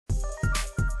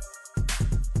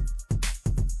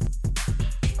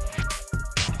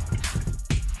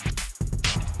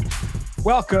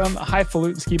Welcome,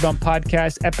 Highfalutin Ski Bum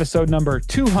Podcast, episode number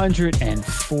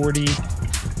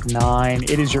 249.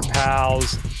 It is your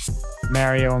pals,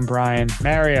 Mario and Brian.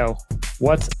 Mario,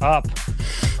 what's up?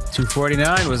 249.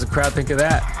 What does the crowd think of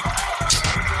that?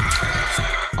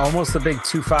 Almost a big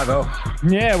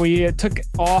 250. Yeah, we took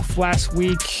off last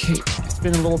week. It's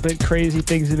been a little bit crazy.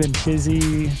 Things have been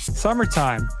busy.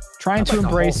 Summertime. Trying to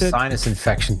embrace it. Sinus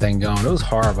infection thing going. It was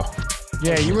horrible.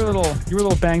 Yeah, you were a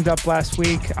little banged up last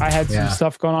week. I had some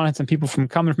stuff going on. I had some people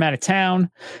coming from out of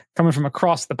town, coming from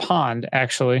across the pond,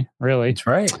 actually, really. That's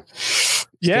right.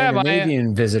 Yeah,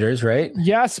 Scandinavian visitors, right?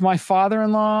 Yes, my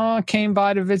father-in-law came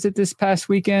by to visit this past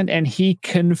weekend, and he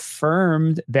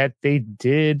confirmed that they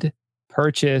did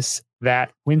purchase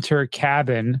that winter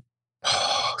cabin.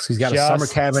 So he's got a summer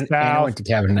cabin and a winter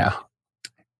cabin now.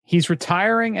 He's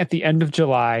retiring at the end of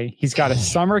July. He's got a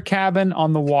summer cabin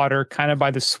on the water, kind of by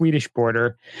the Swedish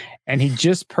border, and he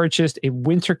just purchased a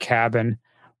winter cabin.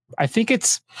 I think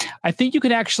you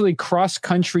can actually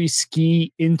cross-country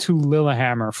ski into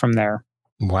Lillehammer from there.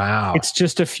 Wow. It's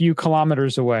just a few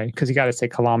kilometers away, because you got to say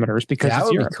kilometers because that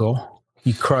would be cool.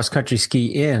 You cross-country ski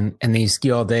in, and then you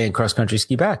ski all day and cross-country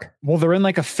ski back. Well, they're in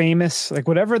like a famous, like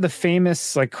whatever the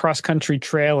famous like cross-country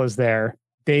trail is there,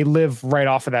 they live right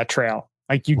off of that trail.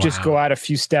 Like you just go out a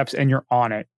few steps and you're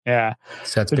on it. Yeah.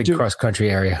 So that's a big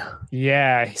cross-country area.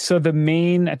 Yeah. So the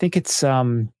main, I think it's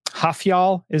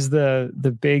Hafjall is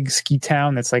the big ski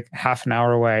town that's like half an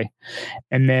hour away.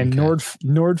 And then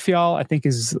Nordfjall, I think,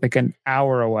 is like an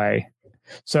hour away.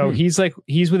 So he's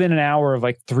within an hour of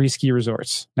like 3 ski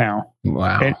resorts now.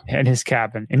 Wow. And his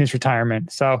cabin in his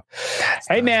retirement. So,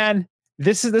 hey man,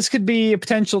 this could be a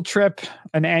potential trip,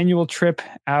 an annual trip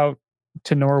out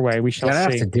to Norway. We shall see. I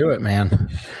have to do it, man.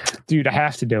 Dude, I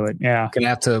have to do it. Yeah. Gonna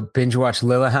have to binge watch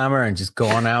Lillehammer and just go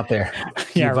on out there.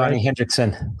 Giovanni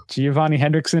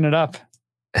Hendrickson it up.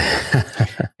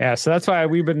 Yeah. So that's why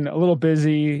we've been a little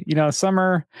busy.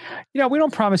 Summer, we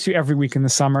don't promise you every week in the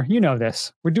summer. You know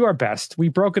this. We do our best. We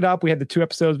broke it up. We had the 2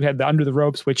 episodes. We had the Under the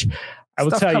Ropes, which I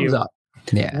will tell you,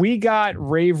 we got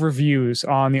rave reviews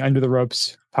on the Under the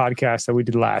Ropes podcast that we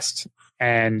did last.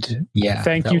 And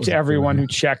thank you to everyone who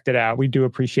checked it out. We do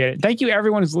appreciate it. Thank you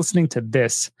everyone who's listening to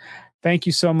this. Thank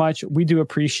you so much. We do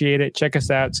appreciate it. Check us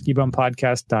out,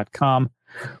 skibumpodcast.com.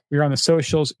 We're on the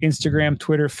socials, Instagram,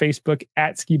 Twitter, Facebook,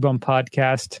 at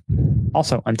 @skibumpodcast.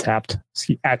 Also Untapped,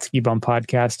 at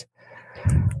 @skibumpodcast.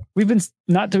 We've been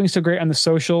not doing so great on the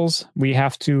socials. We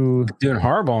have to... Doing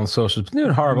horrible on the socials.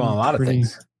 Doing horrible on a lot of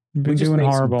things. We've been doing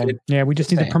horrible. Yeah, we just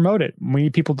need to promote it. We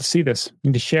need people to see this. We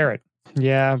need to share it.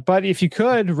 Yeah, but if you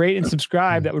could rate and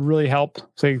subscribe, that would really help.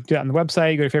 So you do it on the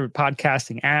website, you go to your favorite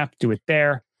podcasting app, do it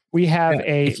there. We have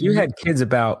if you had kids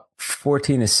about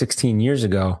 14 to 16 years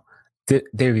ago, they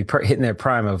would be hitting their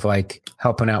prime of like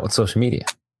helping out with social media.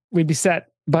 We'd be set,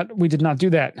 but we did not do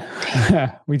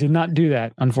that. We did not do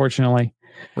that, unfortunately.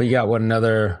 Well, you got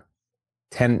another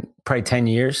 10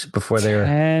 years before they were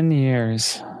 10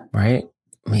 years. Right?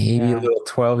 Maybe a little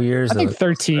 12 years. I think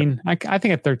 13. I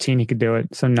think at 13 he could do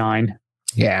it. So 9.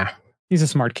 Yeah. He's a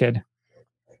smart kid.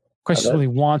 Question, will he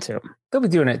want to? They'll be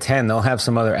doing it at 10. They'll have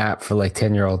some other app for like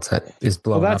 10-year-olds that is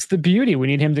blowing up. Well, that's the beauty. We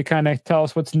need him to kind of tell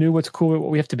us what's new, what's cool,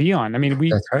 what we have to be on. I mean,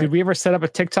 did we ever set up a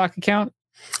TikTok account?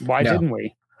 Why didn't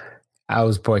we? I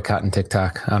was boycotting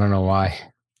TikTok. I don't know why.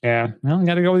 Yeah. Well, you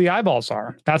got to go where the eyeballs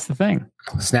are. That's the thing.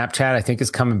 Snapchat, I think, is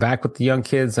coming back with the young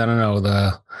kids. I don't know.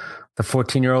 The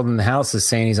 14-year-old in the house is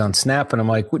saying he's on Snap. And I'm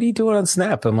like, what are you doing on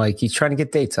Snap? I'm like, he's trying to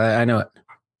get dates. I know it.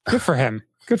 Good for him.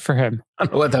 Good for him. I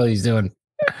don't know what the hell he's doing.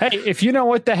 Hey, if you know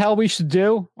what the hell we should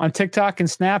do on TikTok and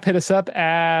Snap, hit us up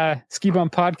at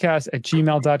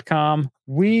skibumpodcast@gmail.com.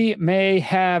 We may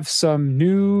have some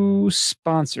new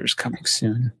sponsors coming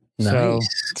soon. Nice. So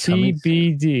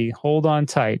TBD. Hold on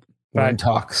tight. We're in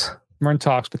talks.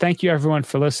 But thank you everyone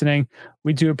for listening.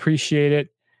 We do appreciate it.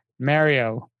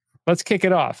 Mario, let's kick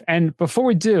it off. And before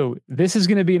we do, this is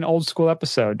going to be an old school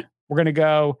episode. We're going to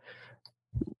go.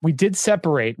 We did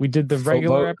separate. We did the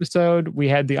regular episode. We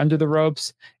had the Under the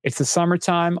Ropes. It's the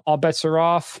summertime. All bets are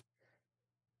off.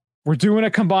 We're doing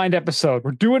a combined episode.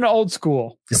 We're doing old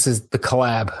school. This is the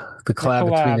collab between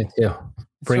the two.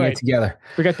 Bring it together.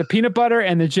 We got the peanut butter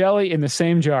and the jelly in the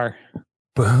same jar.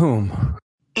 Boom.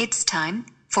 It's time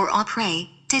for Après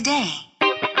Today.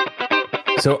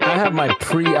 So I have my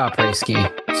pre-après ski.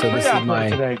 So this is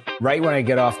my right when I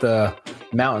get off the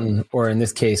mountain, or in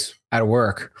this case, out of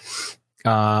work.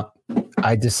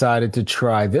 I decided to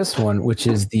try this one, which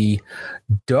is the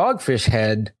Dogfish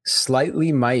Head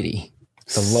Slightly Mighty,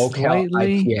 the low-cal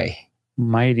IPA.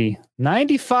 Mighty.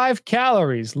 95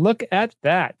 calories. Look at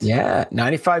that. Yeah,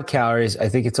 95 calories. I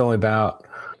think it's only about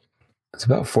It's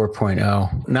about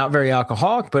 4.0. Not very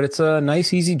alcoholic, but it's a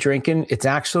nice, easy drinking. It's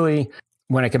actually,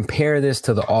 when I compare this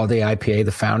to the All Day IPA,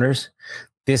 the Founders,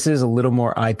 this is a little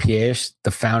more IPA-ish.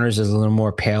 The Founders is a little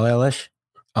more pale ale-ish.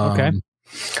 Okay.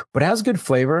 But it has good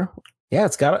flavor. Yeah,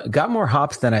 it's got more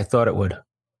hops than I thought it would.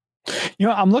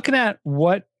 I'm looking at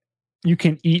what you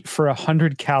can eat for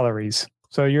 100 calories.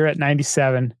 So you're at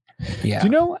 97. Yeah. Do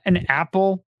you know an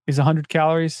apple is 100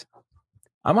 calories?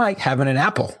 I'm like having an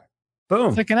apple. Boom.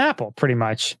 It's like an apple, pretty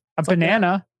much. A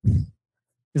banana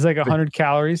is like 100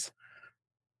 calories.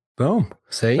 Boom.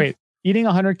 See? Wait, eating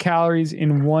 100 calories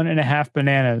in 1.5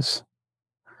 bananas.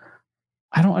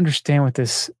 I don't understand what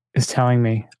this is telling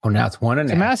me. Oh, now it's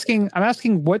 1.5. I'm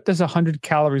asking what does 100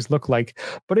 calories look like?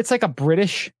 But it's like a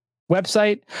British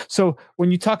website. So when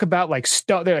you talk about like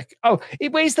stone, they're like, oh,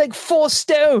 it weighs like 4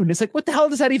 stone. It's like, what the hell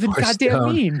does that even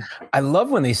goddamn mean? I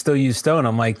love when they still use stone.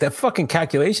 I'm like, that fucking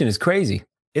calculation is crazy.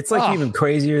 It's like even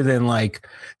crazier than like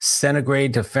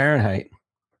centigrade to Fahrenheit.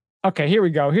 Okay, here we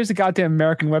go. Here's a goddamn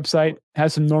American website.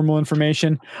 Has some normal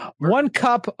information. 1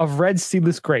 cup of red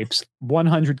seedless grapes,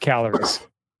 100 calories.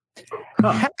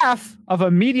 Half of a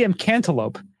medium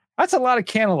cantaloupe. That's a lot of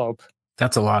cantaloupe.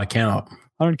 That's a lot of cantaloupe.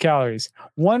 100 calories.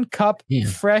 1 cup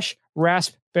fresh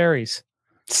raspberries,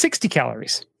 60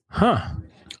 calories. Huh.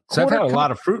 So I've had a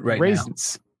lot of fruit right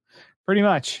raisins. Now. Pretty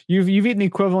much. You've eaten the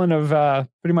equivalent of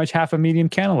pretty much half a medium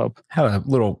cantaloupe. Have a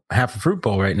little half a fruit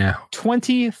bowl right now.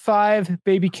 25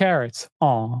 baby carrots.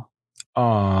 Aw.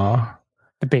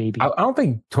 The baby. I don't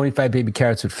think 25 baby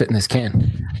carrots would fit in this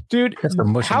can. Dude,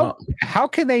 how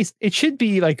can they? It should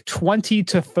be like 20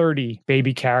 to 30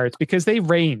 baby carrots because they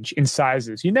range in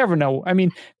sizes. You never know. I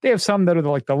mean, they have some that are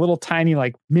like the little tiny,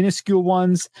 like minuscule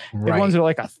ones. Right. The ones that are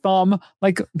like a thumb.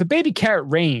 Like the baby carrot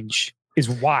range is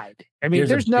wide. I mean,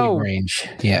 there's no range.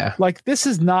 Yeah. Like this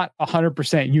is not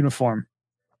 100% uniform.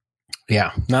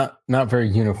 Yeah. Not very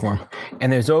uniform.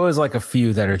 And there's always like a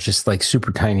few that are just like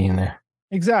super tiny in there.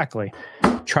 Exactly.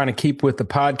 Trying to keep with the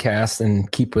podcast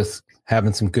and keep with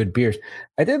having some good beers.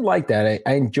 I did like that.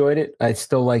 I enjoyed it. I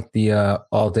still like the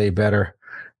All Day better.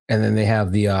 And then they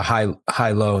have the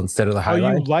high low instead of the high.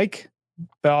 Oh, you like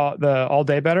the All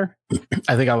Day better?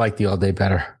 I think I like the All Day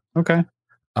better. Okay.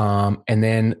 And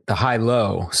then the high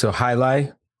low. So High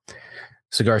Lie,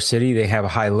 Cigar City, they have a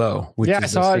high low. Which I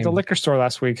saw it at the liquor store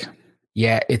last week.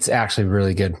 Yeah, it's actually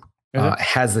really good. It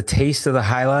has the taste of the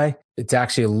High Lie. It's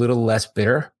actually a little less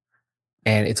bitter.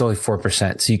 And it's only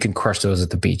 4%. So you can crush those at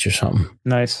the beach or something.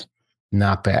 Nice.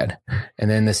 Not bad.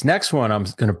 And then this next one I'm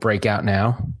going to break out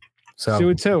now. So do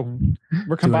it too.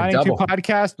 We're combining 2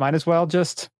 podcasts. Might as well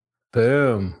just.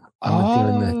 Boom.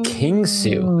 I'm doing the King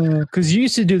Sue. Because you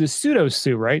used to do the Pseudo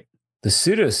Sue, right? The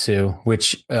Pseudo Sue,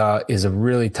 which is a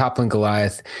really Toppling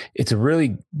Goliath. It's a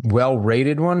really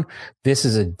well-rated one. This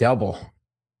is a double.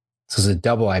 This is a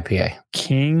double IPA.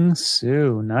 King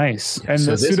Sue, nice. And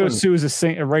so the Pseudo Sue is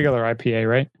a regular IPA,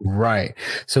 right? Right.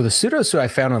 So the Pseudo Sue I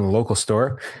found in the local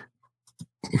store.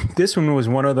 This one was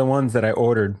one of the ones that I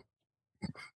ordered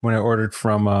when I ordered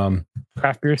from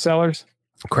Craft Beer Sellers.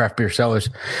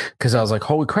 Because I was like,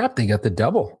 holy crap, they got the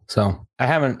double. So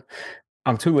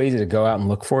I'm too lazy to go out and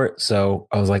look for it. So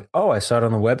I was like, oh, I saw it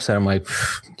on the website. I'm like,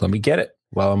 let me get it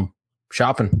while I'm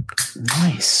shopping.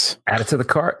 Nice. Add it to the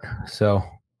cart. So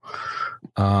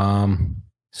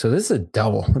this is a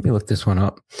double. Let me look this one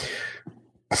up.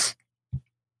 It's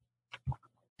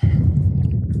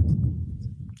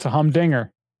a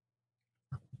humdinger.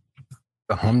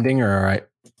 A humdinger, all right.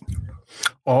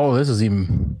 Oh, this is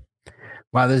even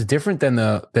wow, this is different than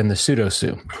the Pseudo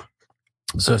Sue.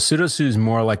 So Pseudo Sue is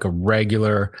more like a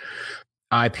regular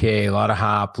IPA, a lot of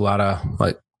hop, a lot of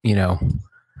like,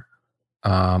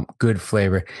 good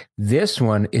flavor. This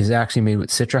one is actually made with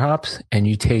Citra hops, and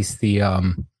you taste the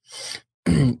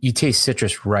you taste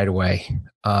citrus right away.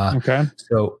 Okay.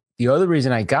 So the other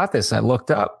reason I got this, I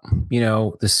looked up,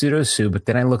 the Pseudo Sue, but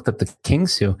then I looked up the King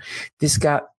Sue. This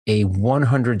got a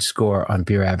 100 score on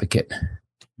Beer Advocate.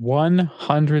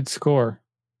 100 score.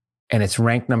 And it's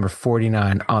ranked number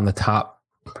 49 on the top,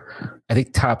 I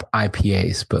think top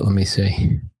IPAs, but let me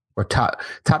see. Or top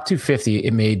 250,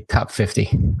 it made top 50.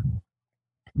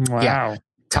 Wow. Yeah,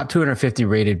 top 250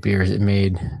 rated beers, it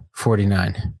made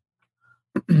 49.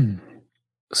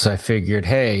 So I figured,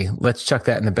 hey, let's chuck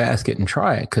that in the basket and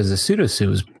try it, because the Pseudo Sue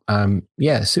was,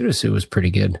 Pseudo Sue was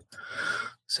pretty good.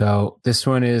 So this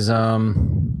one is, I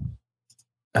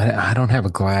don't have a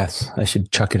glass. I should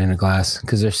chuck it in a glass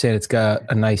because they're saying it's got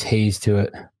a nice haze to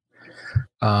it.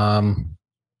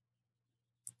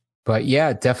 But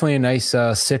yeah, definitely a nice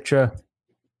Citra.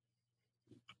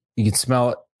 You can smell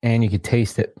it and you can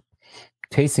taste it.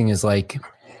 Tasting is like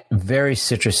very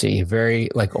citrusy, very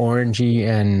like orangey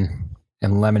and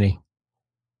lemony.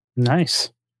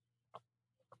 Nice.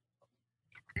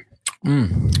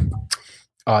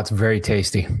 Oh, it's very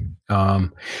tasty.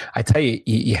 I tell you,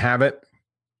 you have it,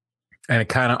 and it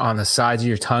kind of on the sides of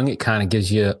your tongue, it kind of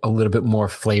gives you a little bit more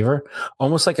flavor,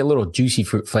 almost like a little juicy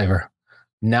fruit flavor.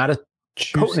 Not as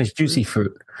potent as juicy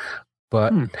fruit,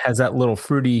 but has that little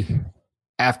fruity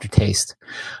aftertaste.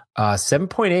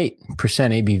 7.8%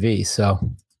 ABV. So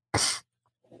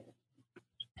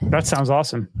that sounds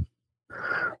awesome.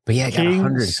 But yeah, I got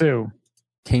 100.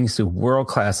 King Sue, world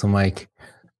class. I'm like,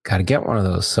 got to get one of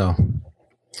those. So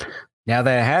now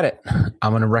that I had it,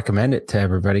 I'm going to recommend it to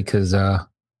everybody because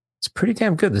it's pretty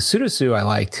damn good. The Sudasu I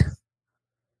liked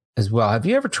as well. Have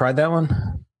you ever tried that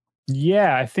one?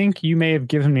 Yeah, I think you may have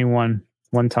given me one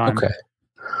time. Okay.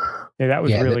 Yeah, that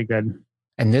was really good.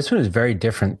 And this one is very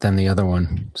different than the other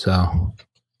one. So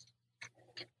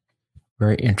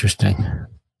very interesting.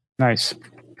 Nice.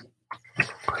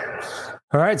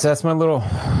 All right. So that's my little,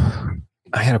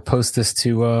 I got to post this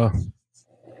to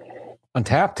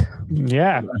Untapped.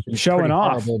 Yeah. Showing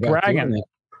off.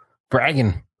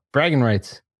 Bragging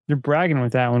rights. You're bragging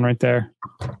with that one right there.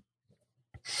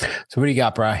 So what do you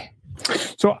got, Bri?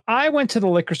 So I went to the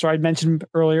liquor store. I mentioned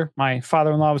earlier, my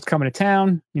father-in-law was coming to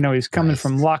town. You know, he's coming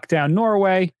from lockdown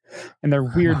Norway and their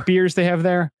weird beers they have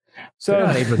there. So they're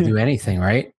not able to do anything,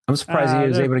 right? I'm surprised he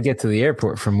was able to get to the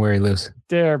airport from where he lives.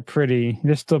 They're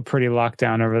still pretty locked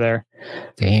down over there.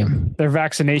 Damn. Their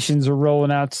vaccinations are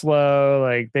rolling out slow.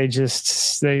 Like they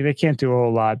can't do a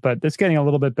whole lot, but it's getting a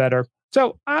little bit better.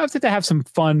 So I have to have some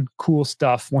fun, cool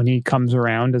stuff when he comes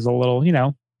around as a little,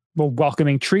 little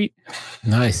welcoming treat.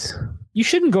 Nice. You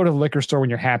shouldn't go to the liquor store when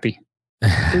you're happy.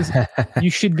 You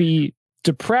should be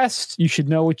depressed. You should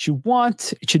know what you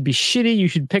want. It should be shitty. You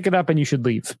should pick it up and you should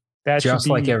leave. That just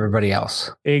like everybody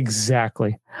else.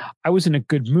 Exactly. I was in a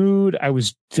good mood. I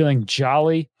was feeling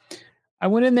jolly. I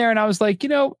went in there and I was like,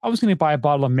 I was going to buy a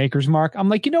bottle of Maker's Mark. I'm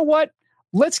like, you know what?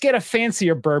 Let's get a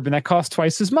fancier bourbon that costs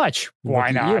twice as much.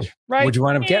 Why not? Right? What'd you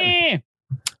wind up getting?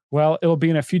 Well, it'll be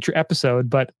in a future episode,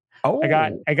 but I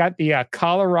got the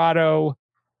Colorado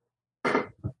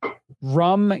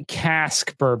rum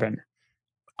cask bourbon.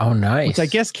 Oh, nice. Which I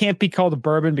guess can't be called a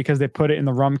bourbon because they put it in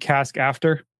the rum cask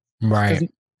after. Right.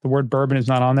 The word bourbon is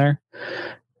not on there.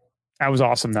 That was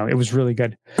awesome, though. It was really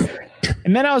good.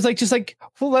 And then I was just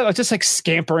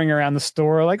scampering around the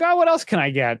store, like, oh, what else can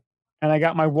I get? And I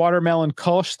got my watermelon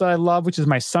Kolsch that I love, which is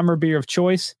my summer beer of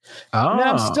choice. Oh. And then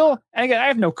I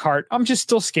have no cart. I'm just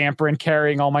still scampering,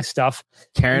 carrying all my stuff.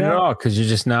 Carrying it all because you're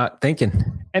just not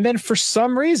thinking. And then for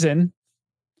some reason,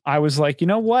 I was like, you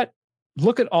know what?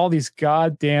 Look at all these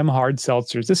goddamn hard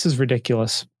seltzers. This is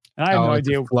ridiculous. And I have no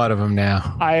idea. A lot of them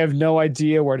now. I have no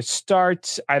idea where to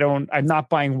start. I'm not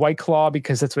buying White Claw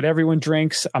because that's what everyone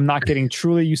drinks. I'm not getting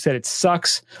Truly. You said it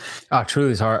sucks. Oh,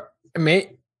 Truly's hard.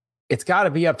 It's got to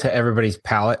be up to everybody's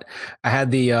palate. I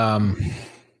had the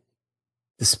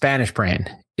Spanish brand.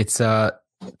 It's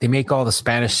they make all the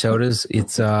Spanish sodas.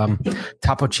 It's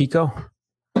Topo Chico.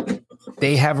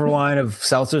 They have a line of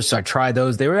seltzers, so I tried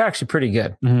those. They were actually pretty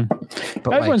good. Mm-hmm.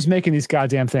 But everyone's making these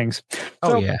goddamn things.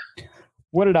 So, yeah.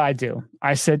 What did I do?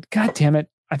 I said, God damn it.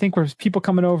 I think there's people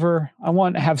coming over. I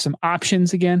want to have some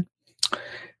options again.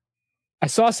 I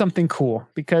saw something cool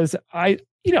because me,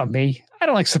 I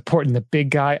don't like supporting the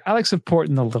big guy. I like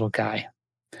supporting the little guy.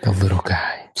 The little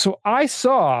guy. So I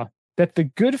saw that the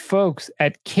good folks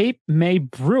at Cape May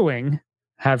Brewing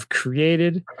have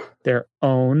created their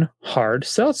own hard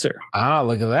seltzer. Ah,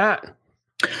 look at that.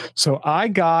 So I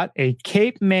got a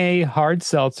Cape May hard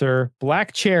seltzer,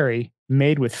 black cherry,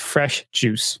 made with fresh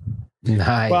juice.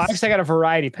 Nice. Well, actually, I got a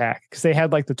variety pack because they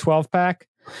had like the 12 pack.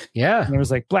 Yeah. And there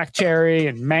was like black cherry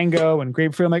and mango and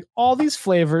grapefruit. I'm like, all these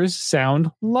flavors sound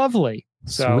lovely.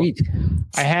 So sweet.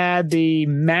 I had the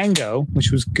mango,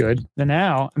 which was good. And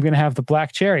now I'm going to have the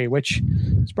black cherry, which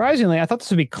surprisingly, I thought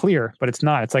this would be clear, but it's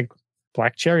not. It's like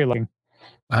black cherry looking.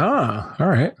 Ah, all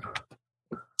right.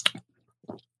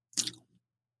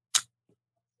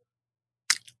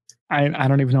 I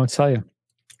don't even know what to tell you.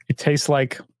 It tastes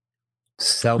like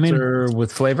seltzer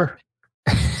with flavor.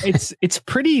 It's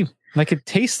pretty, like it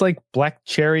tastes like black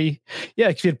cherry. Yeah,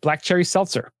 like if you had black cherry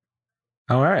seltzer.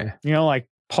 All right. Like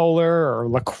Polar or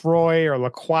LaCroix or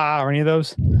LaCroix or any of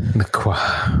those.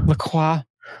 LaCroix.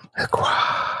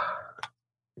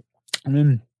 And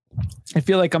then I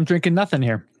feel like I'm drinking nothing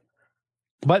here.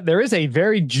 But there is a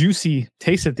very juicy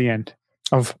taste at the end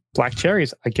of black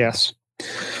cherries, I guess.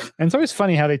 And it's always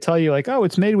funny how they tell you like, oh,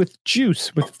 it's made with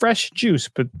juice, with fresh juice.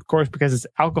 But of course, because it's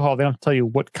alcohol, they don't tell you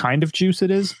what kind of juice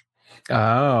it is.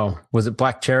 Oh, was it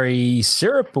black cherry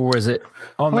syrup or was it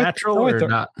all natural or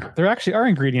not? There actually are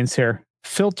ingredients here.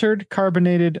 Filtered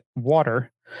carbonated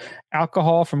water,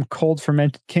 alcohol from cold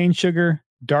fermented cane sugar,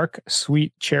 dark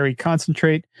sweet cherry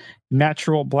concentrate,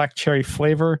 natural black cherry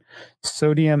flavor,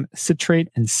 sodium citrate,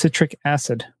 and citric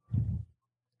acid.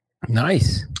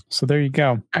 Nice. So there you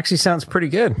go. Actually sounds pretty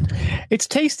good. It's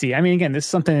tasty. I mean, again, this is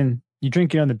something you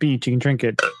drink it on the beach. You can drink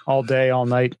it all day, all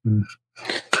night, and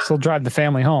still drive the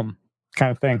family home kind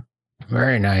of thing.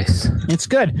 Very nice. It's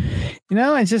good.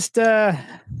 It's just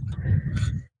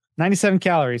 97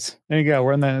 calories. There you go.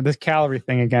 We're in this calorie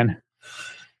thing again.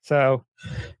 So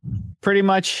pretty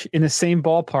much in the same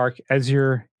ballpark as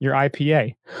your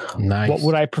IPA. Nice. What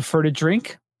would I prefer to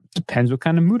drink? Depends what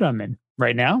kind of mood I'm in.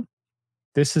 Right now,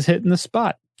 this is hitting the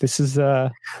spot. This is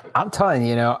I'm telling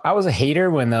you, I was a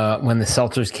hater when the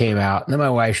seltzers came out, and then my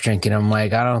wife's drinking them. I'm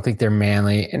like, I don't think they're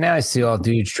manly. And now I see all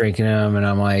dudes drinking them, and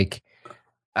I'm like,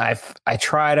 I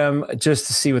tried them just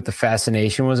to see what the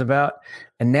fascination was about.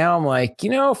 And now I'm like,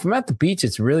 if I'm at the beach,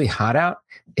 it's really hot out,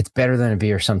 it's better than a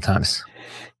beer sometimes.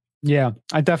 Yeah,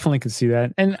 I definitely could see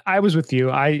that. And I was with you.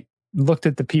 I looked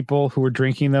at the people who were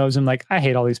drinking those and like, I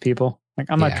hate all these people. Like,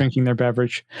 I'm not drinking their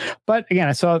beverage. But again,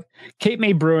 I saw Cape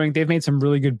May Brewing. They've made some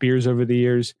really good beers over the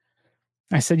years.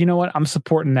 I said, you know what? I'm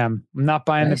supporting them. I'm not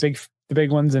buying the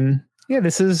big ones. And yeah,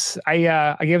 this is, I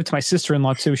gave it to my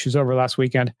sister-in-law too. She was over last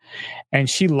weekend and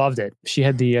she loved it. She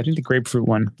had I think the grapefruit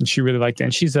one, and she really liked it.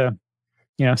 And she's a,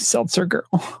 seltzer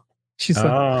girl. She's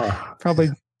probably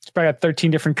got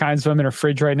 13 different kinds of them in her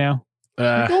fridge right now.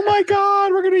 Oh my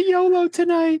God, we're going to YOLO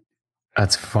tonight.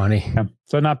 That's funny. Yeah,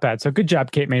 so not bad. So good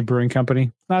job, Cape May Brewing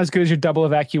Company. Not as good as your double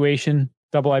evacuation,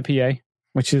 double IPA,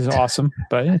 which is awesome,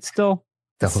 but it's still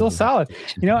solid.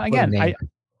 Again,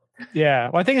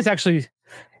 well, I think it's actually,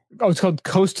 it's called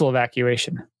Coastal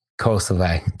Evacuation.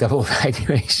 Double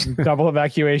evacuation. Double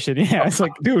evacuation. Yeah. It's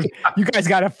like, dude, you guys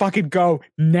got to fucking go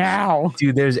now.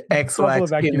 Dude, there's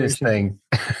X-Lax in this thing.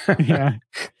 Yeah.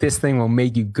 This thing will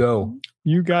make you go.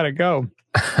 You got to go.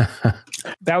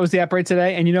 That was the Upright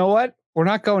today. And you know what? We're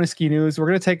not going to ski news. We're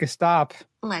going to take a stop.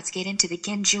 Let's get into the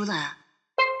Ginjula.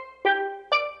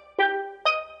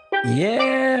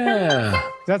 Yeah.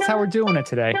 That's how we're doing it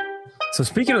today. So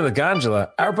speaking of the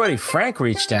gondola, our buddy Frank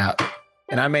reached out,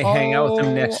 and I may hang out with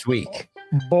him next week.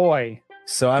 Boy.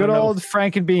 So I don't know. Good old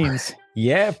Frank and Beans.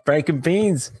 Yeah, Frank and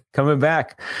Beans coming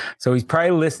back. So he's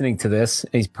probably listening to this.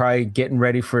 He's probably getting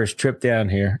ready for his trip down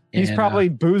here. He's probably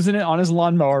boozing it on his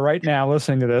lawnmower right now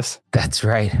listening to this. That's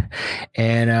right.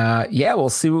 And we'll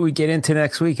see what we get into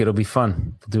next week. It'll be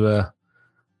fun.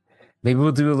 Maybe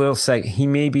we'll do a little he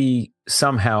may be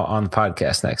somehow on the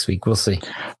podcast next week. We'll see.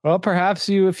 Well, perhaps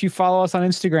if you follow us on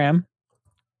Instagram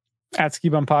at Ski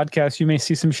Bum Podcast, you may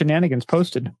see some shenanigans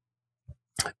posted.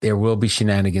 There will be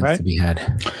shenanigans to be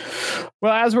had.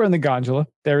 Well, as we're in the gondola,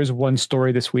 there is one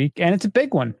story this week, and it's a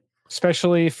big one,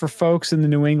 especially for folks in the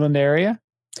New England area.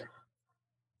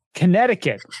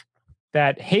 Connecticut,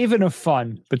 that haven of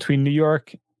fun between New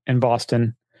York and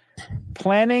Boston,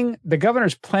 the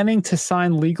governor's planning to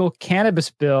sign legal cannabis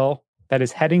bill that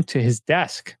is heading to his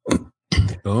desk.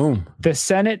 Boom. The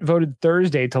Senate voted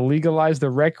Thursday to legalize the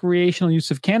recreational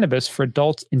use of cannabis for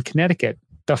adults in Connecticut.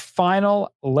 The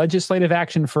final legislative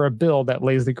action for a bill that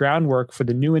lays the groundwork for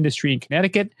the new industry in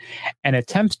Connecticut and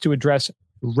attempts to address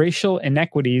racial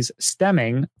inequities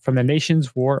stemming from the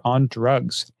nation's war on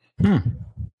drugs.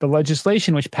 The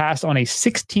legislation, which passed on a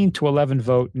 16-11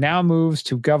 vote, now moves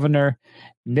to Governor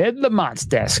Ned Lamont's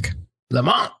desk.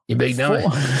 Lamont, you big dummy.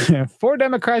 4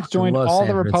 Democrats joined all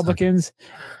the Republicans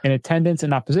in attendance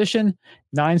and opposition.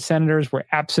 9 senators were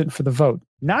absent for the vote.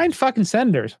 9 fucking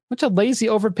senators. Bunch of lazy,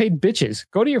 overpaid bitches.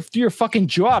 Go to do your fucking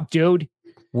job, dude.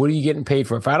 What are you getting paid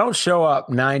for? If I don't show up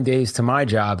 9 days to my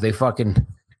job, they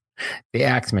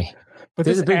axe me. But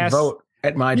there's a big vote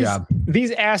at my job.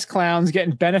 These ass clowns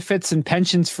getting benefits and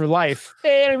pensions for life.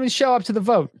 They don't even show up to the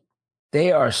vote.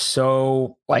 They are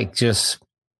so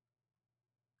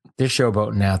they're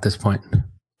showboating now at this point.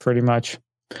 Pretty much.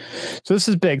 So this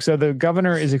is big. So the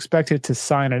governor is expected to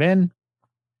sign it in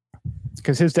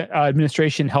because his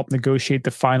administration helped negotiate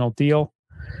the final deal.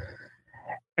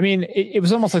 I mean, it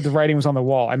was almost like the writing was on the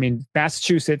wall. I mean,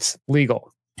 Massachusetts,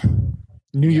 legal.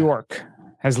 New York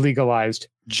has legalized.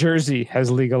 Jersey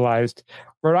has legalized.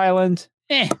 Rhode Island,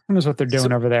 who knows what they're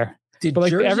doing over there. But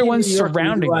Jersey everyone's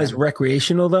surrounding them.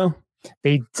 Recreational, though?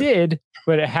 They did,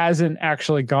 but it hasn't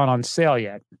actually gone on sale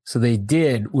yet. So they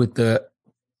did with the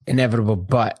inevitable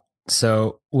but.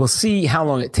 So we'll see how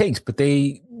long it takes, but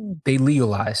they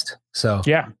legalized. So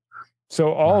yeah.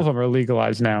 So all of them are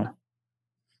legalized now.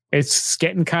 It's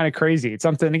getting kind of crazy. It's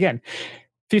something, again,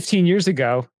 15 years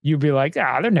ago, you'd be like,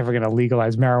 they're never going to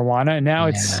legalize marijuana. And now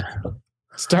it's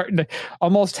starting to,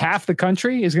 almost half the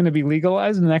country is going to be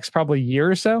legalized in the next probably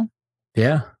year or so.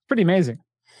 Yeah. Pretty amazing.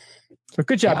 So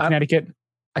good job, Connecticut.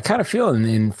 I kind of feel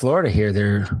in Florida here,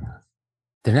 they're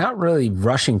not really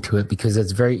rushing to it because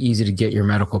it's very easy to get your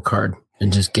medical card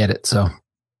and just get it. So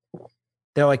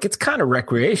they're like, it's kind of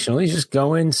recreational. You just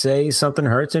go in, say something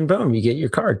hurts, and boom, you get your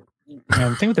card.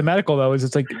 And the thing with the medical, though, is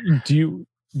it's like, do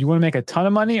you want to make a ton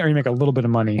of money or you make a little bit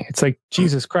of money? It's like,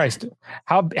 Jesus Christ.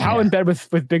 How in bed with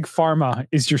big pharma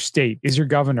is your state, is your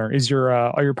governor, is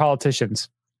are your politicians?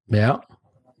 Yeah,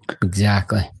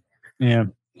 exactly. Yeah.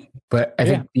 But I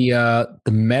think the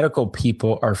medical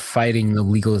people are fighting the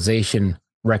legalization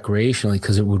recreationally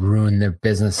because it would ruin their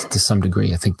business to some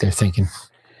degree. I think they're thinking,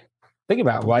 think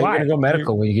about why you're going to go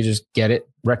medical when you can just get it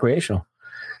recreational.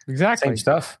 Exactly. Same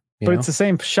stuff. But it's the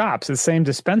same shops, the same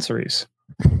dispensaries.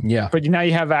 Yeah. But now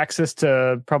you have access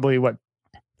to probably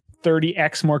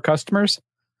 30x more customers.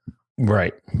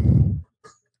 Right.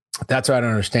 That's what I don't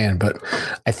understand. But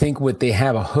I think what they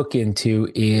have a hook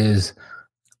into is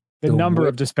the number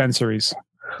of dispensaries.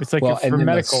 It's like for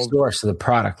medical, the source of the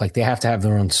product. Like they have to have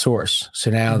their own source. So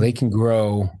now they can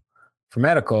grow for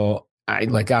medical. I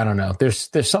don't know. There's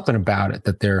something about it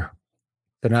that they're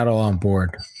not all on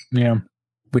board. Yeah.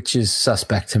 Which is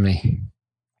suspect to me.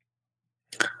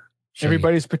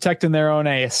 Everybody's protecting their own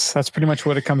ace. That's pretty much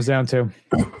what it comes down to.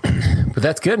 But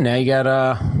that's good. Now you got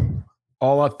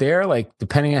all up there, like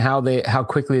depending on how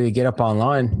quickly they get up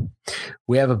online.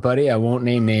 We have a buddy, I won't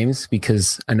name names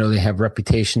because I know they have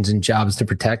reputations and jobs to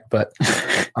protect, but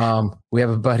we have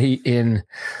a buddy in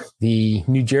the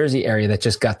New Jersey area that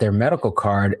just got their medical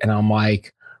card. And I'm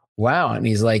like, wow. And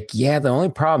he's like, yeah, the only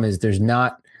problem is there's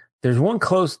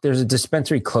a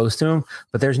dispensary close to him,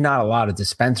 but there's not a lot of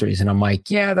dispensaries. And I'm like,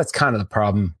 yeah, that's kind of the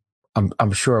problem.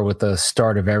 I'm sure with the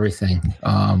start of everything.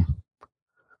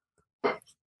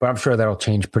 But I'm sure that'll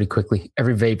change pretty quickly.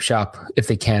 Every vape shop, if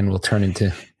they can, will turn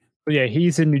into. But yeah,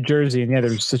 he's in New Jersey, and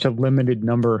there's such a limited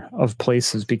number of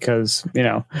places because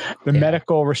the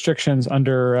medical restrictions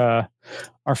under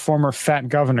our former fat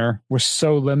governor were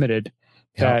so limited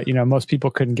that most people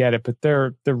couldn't get it. But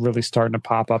they're really starting to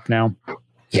pop up now.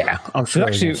 Yeah, I'm sure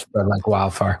actually spread like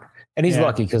wildfire, and he's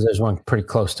lucky because there's one pretty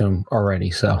close to him already.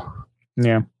 So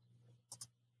yeah,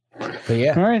 but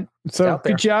yeah, all right. So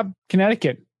good job,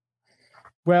 Connecticut.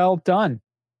 Well done.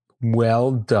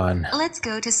 Well done. Let's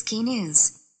go to ski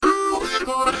news.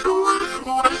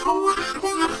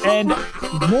 And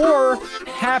more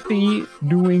happy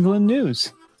New England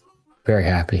news. Very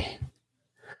happy.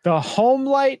 The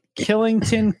Homelight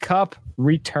Killington Cup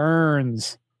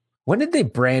returns. When did they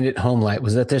brand it Homelight?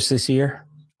 Was that this year?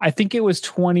 I think it was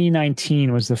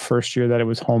 2019 was the first year that it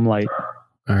was Homelight.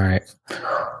 All right.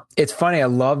 It's funny. I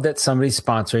love that somebody's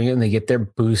sponsoring it and they get their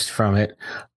boost from it.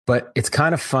 But it's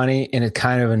kind of funny and it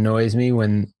kind of annoys me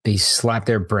when they slap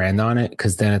their brand on it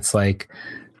because then it's like,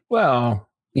 well,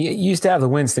 you used to have the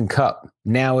Winston Cup.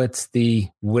 Now it's the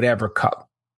whatever cup.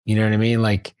 You know what I mean?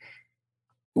 Like,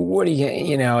 what do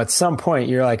at some point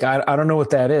you're like, I don't know what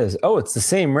that is. Oh, it's the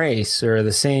same race or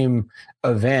the same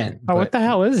event. Oh, what the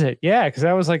hell is it? Yeah, because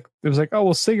it was like, oh,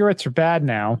 well, cigarettes are bad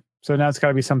now. So now it's got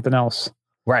to be something else.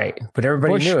 Right. But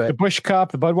everybody knew it. The Busch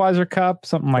Cup, the Budweiser Cup,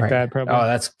 something like that. Probably. Oh,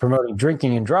 that's promoting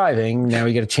drinking and driving. Now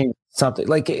we got to change something.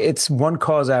 Like it's one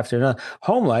cause after another.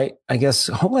 Homelight, I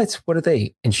guess. Homelight's, what are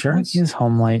they? Insurance? What is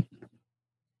Homelight?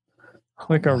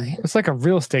 It's like a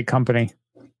real estate company.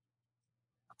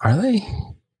 Are they?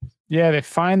 Yeah, they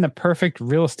find the perfect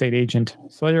real estate agent.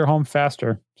 Sell your home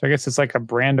faster. So I guess it's like a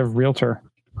brand of realtor.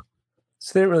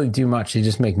 So they don't really do much. They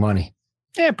just make money.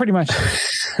 Yeah, pretty much.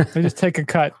 They just take a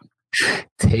cut.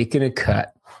 Taking a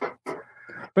cut.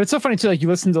 But it's so funny too, like you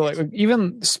listen to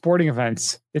even sporting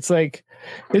events, it's like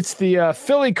it's the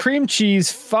Philly cream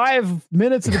cheese 5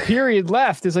 minutes of the period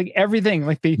left. It's like everything,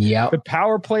 like the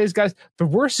power plays, guys. The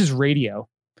worst is radio.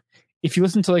 If you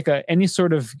listen to any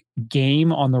sort of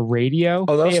game on the radio,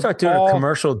 they'll start doing a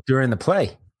commercial during the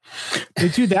play. They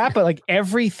do that, but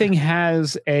everything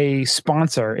has a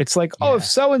sponsor. It's like, if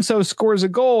so-and-so scores a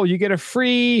goal, you get a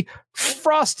free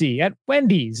Frosty at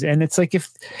Wendy's. And it's like,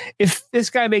 if this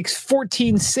guy makes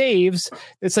 14 saves,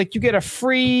 it's like you get a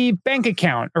free bank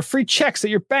account or free checks at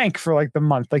your bank for the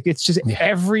month. It's just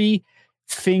everything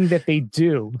that they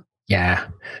do. Yeah.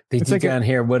 They do down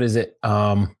here. What is it?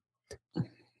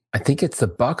 I think it's the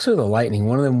Bucks or the Lightning.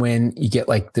 One of them when you get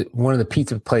one of the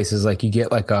pizza places, you get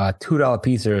a $2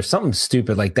 pizza or something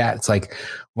stupid like that. It's like,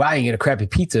 wow, you get a crappy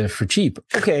pizza for cheap.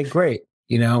 Okay, great.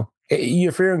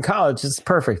 If you're in college, it's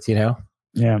perfect, Yeah.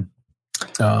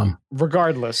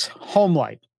 Regardless,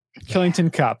 Homelight.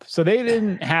 Killington Cup. So they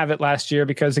didn't have it last year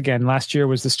because, again, last year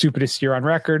was the stupidest year on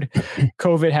record.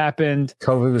 COVID happened.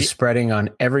 COVID was spreading on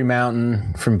every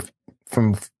mountain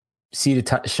from sea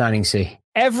to shining sea.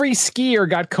 Every skier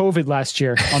got COVID last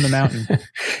year on the mountain.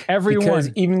 Everyone. Because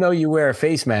even though you wear a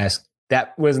face mask,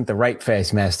 that wasn't the right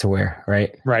face mask to wear,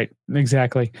 right? Right.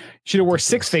 Exactly. Should have wore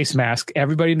 6 face masks.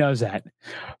 Everybody knows that.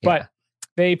 But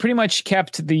they pretty much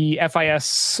kept the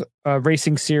FIS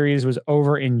racing series was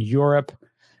over in Europe.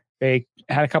 They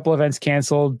had a couple events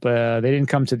canceled, but they didn't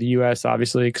come to the US,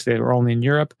 obviously, because they were only in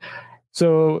Europe.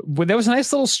 So there was a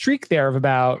nice little streak there of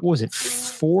about, what was it,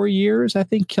 4 years? I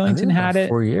think Killington had it.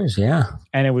 4 years, yeah.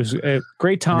 And it was a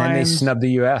great time. And then they snubbed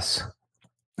the US.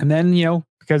 And then,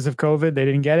 because of COVID, they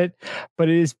didn't get it. But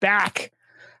it is back.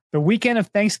 The weekend of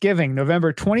Thanksgiving,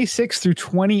 November 26th through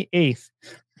 28th.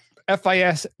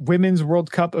 FIS Women's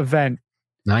World Cup event.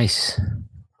 Nice.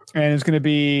 And it's going to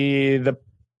be the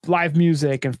live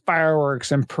music and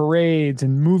fireworks and parades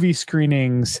and movie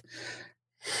screenings.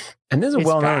 And this is a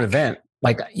well-known event.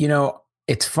 Like,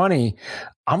 it's funny.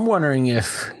 I'm wondering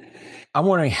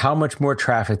how much more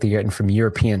traffic they're getting from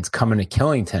Europeans coming to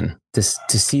Killington to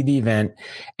see the event,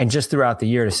 and just throughout the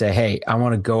year to say, hey, I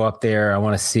want to go up there. I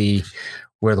want to see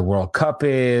where the World Cup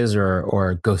is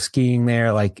or go skiing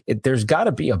there. Like there's got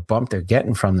to be a bump they're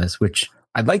getting from this, which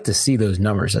I'd like to see those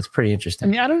numbers. That's pretty interesting.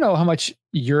 I mean, I don't know how much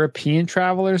European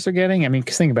travelers are getting. I mean,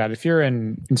 because think about it. If you're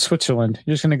in Switzerland,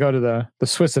 you're just going to go to the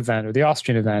Swiss event or the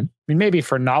Austrian event. I mean, maybe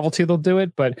for novelty they'll do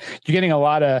it, but you're getting a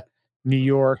lot of New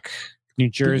York, New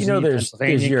Jersey,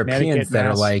 there's Europeans that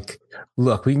are like,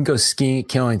 look, we can go skiing at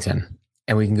Killington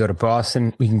and we can go to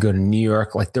Boston. We can go to New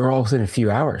York. Like they're all within a few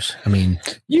hours. I mean,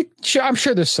 I'm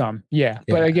sure there's some. Yeah.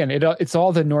 But again, it's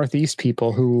all the Northeast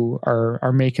people who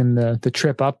are making the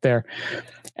trip up there.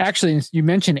 Actually, you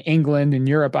mentioned England and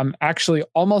Europe. I'm actually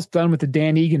almost done with the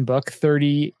Dan Egan book,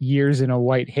 30 Years in a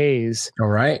White Haze. All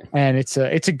right. And it's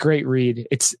a great read.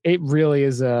 It really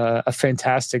is a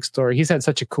fantastic story. He's had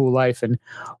such a cool life. And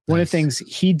one of the things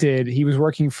he did, he was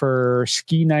working for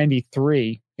Ski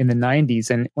 93 in the 90s.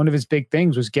 And one of his big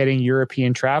things was getting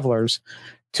European travelers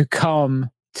to come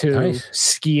to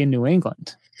ski in New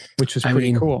England, which was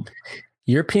pretty cool.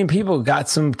 European people got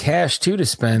some cash too to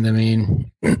spend. I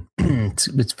mean,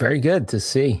 it's very good to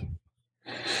see.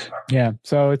 Yeah.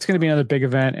 So it's going to be another big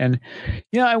event. And,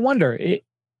 I wonder,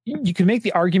 you can make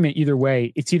the argument either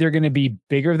way. It's either going to be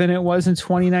bigger than it was in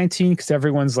 2019 because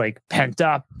everyone's like pent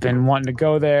up and wanting to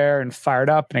go there and fired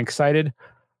up and excited.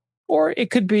 Or it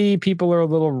could be people are a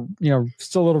little,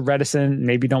 still a little reticent,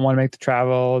 maybe don't want to make the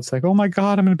travel. It's like, oh my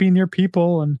God, I'm going to be near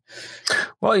people. And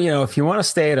well, if you want to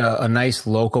stay at a nice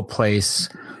local place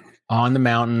on the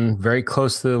mountain, very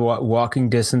close to the walking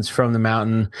distance from the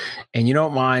mountain, and you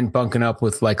don't mind bunking up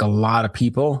with like a lot of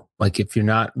people, like if you're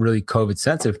not really COVID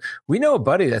sensitive, we know a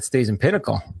buddy that stays in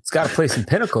Pinnacle. It's got a place in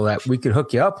Pinnacle that we could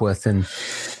hook you up with. And,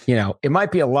 it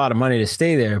might be a lot of money to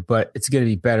stay there, but it's going to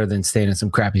be better than staying in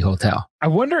some crappy hotel. I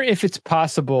wonder if it's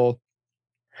possible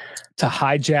to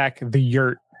hijack the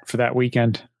yurt for that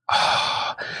weekend.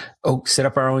 Oh, set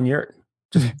up our own yurt.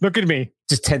 Look at me.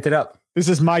 Just tent it up. This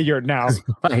is my yurt now.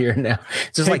 My yurt now.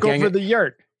 Just take over the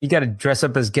yurt. You got to dress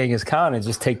up as Genghis Khan and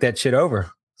just take that shit over.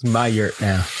 It's my yurt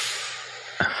now.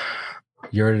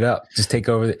 Yurt it up. Just take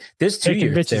over. There's 2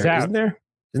 yurts there, isn't there?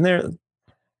 Isn't there?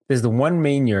 There's the one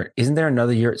main yurt. Isn't there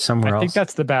another yurt somewhere else? I think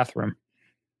that's the bathroom.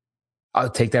 I'll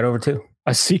take that over too.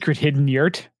 A secret hidden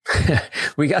yurt.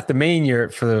 We got the main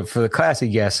yurt for the classy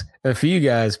guests. For you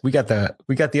guys, we got the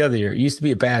other yurt. It used to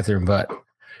be a bathroom, but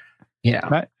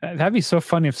that'd be so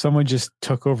funny if someone just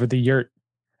took over the yurt.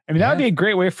 I mean, that would be a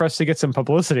great way for us to get some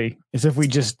publicity. Is if we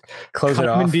just close it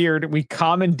off. We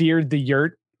commandeered the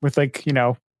yurt with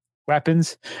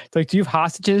weapons. It's like, do you have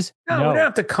hostages? No,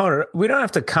 we don't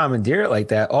have to commandeer it like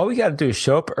that. All we got to do is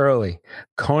show up early,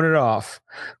 cone it off,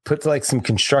 put like some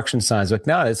construction signs. Like,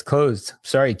 no, it's closed.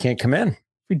 Sorry, you can't come in.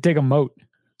 We dig a moat.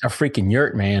 A freaking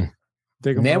yurt, man.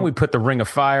 And then we put the ring of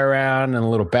fire around and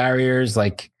little barriers.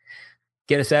 Like,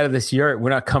 get us out of this yurt.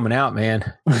 We're not coming out,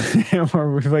 man.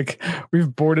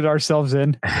 We've boarded ourselves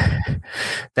in.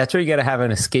 That's where you got to have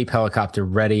an escape helicopter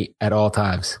ready at all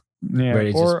times. Yeah,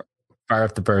 ready to just fire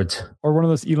up the birds. Or one of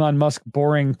those Elon Musk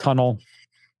boring tunnel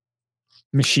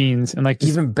machines, and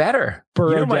even better,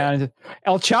 burrow down into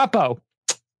El Chapo.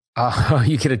 Oh,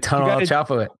 you get a tunnel El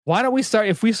Chapo it. Why don't we start?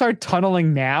 If we start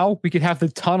tunneling now, we could have the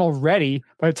tunnel ready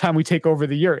by the time we take over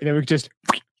the yurt, and then we could just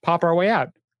pop our way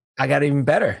out. I got even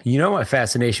better. You know my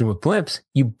fascination with blimps?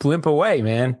 You blimp away,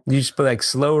 man. You just be like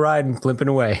slow riding, blimping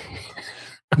away.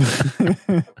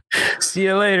 See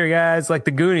you later, guys. Like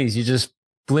the Goonies, you just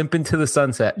blimp into the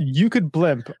sunset. You could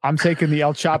blimp. I'm taking the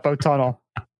El Chapo tunnel.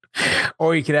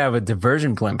 Or you could have a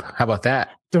diversion blimp. How about that?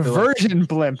 Diversion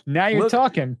blimp. Now you're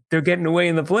talking. They're getting away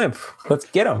in the blimp. Let's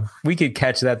get them. We could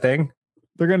catch that thing.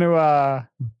 They're going to...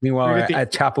 Meanwhile, I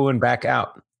chop and back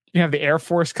out. You have the Air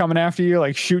Force coming after you,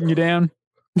 like shooting you down.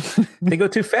 They go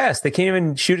too fast. They can't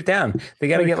even shoot it down. They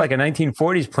got to get like a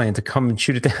 1940s plane to come and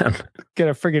shoot it down. Get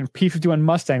a friggin' P-51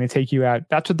 Mustang to take you out.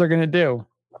 That's what they're going to do.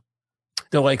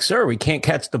 They're like, sir, we can't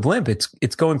catch the blimp.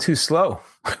 It's going too slow.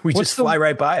 We just fly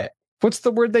right by it. What's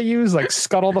the word they use? Like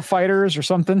scuttle the fighters or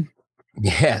something?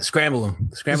 Yeah, scramble them.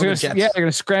 Scramble the jets. Yeah, they're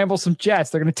going to scramble some jets.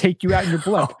 They're going to take you out in your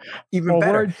blimp. Even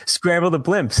better. Scramble the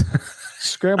blimps.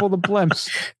 Scramble the blimps.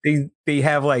 They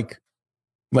have like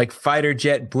fighter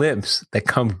jet blimps that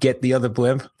come get the other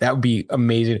blimp. That would be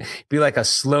amazing. It'd be like a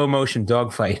slow motion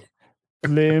dogfight.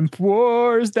 Blimp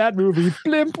Wars, that movie,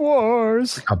 Blimp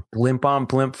Wars. A blimp on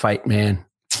blimp fight, man.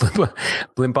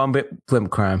 Blimp on blimp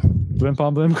crime. Blimp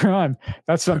on blimp crime.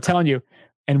 That's what I'm telling you.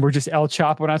 And we're just El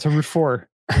Chapo out to Route 4.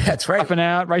 That's right. Chopping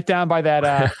out right down by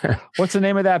that. What's the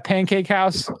name of that pancake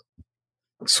house?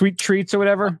 Sweet Treats or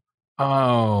whatever.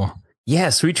 Oh, yeah.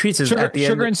 Sweet Treats is at the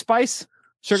end. Sugar and Spice.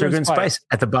 Sugar and Spice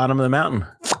at the bottom of the mountain.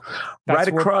 Right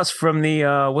across from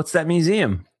the, what's that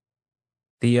museum?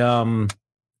 The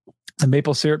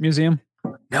Maple Syrup Museum?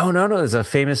 No. There's a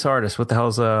famous artist. What the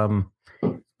hell's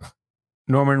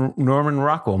Norman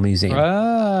Rockwell Museum?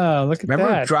 Oh, look at that.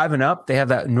 Remember driving up? They have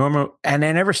that Norman, and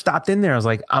I never stopped in there. I was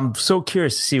like, I'm so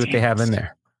curious to see what they have in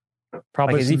there.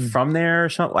 Probably like, is he from there or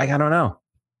something? Like, I don't know.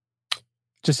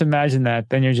 Just imagine that.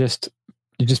 Then you're just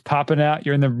popping out.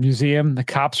 You're in the museum. The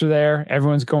cops are there.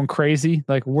 Everyone's going crazy.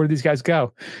 Like, where do these guys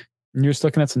go? And you're just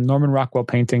looking at some Norman Rockwell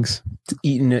paintings.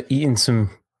 Eating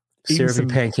some syrupy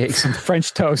pancakes. Some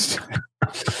French toast.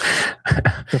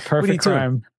 The perfect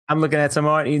crime. I'm looking at some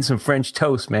art, eating some French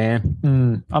toast,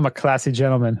 man. I'm a classy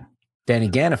gentleman. Then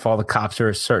again, if all the cops are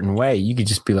a certain way, you could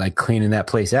just be like cleaning that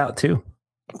place out too.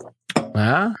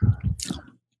 Huh?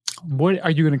 What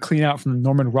are you going to clean out from the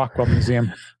Norman Rockwell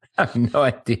Museum? I have no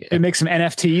idea. They make some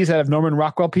NFTs out of Norman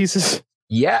Rockwell pieces.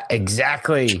 Yeah,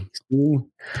 exactly. The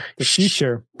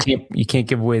future. You can't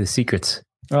give away the secrets.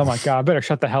 Oh my God! I better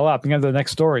shut the hell up. You got the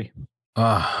next story.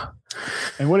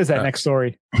 And what is that next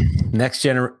story? Next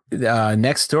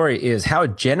story is how a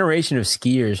generation of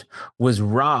skiers was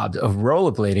robbed of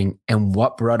rollerblading and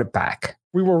what brought it back.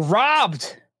 We were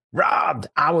robbed.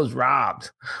 I was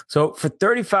robbed. So for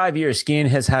 35 years, skiing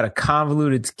has had a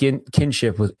convoluted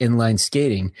kinship with inline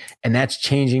skating, and that's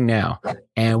changing now.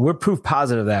 And we're proof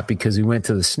positive of that because we went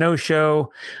to the snow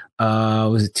show.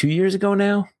 Was it 2 years ago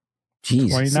now? Jeez,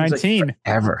 2019. Like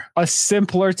forever. A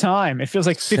simpler time. It feels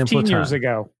like 15 years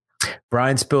ago.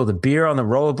 Brian spilled a beer on the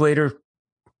rollerblader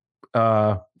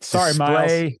sorry,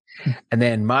 display. Miles. And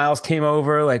then Miles came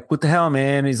over, like, what the hell,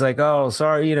 man? He's like, oh,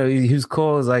 sorry. You know, he was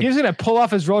cool. He's like, he was going to pull off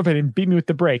his rollerblade and beat me with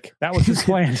the brake. That was his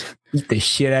plan. Beat the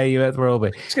shit out of you at the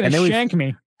rollerblade. He's going to shank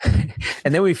me.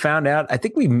 And then we found out, I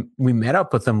think we met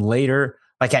up with him later,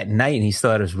 like at night, and he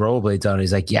still had his rollerblades on.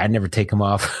 He's like, yeah, I never take them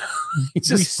off. He's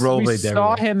just rollerblades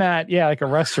everywhere. We saw him at, like a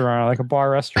restaurant, like a bar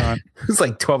restaurant. It was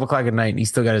like 12 o'clock at night, and he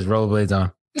still got his rollerblades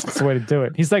on. That's the way to do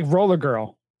it. He's like Roller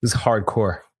Girl. This is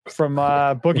hardcore. From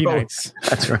Boogie Nights.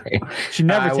 That's right. She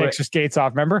never takes her skates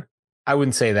off, remember? I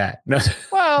wouldn't say that. No.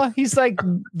 Well, he's like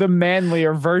the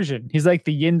manlier version. He's like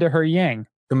the yin to her yang.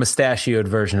 The mustachioed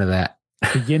version of that.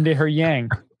 The yin to her yang.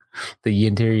 The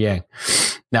yin to her yang.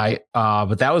 Now,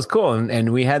 but that was cool.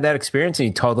 And we had that experience, and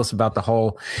he told us about the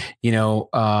whole,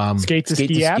 skate to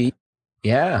ski app.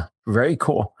 Yeah, very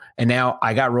cool. And now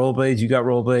I got rollerblades. You got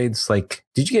rollerblades. Like,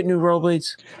 did you get new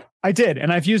rollerblades? I did,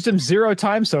 and I've used them 0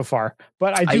 times so far,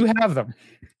 but I do have them.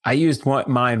 I used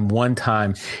mine one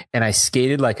time, and I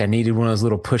skated like I needed one of those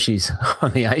little pushies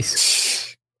on the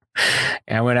ice.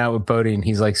 And I went out with Bodie, and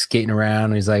he's like skating around,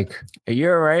 and he's like, "Are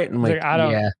you all right?" And I'm like,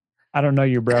 "Yeah." I don't know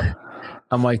you, bro.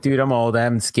 I'm like, dude, I'm old. I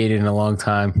haven't skated in a long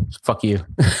time. Fuck you.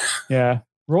 Yeah.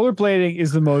 Rollerblading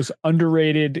is the most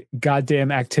underrated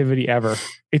goddamn activity ever.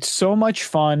 It's so much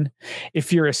fun.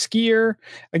 If you're a skier,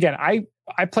 again,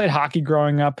 I played hockey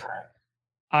growing up.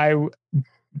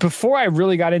 Before I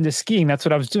really got into skiing, that's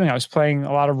what I was doing. I was playing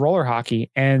a lot of roller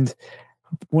hockey. And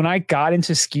when I got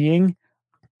into skiing,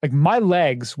 like my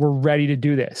legs were ready to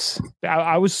do this.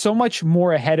 I was so much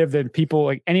more ahead of the people,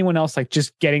 like anyone else, like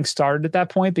just getting started at that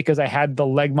point, because I had the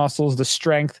leg muscles, the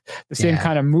strength, the same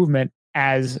kind of movement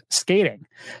as skating.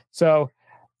 So,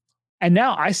 and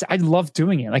now I love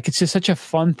doing it. Like, it's just such a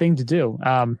fun thing to do.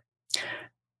 I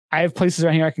have places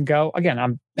around here I can go. Again,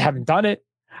 I haven't done it.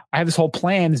 I have this whole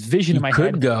plan, this vision in my head.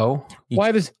 You could go. Well, I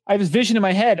have this vision in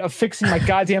my head of fixing my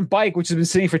goddamn bike, which has been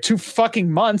sitting for 2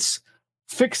 fucking months,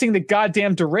 fixing the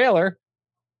goddamn derailleur.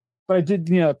 but I did,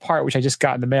 the part which I just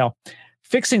got in the mail.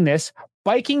 Fixing this,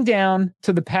 biking down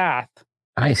to the path.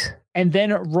 Nice. And then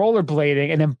rollerblading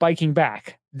and then biking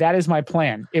back. That is my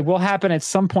plan. It will happen at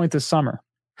some point this summer.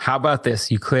 How about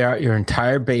this? You clear out your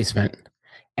entire basement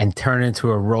and turn it into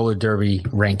a roller derby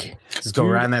rink. Just go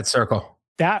around that circle.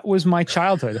 That was my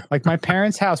childhood. Like my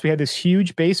parents' house, we had this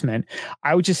huge basement.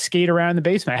 I would just skate around in the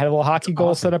basement. I had a little hockey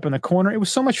goal set up in the corner. It was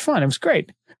so much fun. It was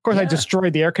great. Of course, I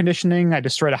destroyed the air conditioning. I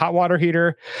destroyed a hot water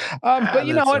heater. But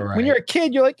you know what? Right. When you're a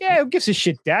kid, you're like, yeah, who gives a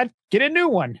shit, Dad? Get a new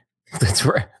one. That's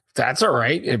right. That's all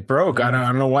right. It broke. I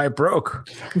don't know why it broke.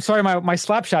 I'm sorry. My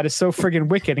slap shot is so friggin'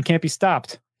 wicked. It can't be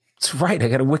stopped. That's right. I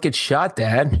got a wicked shot,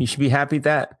 Dad. You should be happy at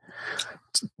that.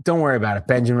 Don't worry about it.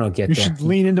 Benjamin will get there. You should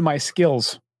lean into my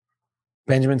skills.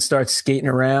 Benjamin starts skating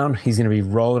around. He's going to be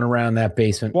rolling around that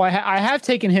basement. Well, I have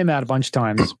taken him out a bunch of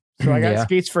times. So I got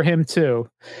skates for him too.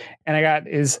 And I got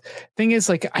thing is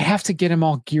like, I have to get him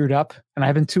all geared up and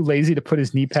I've been too lazy to put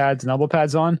his knee pads and elbow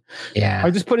pads on. Yeah. I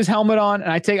just put his helmet on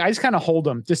and I just kind of hold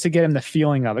him just to get him the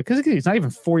feeling of it. Cause he's not even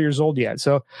 4 years old yet.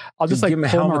 So I'll just give him a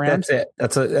helmet. Around.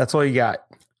 That's it. That's all you got.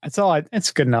 That's all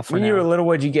it's good enough. When you were little,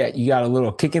 what'd you get? You got a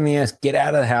little kick in the ass, get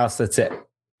out of the house. That's it.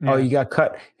 Yeah. Oh, you got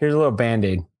cut. Here's a little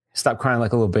Band-Aid. Stop crying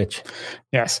like a little bitch.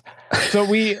 Yes. So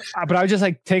but I would just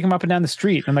like take him up and down the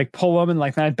street and like pull him and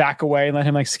like then I'd back away and let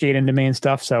him like skate into me and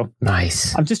stuff. So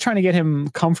nice. I'm just trying to get him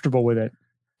comfortable with it.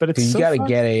 But it's you got to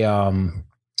get a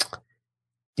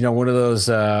one of those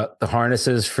the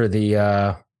harnesses for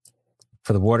the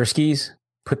water skis.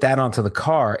 Put that onto the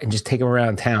car and just take him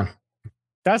around town.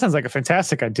 That sounds like a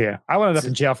fantastic idea. I would end up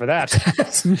in jail for that.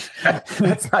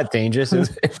 That's not dangerous,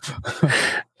 is it?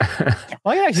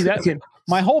 Well, actually,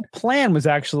 my whole plan was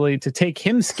actually to take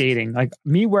him skating, like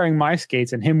me wearing my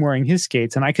skates and him wearing his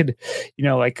skates. And I could,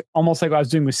 like almost like what I was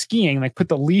doing with skiing, like put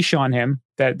the leash on him,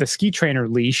 the ski trainer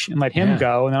leash, and let him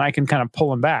go. And then I can kind of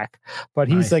pull him back. But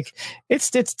he's like,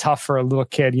 it's tough for a little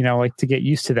kid, like to get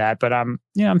used to that. But I'm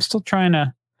still trying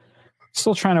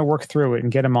to work through it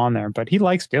and get him on there, but he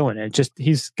likes doing it. Just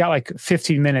he's got like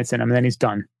 15 minutes in him and then he's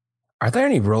done. Are there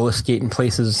any roller skating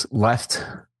places left?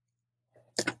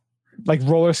 Like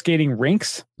roller skating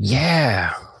rinks?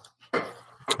 Yeah.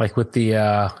 Like with the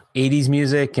 80s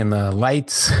music and the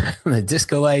lights, the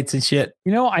disco lights and shit.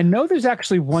 I know there's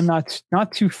actually one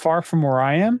not too far from where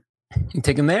I am. You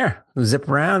take them there, zip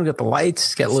around, get the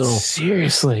lights, get a little.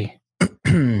 Seriously.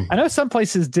 I know some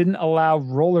places didn't allow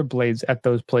rollerblades at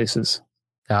those places.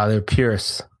 Oh, they're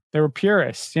purists. They were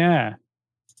purists, yeah.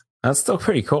 That's still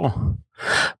pretty cool.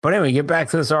 But anyway, get back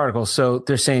to this article. So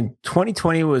they're saying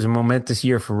 2020 was a momentous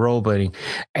year for rollerblading,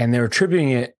 and they're attributing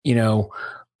it,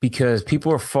 because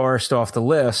people were forced off the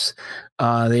lifts.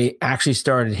 They actually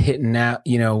started heading out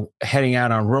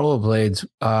on rollerblades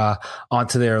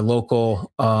onto their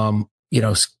local,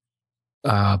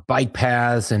 bike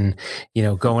paths and,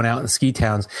 going out in ski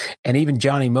towns. And even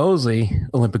Johnny Mosley,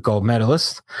 Olympic gold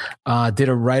medalist, did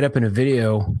a write-up in a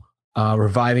video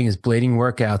reviving his blading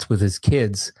workouts with his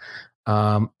kids.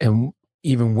 And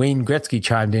even Wayne Gretzky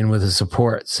chimed in with his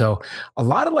support. So a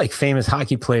lot of like famous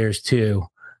hockey players too.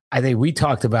 I think we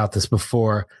talked about this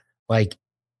before, like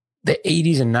the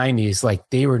 80s and 90s, like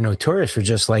they were notorious for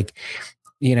just like,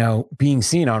 being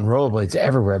seen on rollerblades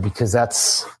everywhere because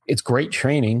it's great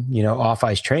training, off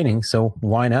ice training. So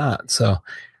why not? So,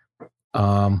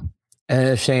 and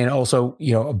they're saying also,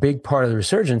 a big part of the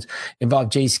resurgence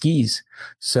involved Jay Skis.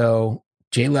 So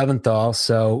Jay Leventhal,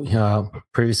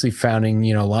 previously founding,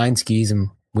 Line Skis, and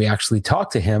we actually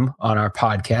talked to him on our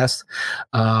podcast.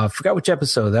 Forgot which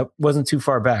episode. That wasn't too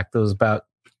far back. That was about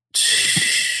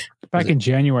back in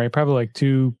January, probably like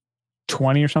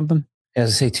 220 or something.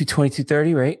 As I say, 220,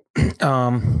 230, right?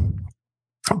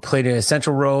 Played an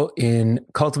essential role in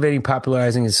cultivating,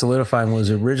 popularizing, and solidifying what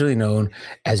was originally known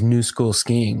as new school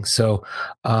skiing. So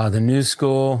the new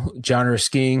school genre of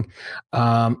skiing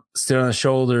stood on the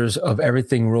shoulders of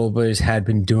everything rollerbladers had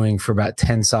been doing for about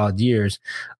 10 solid years.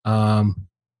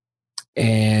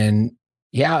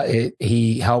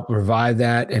 He helped revive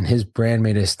that, and his brand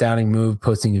made an astounding move,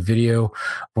 posting a video of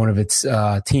one of its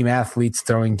team athletes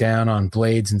throwing down on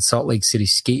blades in Salt Lake City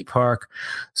skate park.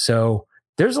 So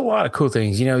there's a lot of cool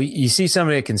things. You see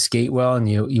somebody that can skate well, and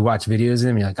you watch videos of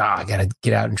them, you're like, I got to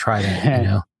get out and try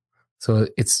that. So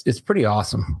it's pretty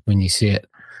awesome when you see it.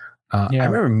 I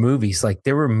remember movies, like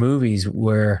there were movies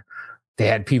where they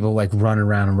had people like running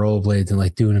around on rollerblades and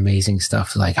like doing amazing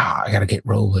stuff. Like, I got to get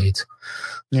rollerblades.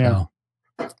 Yeah.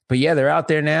 But yeah, they're out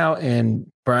there now,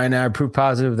 and Brian and I are proof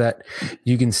positive that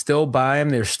you can still buy them.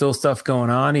 There's still stuff going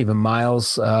on. Even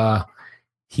Miles,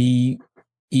 he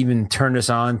even turned us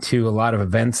on to a lot of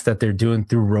events that they're doing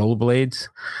through rollerblades.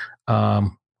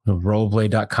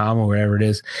 rollerblade.com or whatever it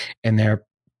is. And they're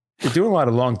doing a lot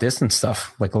of long distance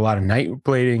stuff, like a lot of night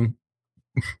blading,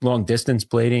 long distance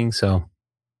blading. So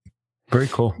very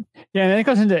cool. Yeah. And then it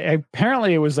goes into,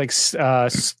 apparently it was like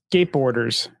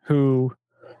skateboarders who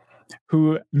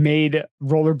made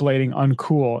rollerblading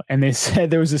uncool. And they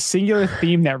said there was a singular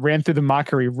theme that ran through the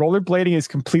mockery. Rollerblading is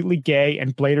completely gay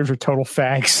and bladers are total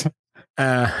fags.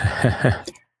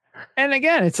 And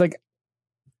again, it's like,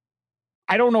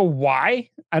 I don't know why.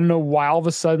 I don't know why all of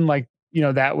a sudden, like,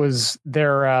 that was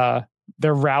their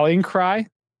rallying cry,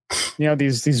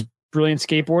 these brilliant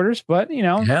skateboarders. But,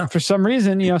 for some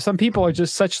reason, some people are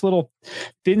just such little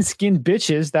thin skinned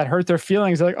bitches that hurt their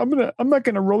feelings. They're like, I'm not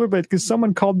going to rollerblade because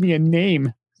someone called me a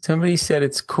name. Somebody said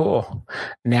it's cool.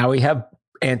 Now we have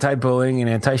anti-bullying and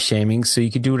anti-shaming, so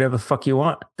you can do whatever the fuck you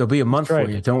want. There'll be a month for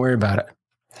you. Don't worry about it.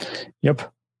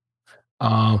 Yep.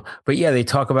 But yeah, they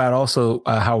talk about also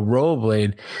how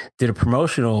Rollerblade did a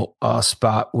promotional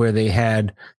spot where they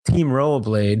had Team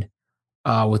Rollerblade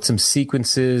with some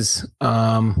sequences,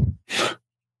 and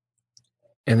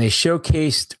they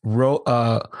showcased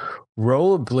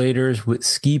rollerbladers with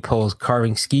ski poles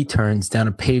carving ski turns down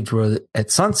a paved road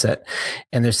at sunset.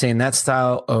 And they're saying that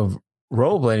style of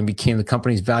rollerblading became the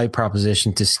company's value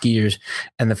proposition to skiers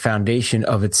and the foundation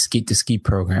of its Skate to Ski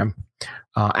program.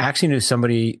 I actually knew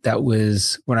somebody that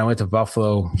was, when I went to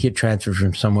Buffalo, he had transferred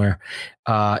from somewhere.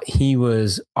 He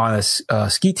was on a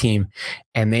ski team,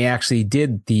 and they actually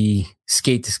did the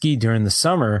Skate to Ski during the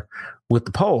summer with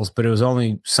the poles, but it was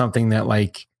only something that,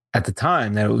 like, at the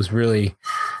time that it was really,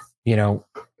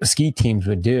 ski teams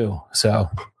would do. So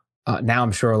now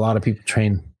I'm sure a lot of people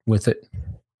train with it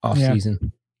off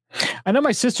season. I know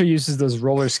my sister uses those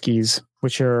roller skis,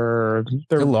 which they're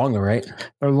longer, right?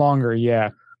 They're longer,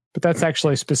 yeah. But that's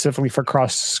actually specifically for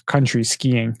cross country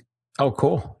skiing. Oh,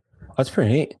 cool. That's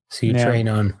pretty neat. So you train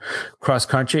on cross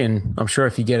country, and I'm sure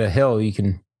if you get a hill, you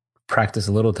can practice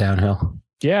a little downhill.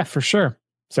 Yeah, for sure.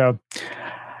 So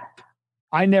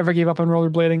I never gave up on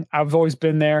rollerblading. I've always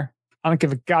been there. I don't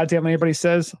give a goddamn what anybody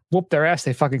says. Whoop their ass.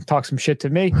 They fucking talk some shit to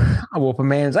me. I'll whoop a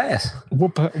man's ass.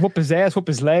 Whoop his ass, whoop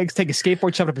his legs, take a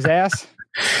skateboard, shove it up his ass.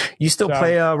 You still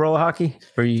play roller hockey?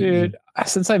 Or dude,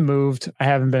 since I moved, I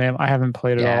haven't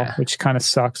played at all, which kind of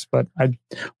sucks. But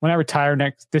when I retire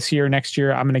next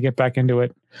year, I'm going to get back into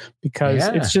it because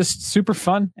it's just super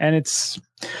fun and it's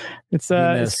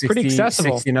pretty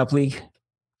accessible. 16 up league.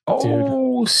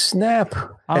 Oh, dude. Snap!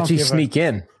 That you sneak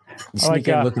in.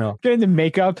 Get into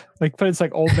makeup, put it's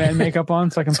like old man makeup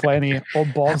on, so I can play in the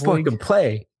old balls league. Can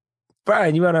play,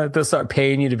 Brian. You want to start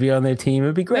paying you to be on their team?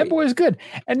 It'd be great. That boy's good.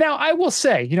 And now I will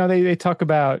say, they talk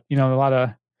about a lot of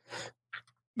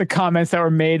the comments that were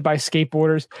made by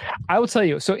skateboarders. I will tell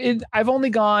you. So I've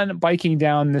only gone biking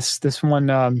down this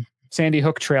one Sandy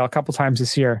Hook trail a couple times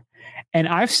this year, and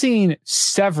I've seen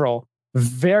several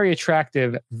very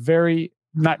attractive,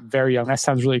 not very young. That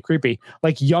sounds really creepy.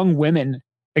 Like young women.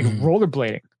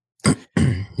 Rollerblading.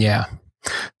 Yeah.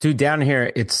 Dude, down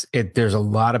here, there's a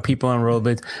lot of people on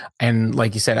rollerblades. And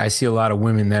like you said, I see a lot of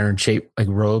women that are in shape, like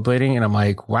rollerblading. And I'm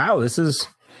like, wow, it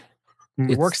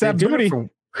works that booty.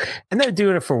 And they're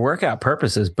doing it for workout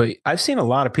purposes. But I've seen a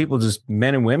lot of people, just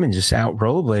men and women, just out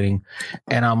rollerblading.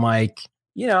 And I'm like,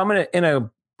 I'm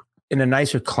in a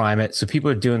nicer climate. So people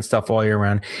are doing stuff all year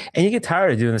round. And you get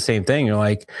tired of doing the same thing. You're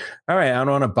like, all right, I don't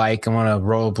want to bike. I want to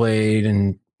rollerblade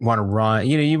and want to run,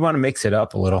 you want to mix it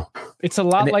up a little. It's a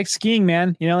lot like skiing,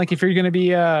 man. Like if you're going to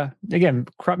be, again,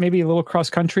 maybe a little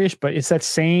cross country-ish, but it's that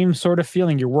same sort of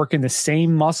feeling. You're working the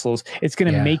same muscles. It's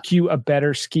going to make you a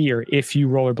better skier if you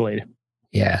rollerblade.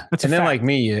 Yeah. And then like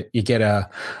me, you get an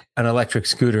electric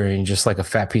scooter and you're just like a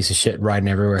fat piece of shit riding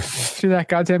everywhere. You're that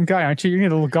goddamn guy, aren't you? You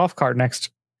need a little golf cart next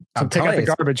to take out the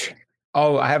garbage.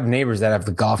 Oh, I have neighbors that have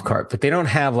the golf cart, but they don't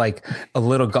have like a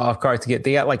little golf cart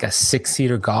they got like a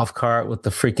 6-seater golf cart with the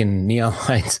freaking neon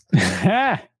lights.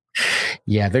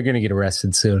 Yeah, they're going to get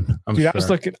arrested soon. Dude,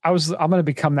 sure. I'm going to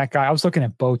become that guy. I was looking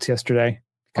at boats yesterday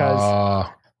because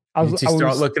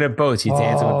start looking at boats. You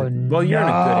dance with it. Well, you're in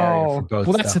a good area for boats.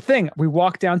 Well, that's the thing. We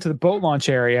walked down to the boat launch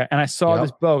area and I saw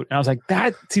this boat and I was like,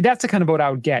 that's the kind of boat I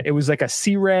would get. It was like a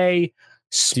Sea Ray.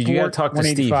 Dude, you got to talk to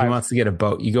Steve. He wants to get a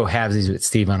boat. You go halvesies with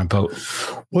Steve on a boat.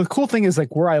 Well, the cool thing is,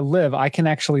 like where I live, I can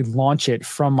actually launch it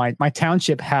from my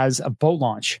township has a boat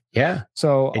launch. Yeah.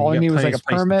 So all I need was like a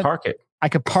permit. Park it. I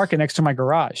could park it next to my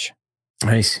garage.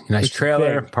 Nice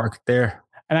trailer. Park it there.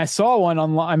 And I saw one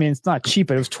online. I mean, it's not cheap,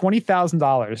 but it was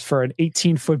 $20,000 for an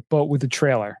 18-foot boat with a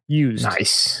trailer used.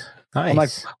 Nice. I'm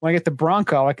like, when I get the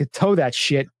Bronco, I could tow that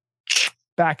shit,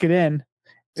 back it in.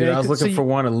 Dude, I was looking for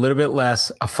one a little bit less,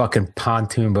 a fucking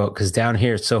pontoon boat, because down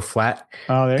here it's so flat.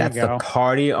 Oh, there That's you go. the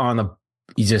party on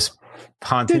you just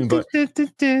pontoon boat.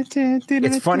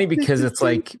 It's funny because it's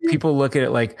like people look at it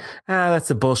like, that's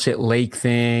a bullshit lake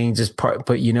thing.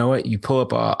 But you know what? You pull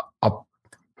up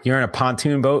you're in a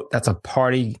pontoon boat. That's a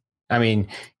party. I mean,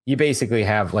 you basically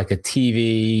have like a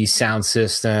TV sound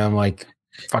system, like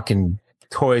fucking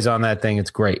toys on that thing.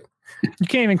 It's great. You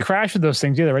can't even crash with those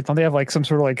things either, right? Don't they have like some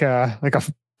sort of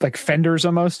like fenders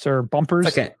almost or bumpers?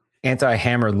 It's like an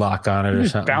anti-hammer lock on it or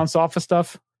something. Bounce off of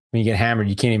stuff. When you get hammered,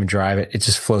 you can't even drive it. It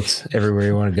just floats everywhere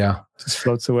you want to go. Just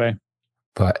floats away.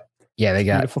 But yeah, they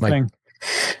got beautiful thing.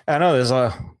 I know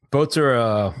there's boats are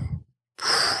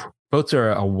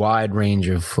a wide range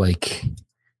of like.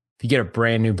 If you get a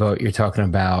brand new boat, you're talking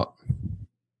about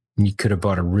you could have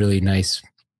bought a really nice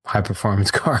high performance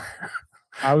car.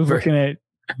 I was looking at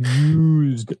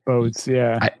used boats.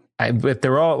 Yeah, but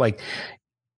they're all like.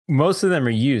 Most of them are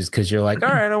used because you're like, all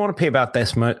right, I don't want to pay about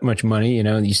this much money. You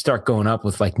know, you start going up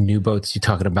with like new boats. You're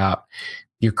talking about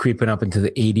you're creeping up into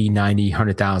the $80,000,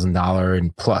 $90,000, $100,000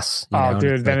 and plus. Oh,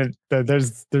 dude, then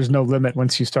there's no limit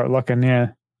once you start looking. Yeah,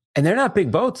 and they're not big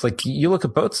boats. Like you look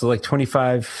at boats like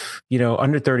 25,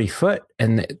 under 30 foot,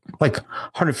 and like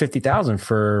 150,000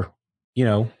 for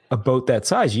a boat that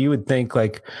size. You would think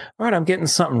like, all right, I'm getting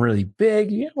something really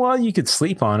big. Yeah, well, you could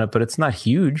sleep on it, but it's not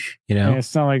huge. Yeah,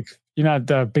 it's not like. You're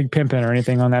not big pimping or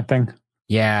anything on that thing.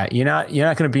 Yeah, you're not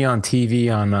going to be on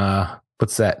TV on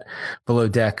what's that, Below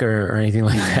Deck or anything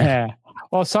like that. Yeah.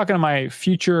 Well, I was talking to my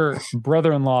future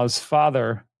brother-in-law's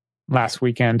father last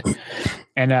weekend,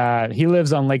 and he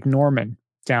lives on Lake Norman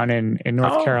down in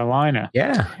North Carolina.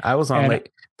 Yeah, I was on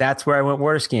Lake. That's where I went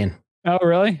water skiing. Oh,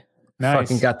 really? Nice.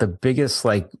 Fucking got the biggest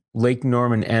like Lake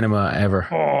Norman enema ever.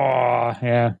 Oh,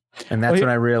 yeah. And that's when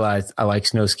I realized I like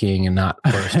snow skiing and not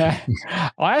water skiing.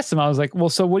 I asked him, I was like, well,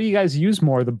 so what do you guys use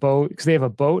more? The boat? Because they have a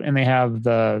boat and they have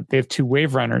two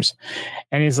wave runners.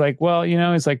 And he's like, well,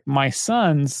 he's like, my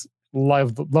sons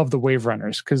love the wave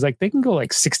runners because like they can go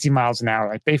like 60 miles an hour.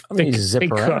 Like they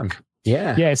zip around. Cook.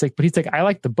 Yeah. Yeah. It's like, but he's like, I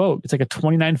like the boat. It's like a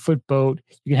 29-foot boat.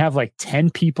 You can have like 10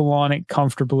 people on it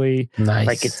comfortably. Nice.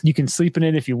 Like you can sleep in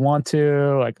it if you want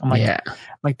to. Like, I'm like, yeah.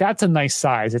 Like that's a nice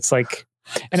size. It's like,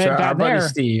 and so then our buddy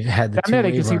Steve had down there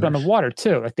they can sleep on the water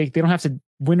too. Like they don't have to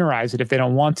winterize it if they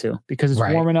don't want to because it's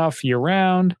warm enough year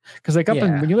round. Because like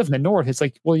when you live in the north, it's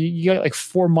like, well, you get like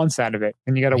 4 months out of it,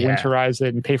 and you got to winterize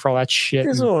it and pay for all that shit.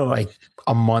 There's like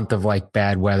a month of like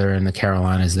bad weather in the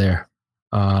Carolinas there.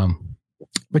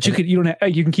 But you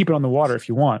can keep it on the water if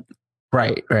you want.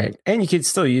 Right. And you could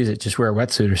still use it, just wear a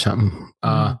wetsuit or something.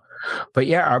 But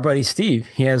yeah, our buddy Steve,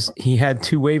 he had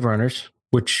 2 wave runners,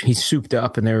 which he souped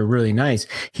up and they were really nice.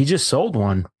 He just sold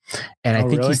one. And I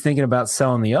think he's thinking about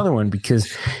selling the other one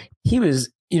because he was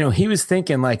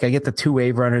thinking like, I get the 2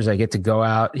 wave runners, I get to go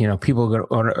out, people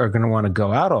are going to want to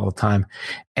go out all the time.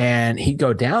 And he'd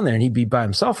go down there and he'd be by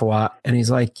himself a lot. And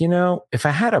he's like, if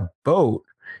I had a boat,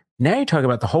 now you're talking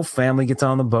about the whole family gets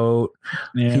on the boat.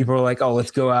 Yeah. People are like, oh,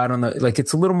 let's go out on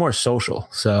it's a little more social.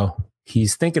 So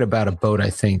he's thinking about a boat, I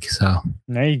think. So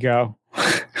there you go.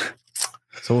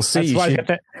 So we'll see.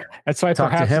 That's why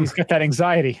perhaps he's got that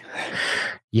anxiety.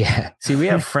 Yeah. See, we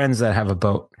have friends that have a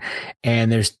boat,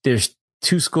 and there's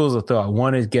 2 schools of thought.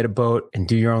 One is get a boat and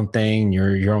do your own thing.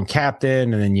 You're your own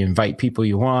captain, and then you invite people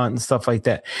you want and stuff like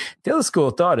that. The other school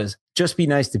of thought is just be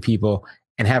nice to people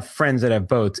and have friends that have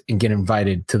boats and get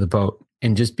invited to the boat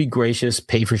and just be gracious,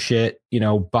 pay for shit,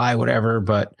 buy whatever.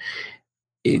 But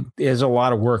there's a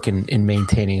lot of work in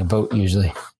maintaining a boat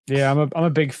usually. Yeah, I'm a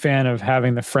big fan of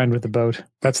having the friend with the boat.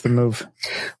 That's the move.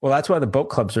 Well, that's why the boat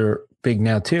clubs are big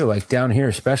now too. Like down here,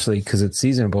 especially because it's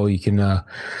seasonable, you can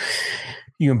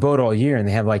boat all year, and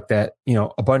they have like that,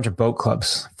 a bunch of boat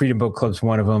clubs. Freedom Boat Club's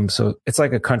one of them. So it's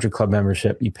like a country club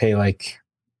membership. You pay like,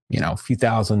 a few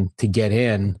thousand to get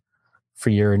in for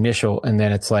your initial, and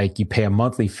then it's like you pay a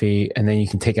monthly fee, and then you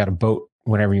can take out a boat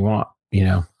whenever you want.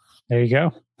 There you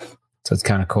go. So it's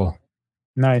kind of cool.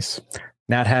 Nice.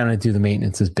 Not having to do the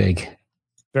maintenance is big.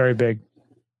 Very big.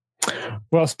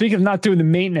 Well, speaking of not doing the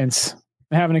maintenance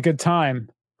and having a good time,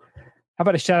 how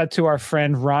about a shout out to our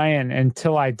friend Ryan and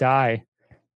Till I Die?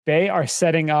 They are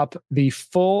setting up the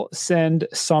Full Send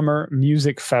Summer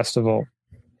Music Festival.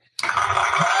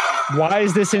 Why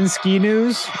is this in ski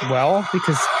news? Well,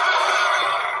 because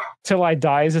Till I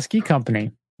Die is a ski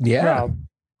company. Yeah.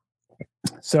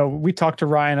 So we talked to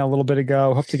Ryan a little bit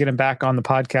ago. Hope to get him back on the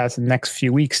podcast in the next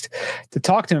few weeks to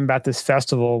talk to him about this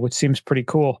festival, which seems pretty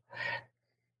cool.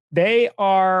 They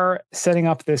are setting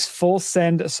up this Full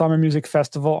Send Summer Music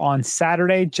Festival on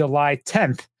Saturday, July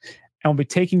 10th, and will be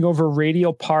taking over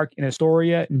Radial Park in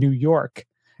Astoria, New York.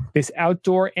 This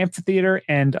outdoor amphitheater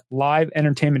and live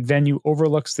entertainment venue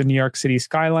overlooks the New York City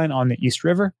skyline on the East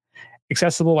River.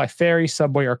 Accessible by ferry,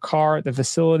 subway, or car, the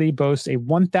facility boasts a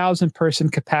 1,000-person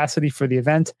capacity for the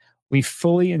event. We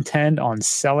fully intend on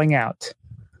selling out.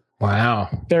 Wow.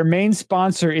 Their main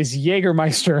sponsor is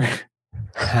Jägermeister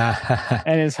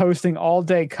and is hosting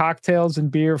all-day cocktails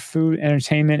and beer, food,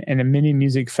 entertainment, and a mini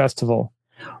music festival.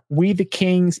 We the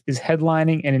Kings is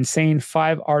headlining an insane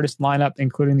 5-artist lineup,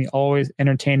 including the always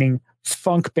entertaining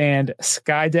funk band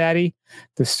Sky Daddy,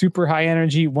 the super high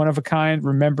energy, one-of-a-kind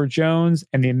Remember Jones,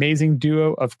 and the amazing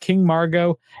duo of King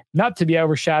Margo, not to be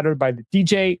overshadowed by the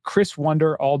DJ Chris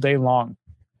Wonder all day long.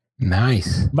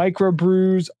 Nice.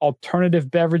 Microbrews,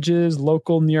 alternative beverages,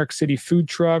 local New York City food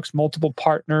trucks, multiple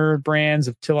partner brands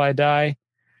of Till I Die,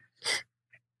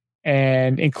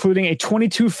 and including a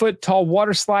 22-foot tall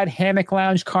water slide, hammock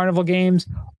lounge, carnival games,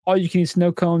 all-you-can-eat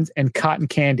snow cones, and cotton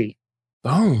candy.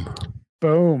 Boom.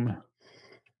 Boom.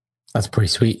 That's pretty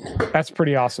sweet. That's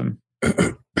pretty awesome.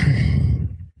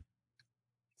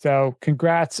 So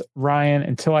congrats, Ryan,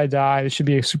 and Till I Die. This should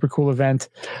be a super cool event.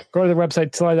 Go to the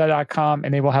website, tillidie.com,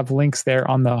 and they will have links there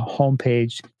on the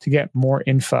homepage to get more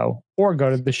info, or go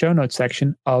to the show notes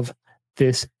section of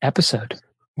this episode.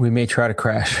 We may try to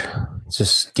crash.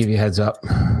 Just give you a heads up.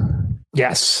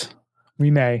 Yes, we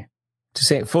may. To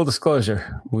say full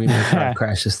disclosure, we may try to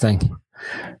crash this thing.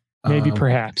 Maybe,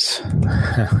 perhaps.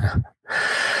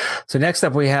 So next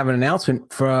up, we have an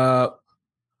announcement for...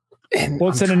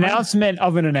 It's an announcement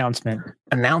of an announcement.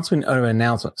 Announcement of an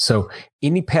announcement. So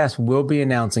IndyPass will be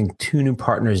announcing 2 new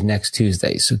partners next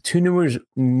Tuesday. So 2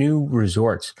 new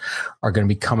resorts are going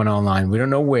to be coming online. We don't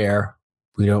know where.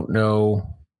 We don't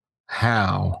know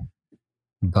how.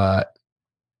 But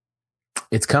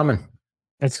it's coming.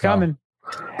 It's coming.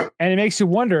 And it makes you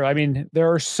wonder. I mean, there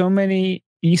are so many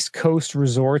East Coast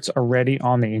resorts already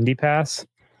on the IndyPass.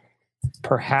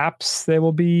 Perhaps they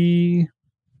will be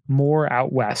more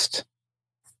out west.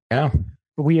 Yeah.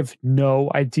 But we have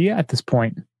no idea at this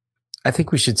point. I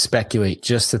think we should speculate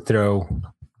just to throw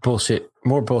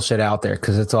more bullshit out there,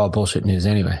 because it's all bullshit news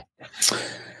anyway.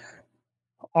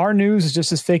 Our news is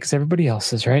just as fake as everybody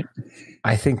else's, right?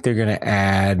 I think they're going to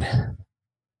add...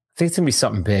 I think it's going to be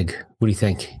something big. What do you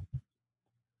think?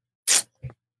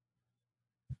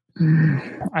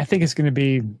 I think it's going to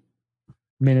be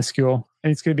minuscule.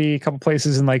 And it's going to be a couple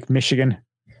places in like Michigan.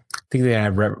 I think they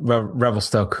have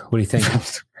Revelstoke. What do you think?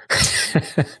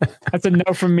 That's a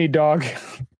no from me, dog.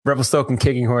 Revelstoke and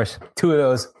Kicking Horse. 2 of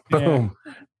those. Boom.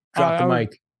 Yeah. Drop the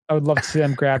mic. I would love to see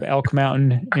them grab Elk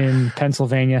Mountain in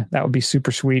Pennsylvania. That would be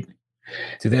super sweet.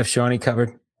 Do they have Shawnee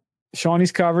covered?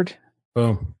 Shawnee's covered.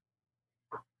 Boom.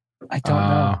 I don't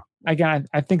know. Again,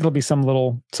 I think it'll be some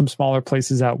smaller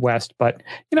places out west, but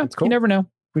cool. You never know.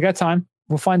 We got time.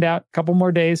 We'll find out. A couple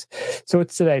more days. So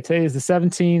it's today. Today is the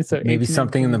 17th. So maybe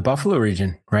something in the Buffalo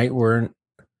region, right?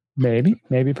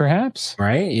 Maybe perhaps.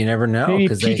 Right? You never know.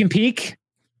 Maybe Peak and Peak.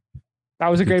 That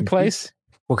was a great place.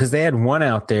 Well, because they had one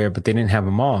out there, but they didn't have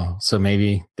them all. So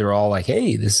maybe they're all like,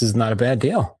 hey, this is not a bad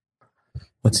deal.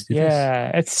 Let's do this.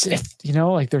 Yeah, it's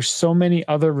like there's so many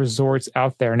other resorts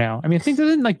out there now. I mean, I think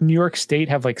doesn't like New York State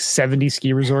have like 70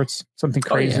 ski resorts, something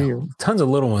crazy? Oh, yeah. Tons of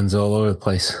little ones all over the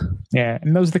place. Yeah,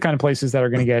 and those are the kind of places that are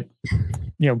going to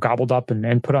get gobbled up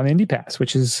and put on the IndyPass,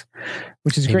 which is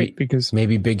great because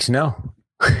maybe Big Snow.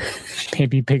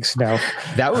 Maybe Big Snow.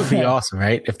 That would be awesome,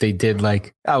 right? If they did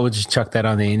we'll just chuck that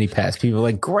on the IndyPass. People are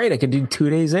like, great, I could do 2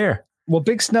 days there. Well,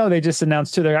 Big Snow, they just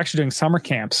announced too. They're actually doing summer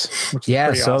camps. Which is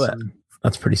I saw awesome. that.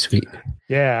 That's pretty sweet.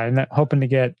 Yeah, and hoping to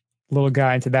get little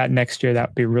guy into that next year. That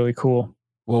would be really cool.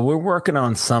 Well, we're working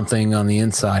on something on the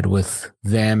inside with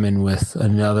them and with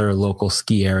another local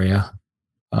ski area.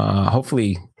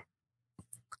 Hopefully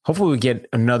we get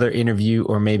another interview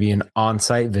or maybe an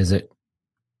on-site visit.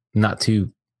 Not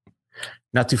too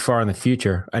far in the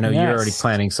future. I know you're already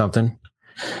planning something.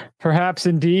 Perhaps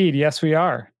indeed. Yes, we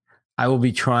are. I will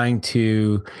be trying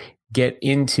to get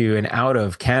into and out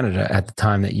of Canada at the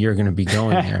time that you're going to be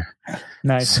going there.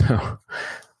 Nice.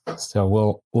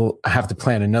 So we'll have to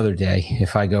plan another day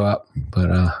if I go up,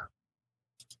 but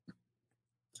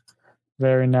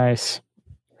very nice.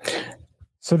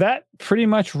 So that pretty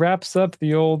much wraps up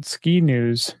the old ski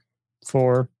news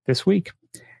for this week.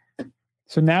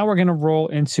 So now we're going to roll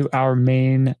into our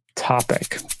main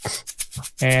topic.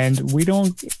 And we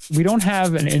don't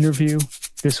have an interview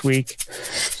this week.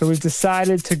 So we've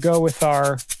decided to go with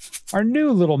our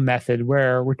new little method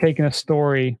where we're taking a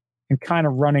story and kind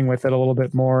of running with it a little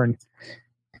bit more. And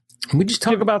we just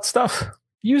talk about stuff.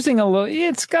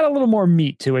 It's got a little more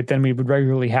meat to it than we would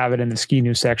regularly have it in the ski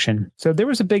news section. So there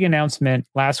was a big announcement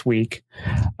last week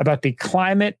about the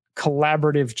Climate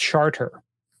Collaborative Charter,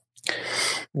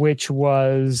 which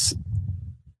was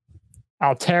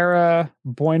Alterra,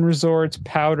 Boyne Resorts,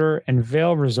 Powder, and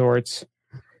Vail Resorts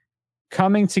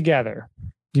coming together.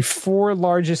 The 4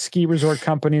 largest ski resort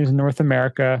companies in North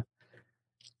America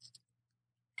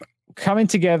coming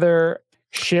together,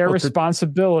 share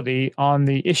responsibility on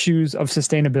the issues of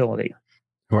sustainability.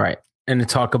 Right. And to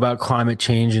talk about climate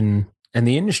change and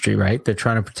the industry, right? They're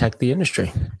trying to protect the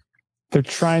industry. They're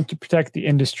trying to protect the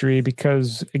industry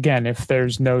because, again, if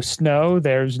there's no snow,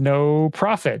 there's no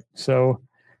profit. So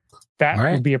that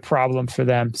would be a problem for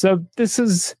them. So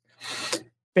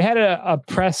they had a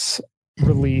press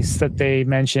release that they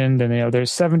mentioned, and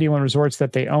there's 71 resorts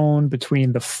that they own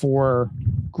between the 4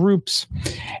 groups,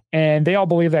 and they all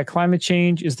believe that climate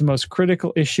change is the most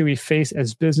critical issue we face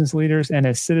as business leaders and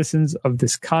as citizens of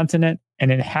this continent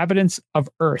and inhabitants of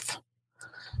Earth.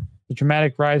 The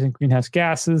dramatic rise in greenhouse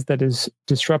gases that is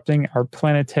disrupting our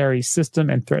planetary system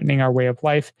and threatening our way of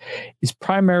life is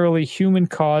primarily human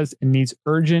caused and needs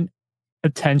urgent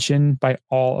attention by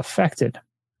all affected.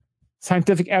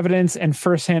 Scientific evidence and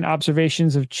firsthand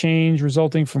observations of change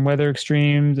resulting from weather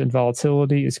extremes and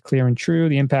volatility is clear and true.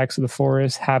 The impacts of the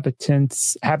forest,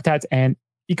 habitats, and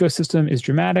ecosystem is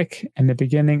dramatic and the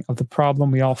beginning of the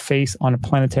problem we all face on a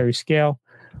planetary scale.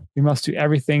 We must do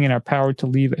everything in our power to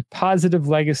leave a positive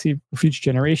legacy for future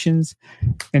generations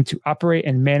and to operate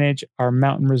and manage our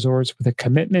mountain resorts with a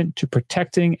commitment to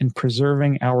protecting and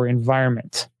preserving our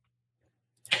environment.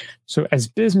 So as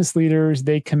business leaders,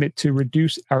 they commit to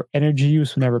reduce our energy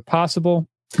use whenever possible,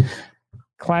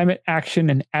 climate action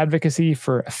and advocacy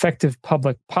for effective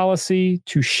public policy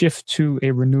to shift to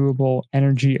a renewable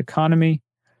energy economy,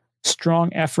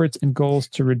 strong efforts and goals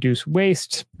to reduce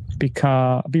waste,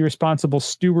 be responsible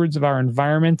stewards of our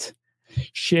environment,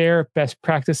 share best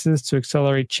practices to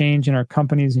accelerate change in our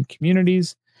companies and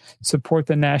communities, support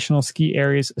the National Ski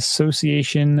Areas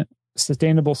Association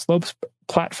Sustainable Slopes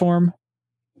platform.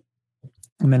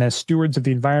 And then as stewards of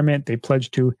the environment, they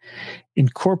pledge to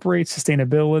incorporate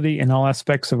sustainability in all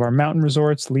aspects of our mountain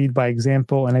resorts, lead by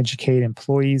example, and educate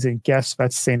employees and guests about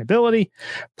sustainability,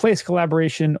 place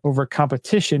collaboration over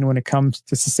competition when it comes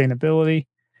to sustainability,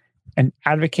 and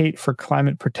advocate for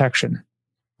climate protection.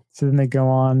 So then they go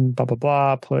on, blah, blah,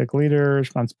 blah, political leader,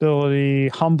 responsibility,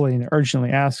 humbly and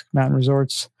urgently ask mountain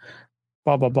resorts,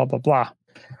 blah, blah, blah, blah, blah.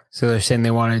 So they're saying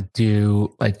they want to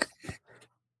do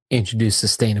introduce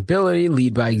sustainability,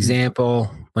 lead by example,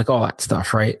 all that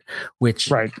stuff, right? Which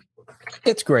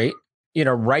it's great,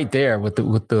 right there with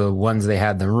the ones they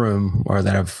had in the room or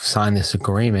that have signed this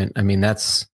agreement. I mean,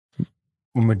 that's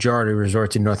a majority of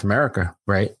resorts in North America,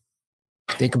 right?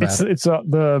 Think about it. It's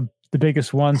the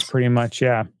biggest ones, pretty much,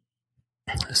 yeah.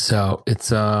 So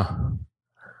it's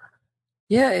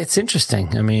it's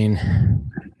interesting. I mean,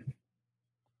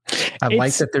 I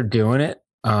like that they're doing it.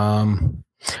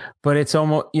 But it's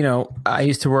almost, I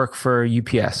used to work for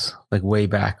UPS, way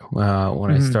back when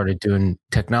I started doing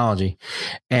technology.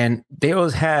 And there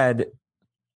was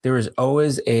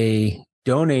always a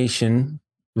donation.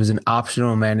 It was an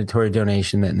optional mandatory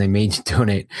donation that they made you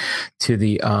donate to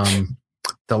the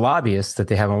lobbyists that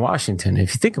they have in Washington.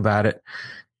 If you think about it,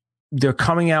 they're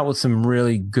coming out with some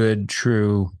really good,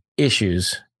 true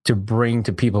issues to bring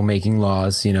to people making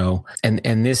laws,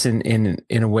 and this in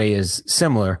a way is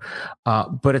similar,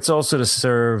 but it's also to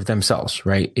serve themselves,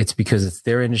 right? It's because it's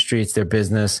their industry, it's their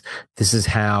business. This is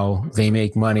how they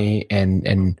make money,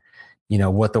 and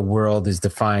what the world is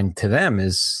defined to them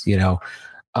is,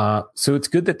 so it's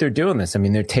good that they're doing this. I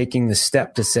mean, they're taking the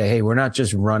step to say, hey, we're not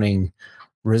just running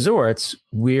resorts,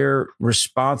 we're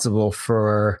responsible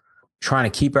for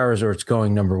trying to keep our resorts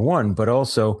going, number one, but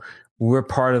also we're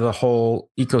part of the whole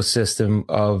ecosystem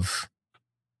of,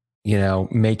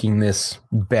 making this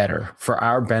better for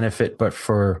our benefit, but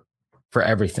for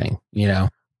everything,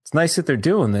 It's nice that they're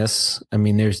doing this. I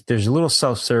mean, there's a little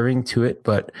self-serving to it,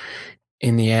 but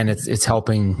in the end, it's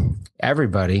helping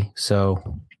everybody.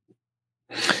 So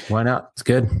why not? It's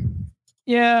good.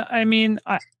 Yeah. I mean,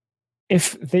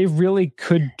 if they really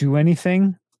could do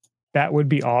anything, that would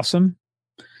be awesome.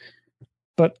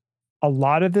 But a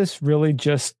lot of this really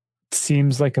just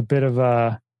seems like a bit of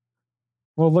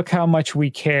look how much we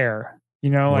care,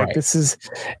 right. This is,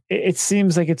 it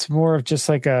seems like it's more of just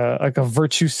like a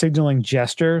virtue signaling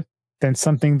gesture than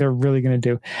something they're really going to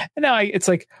do. And now it's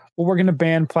we're going to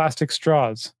ban plastic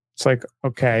straws. It's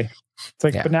okay.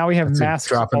 It's but now we have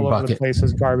masks all over the place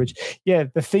as garbage. Yeah.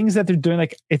 The things that they're doing,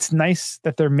 it's nice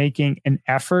that they're making an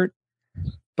effort,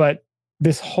 but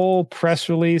this whole press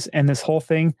release and this whole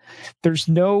thing, there's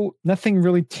nothing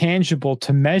really tangible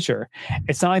to measure.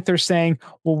 It's not like they're saying,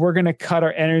 well, we're going to cut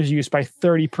our energy use by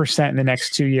 30% in the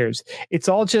next 2 years. It's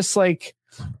all just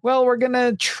well, we're going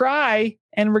to try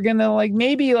and we're going to like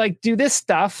maybe like do this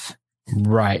stuff.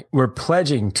 Right. We're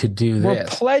pledging to do this. We're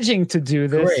pledging to do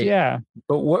this. Great. Yeah.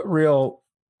 But what real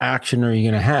action are you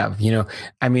going to have? You know,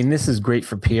 I mean, this is great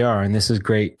for PR and this is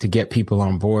great to get people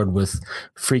on board with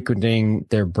frequenting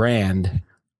their brand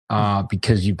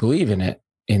because you believe in it,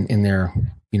 in their,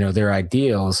 you know, their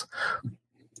ideals.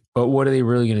 But what are they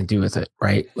really going to do with it?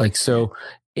 Right. Like, so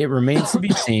it remains to be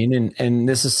seen. And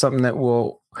this is something that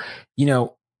will, you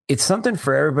know, it's something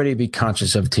for everybody to be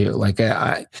conscious of too. Like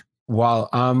while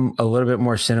I'm a little bit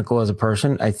more cynical as a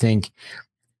person, I think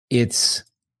it's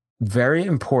very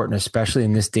important, especially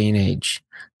in this day and age,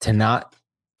 to not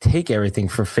take everything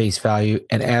for face value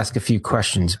and ask a few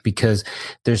questions, because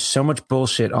there's so much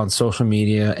bullshit on social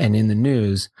media and in the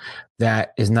news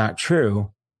that is not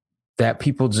true that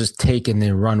people just take and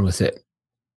they run with it.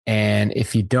 And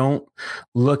if you don't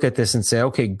look at this and say,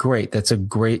 okay, great, that's a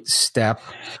great step.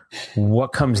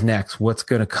 What comes next? What's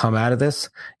going to come out of this?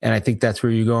 And I think that's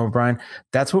where you're going, Brian.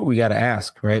 That's what we got to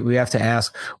ask, right? We have to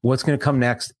ask what's going to come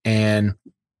next and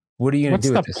what are you going to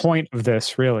do with this? What's the point of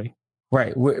this, really?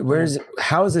 Right.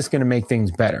 How is this going to make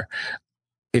things better?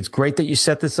 It's great that you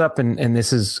set this up and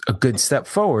this is a good step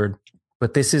forward,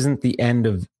 but this isn't the end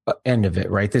of it,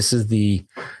 right? This is the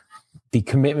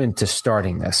commitment to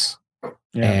starting this.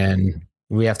 Yeah. And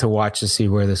we have to watch to see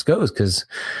where this goes because,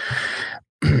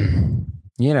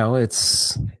 you know,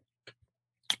 it's.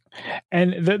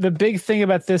 And the big thing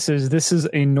about this is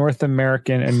a North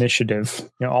American initiative.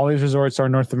 You know, all these resorts are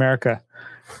North America.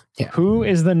 Yeah. Who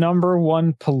is the number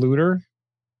one polluter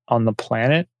on the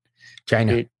planet?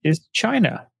 China. It is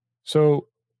China. So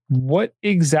what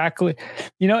exactly,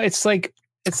 you know, it's like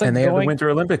and they have the Winter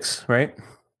Olympics, right?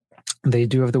 They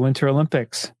do have the Winter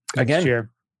Olympics again next year.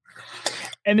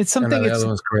 And it's something. The other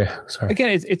one's Korea. Sorry.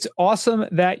 Again, it's awesome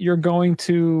that you're going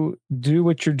to do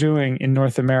what you're doing in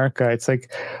North America. It's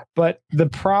like, but the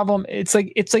problem, it's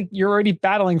like you're already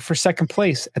battling for second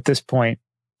place at this point.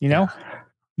 You know,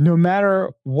 no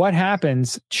matter what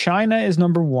happens, China is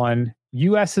number one,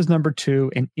 U.S. is number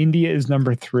two, and India is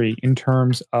number three in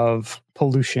terms of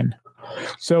pollution.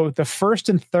 So the first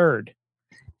and third,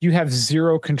 you have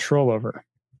zero control over.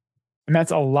 And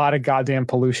that's a lot of goddamn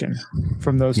pollution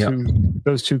from those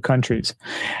two countries.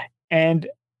 And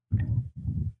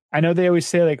I know they always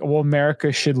say like, well,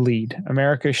 America should lead.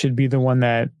 America should be the one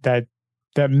that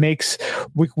makes,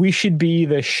 we should be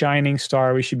the shining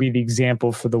star. We should be the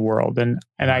example for the world. And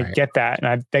right. I get that. And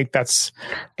I think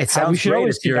it sounds great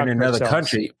if you're in another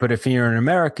country, but if you're in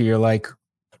America, you're like,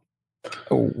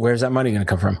 oh, where's that money going to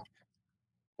come from?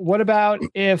 What about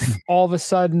if all of a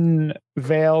sudden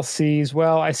Vail sees,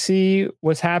 well, I see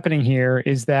what's happening here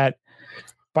is that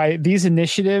by these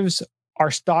initiatives,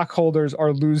 our stockholders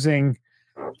are losing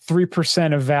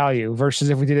 3% of value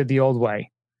versus if we did it the old way.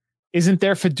 Isn't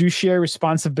there fiduciary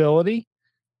responsibility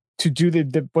to do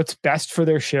the what's best for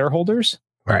their shareholders?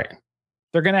 Right.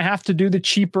 They're going to have to do the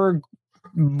cheaper,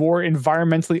 more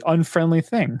environmentally unfriendly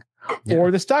thing, or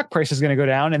the stock price is going to go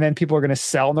down and then people are going to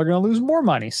sell and they're going to lose more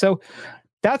money. So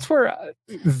that's where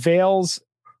Vail's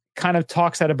kind of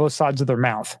talks out of both sides of their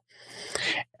mouth.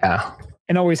 Yeah.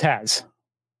 And always has.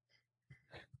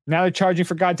 Now they're charging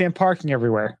for goddamn parking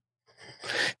everywhere.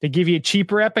 They give you a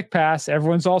cheaper Epic Pass.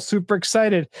 Everyone's all super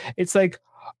excited. It's like,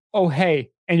 oh,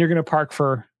 hey, and you're going to park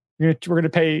we're going to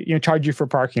pay, charge you for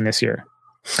parking this year.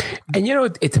 And,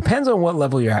 it depends on what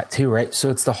level you're at too, right? So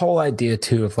it's the whole idea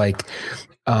too of like,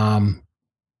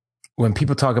 when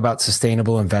people talk about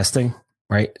sustainable investing,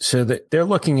 right? So that they're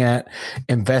looking at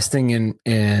investing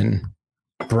in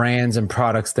brands and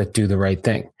products that do the right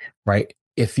thing, right?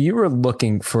 If you were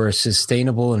looking for a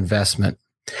sustainable investment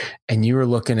and you were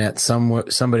looking at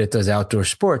somebody that does outdoor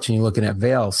sports and you're looking at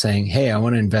Vail saying, hey, I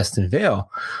want to invest in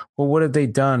Vail. Well, what have they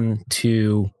done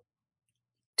to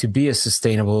be a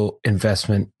sustainable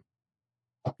investment,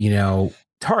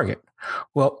 target?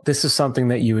 Well, this is something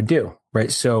that you would do,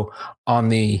 right? So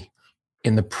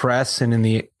in the press and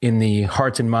in the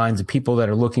hearts and minds of people that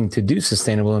are looking to do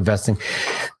sustainable investing,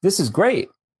 this is great.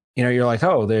 You're like,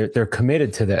 oh, they're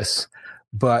committed to this.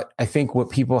 But I think what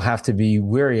people have to be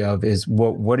wary of is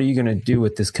what are you going to do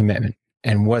with this commitment?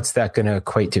 And what's that going to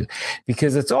equate to?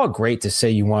 Because it's all great to say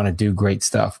you want to do great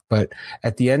stuff. But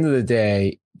at the end of the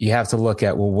day, you have to look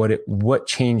at, well, what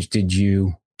change did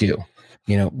you do?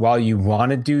 While you want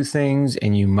to do things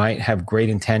and you might have great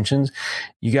intentions,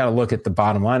 you got to look at the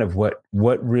bottom line of what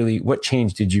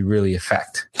change did you really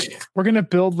affect? We're going to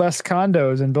build less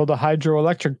condos and build a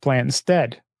hydroelectric plant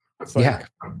instead. Yeah,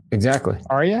 exactly.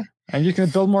 Are you? And you're going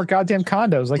to build more goddamn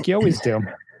condos like you always do.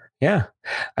 Yeah.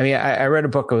 I mean, I read a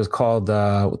book. It was called,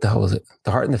 what the hell was it?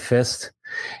 The Heart and the Fist.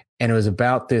 and it was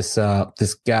about this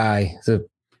guy. It's a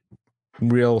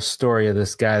real story of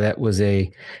this guy that was a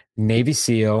Navy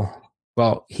SEAL.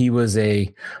 Well, he was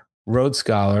a Rhodes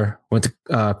Scholar, went to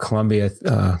Columbia,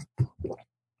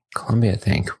 I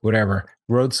think, whatever.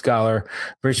 Rhodes Scholar,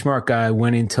 very smart guy,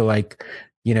 went into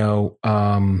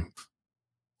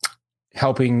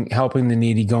helping the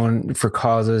needy, going for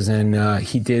causes. And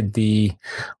he did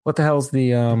what the hell's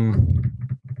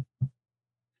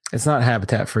it's not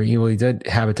Habitat for Humanity. Well, he did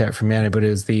Habitat for Humanity, but it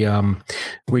was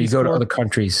where you go to other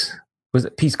countries. Was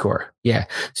it Peace Corps? Yeah.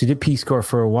 So he did Peace Corps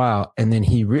for a while. And then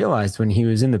he realized when he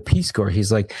was in the Peace Corps,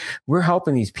 he's like, we're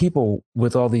helping these people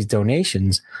with all these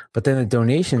donations, but then the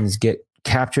donations get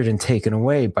captured and taken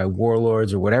away by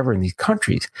warlords or whatever in these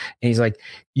countries. And he's like,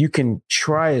 you can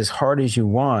try as hard as you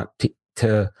want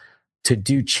to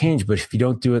do change, but if you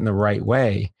don't do it in the right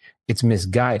way, it's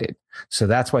misguided. So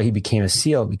that's why he became a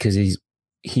SEAL, because he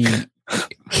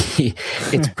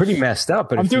it's pretty messed up.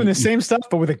 But I'm doing the same stuff,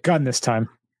 but with a gun this time.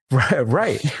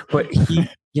 Right. But he,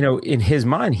 in his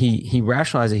mind, he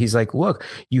rationalized it. He's like, look,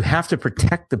 you have to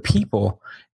protect the people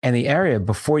and the area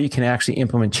before you can actually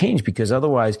implement change, because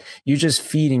otherwise you're just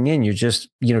feeding in, you're just,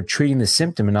 treating the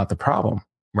symptom and not the problem.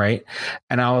 Right.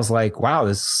 And I was like, wow,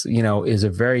 this, is a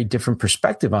very different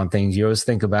perspective on things. You always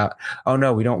think about, oh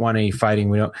no, we don't want any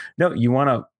fighting. No, you want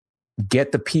to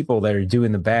get the people that are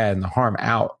doing the bad and the harm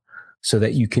out so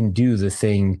that you can do the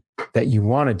thing that you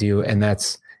want to do. And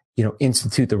that's,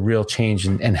 institute the real change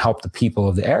and help the people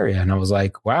of the area. And I was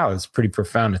like, wow, it's pretty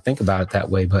profound to think about it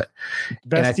that way. But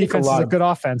best defense is a good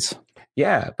offense.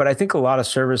 Yeah. But I think a lot of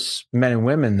service men and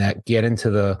women that get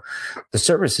into the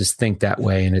services think that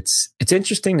way. And it's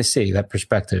interesting to see that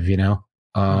perspective,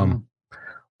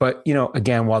 But,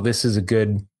 again, while this is a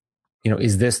good,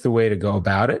 is this the way to go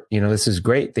about it? This is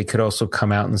great. They could also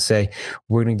come out and say,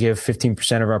 we're going to give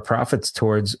 15% of our profits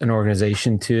towards an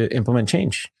organization to implement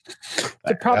change.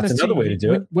 The problem is another way to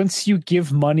do it. Once you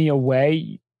give money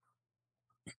away,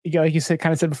 like you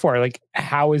kind of said before, like,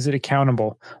 how is it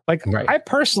accountable? Like, right. I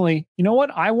personally,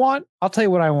 what I want? I'll tell you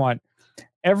what I want.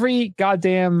 Every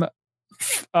goddamn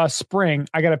spring,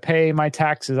 I got to pay my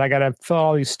taxes. I got to fill out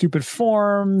all these stupid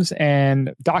forms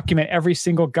and document every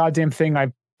single goddamn thing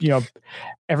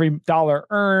every dollar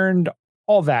earned,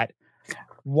 all that.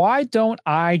 Why don't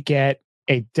I get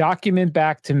a document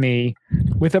back to me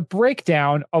with a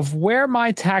breakdown of where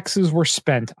my taxes were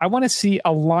spent? I want to see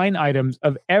a line item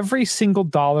of every single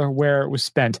dollar where it was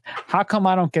spent. How come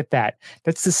I don't get that?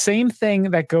 That's the same thing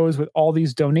that goes with all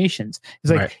these donations. It's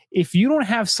like, right. If you don't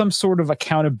have some sort of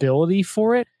accountability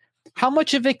for it, how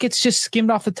much of it gets just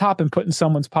skimmed off the top and put in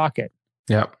someone's pocket?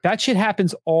 Yeah, that shit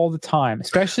happens all the time,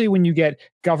 especially when you get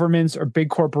governments or big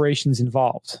corporations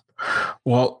involved.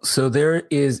 Well, so there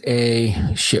is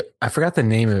I forgot the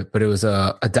name of it, but it was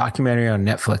a documentary on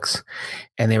Netflix,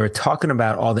 and they were talking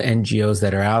about all the NGOs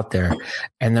that are out there,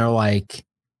 and they're like,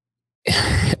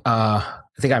 I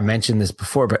think I mentioned this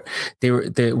before, but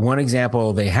the one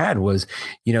example they had was,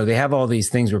 they have all these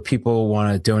things where people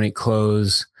want to donate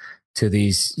clothes to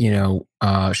these,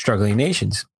 struggling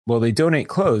nations. Well, they donate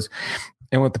clothes.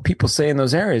 And what the people say in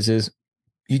those areas is,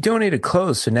 you donated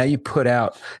clothes, so now you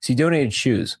donated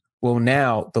shoes. Well,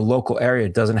 now the local area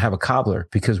doesn't have a cobbler,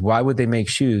 because why would they make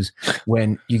shoes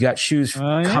when you got shoes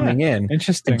coming in and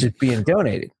just being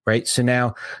donated, right? So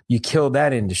now you kill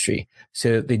that industry.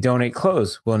 So they donate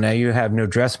clothes. Well, now you have no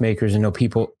dressmakers and no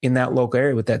people in that local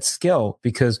area with that skill,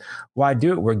 because why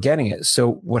do it? We're getting it.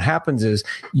 So what happens is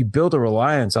you build a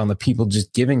reliance on the people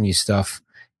just giving you stuff,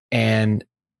 and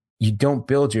you don't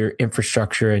build your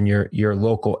infrastructure in your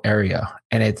local area.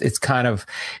 And it's kind of,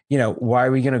 why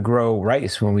are we going to grow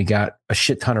rice when we got a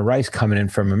shit ton of rice coming in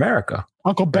from America?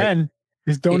 Uncle Ben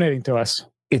is donating to us.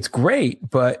 It's great,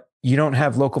 but you don't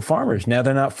have local farmers. Now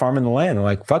they're not farming the land. They're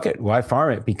like, fuck it. Why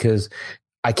farm it? Because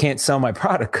I can't sell my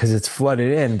product because it's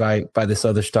flooded in by this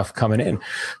other stuff coming in.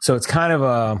 So it's kind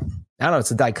of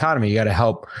it's a dichotomy. You got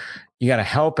to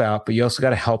help out, but you also got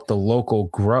to help the local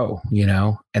grow,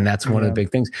 and that's one of the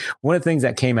big things. One of the things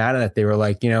that came out of that, they were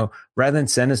like, rather than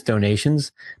send us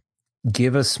donations,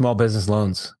 give us small business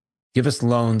loans, give us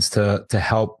loans to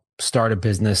help start a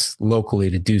business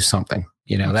locally to do something,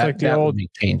 that would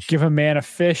make change. Give a man a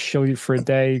fish, he'll eat for a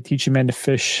day, teach a man to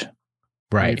fish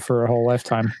for a whole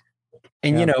lifetime.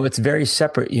 And, it's very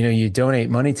separate. You donate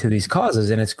money to these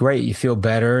causes and it's great. You feel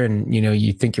better and,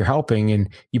 you think you're helping, and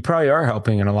you probably are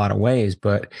helping in a lot of ways.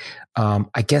 But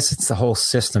I guess it's the whole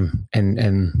system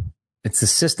and it's the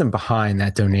system behind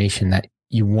that donation that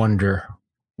you wonder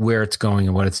where it's going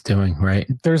and what it's doing, right?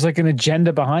 There's like an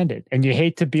agenda behind it. And you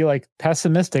hate to be like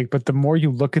pessimistic, but the more you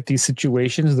look at these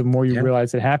situations, the more you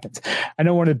realize it happens. I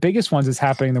know one of the biggest ones that's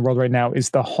happening in the world right now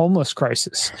is the homeless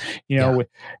crisis. You know,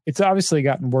 it's obviously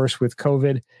gotten worse with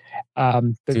COVID.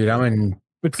 Dude, I'm in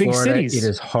But Florida, big cities, it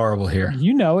is horrible here.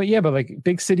 You know it, yeah, but like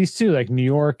big cities too, like New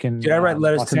York and I write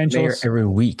letters to the mayor every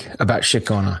week about shit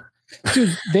going on.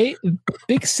 Dude,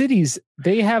 big cities,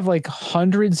 they have like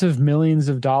hundreds of millions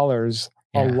of dollars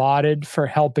allotted for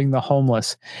helping the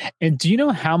homeless. And do you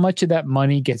know how much of that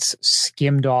money gets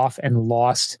skimmed off and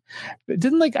lost?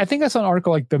 I think I saw an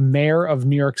article like the mayor of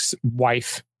New York's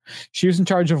wife. She was in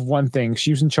charge of one thing.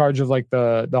 She was in charge of like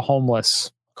the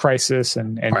homeless crisis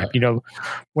and you know,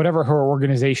 whatever her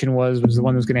organization was the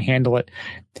one that was going to handle it.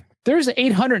 There's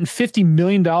 $850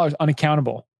 million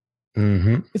unaccountable.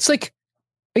 Mm-hmm. It's like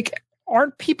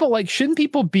aren't people like, shouldn't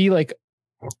people be like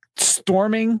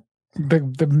storming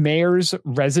the mayor's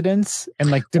residence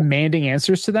and like demanding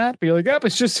answers to that? But you're like,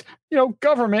 it's just, you know,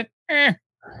 government.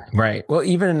 Right. Well,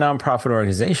 even a nonprofit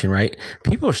organization, right?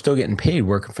 People are still getting paid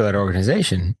working for that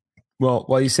organization. Well,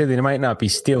 while you say they might not be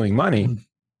stealing money,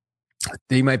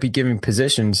 they might be giving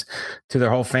positions to their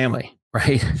whole family,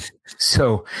 right?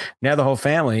 So now the whole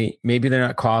family, maybe they're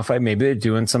not qualified. Maybe they're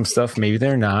doing some stuff. Maybe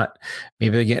they're not.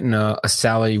 Maybe they're getting a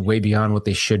salary way beyond what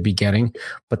they should be getting.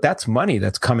 But that's money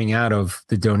that's coming out of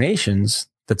the donations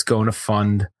that's going to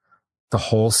fund the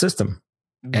whole system.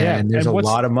 And there's a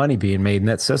lot of money being made in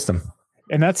that system.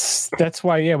 And that's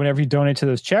why, whenever you donate to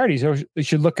those charities, you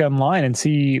should look online and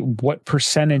see what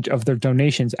percentage of their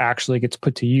donations actually gets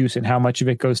put to use and how much of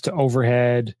it goes to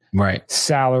overhead,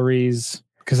 salaries,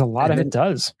 because a lot of it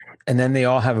does. And then they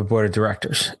all have a board of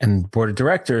directors. And board of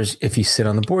directors, if you sit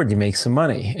on the board, you make some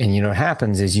money. And you know what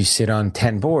happens is you sit on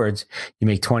 10 boards, you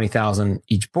make $20,000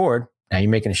 each board. Now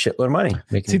you're making a shitload of money.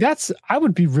 I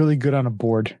would be really good on a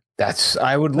board.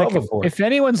 I would love a board. If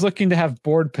anyone's looking to have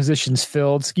board positions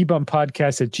filled,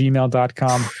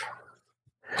 skibumpodcast@gmail.com.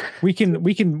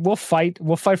 We'll fight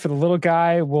for the little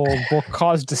guy. We'll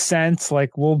cause dissent.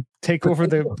 Like we'll take over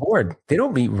the board. They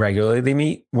don't meet regularly. They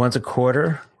meet once a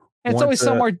quarter. And it's always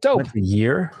somewhere dope. Once a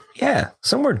year. Yeah.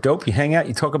 Somewhere dope. You hang out,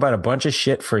 you talk about a bunch of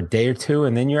shit for a day or two,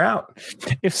 and then you're out.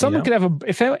 If someone could have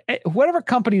whatever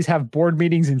companies have board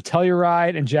meetings in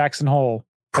Telluride and Jackson Hole,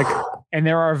 and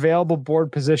there are available board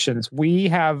positions, we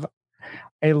have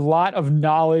a lot of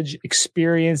knowledge,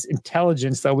 experience,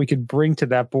 intelligence that we could bring to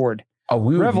that board. Oh,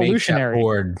 we would revolutionary.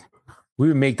 We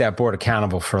would make that board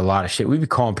accountable for a lot of shit. We'd be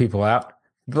calling people out.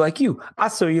 We'd be like, I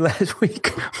saw you last week.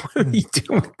 What are you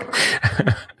doing?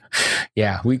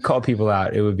 Yeah, we'd call people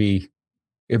out. It'd be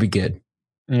good.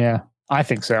 Yeah, I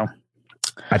think so.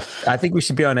 I think we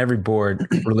should be on every board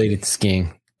related to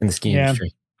skiing in the ski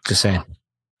industry. Just saying.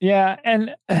 Yeah,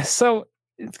 and so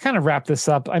to kind of wrap this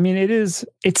up, I mean,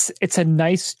 it's a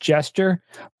nice gesture,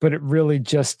 but it really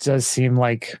just does seem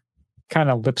like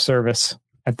kind of lip service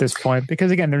at this point,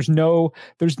 because again, there's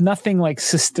nothing like,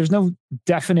 there's no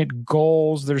definite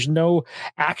goals, there's no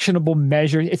actionable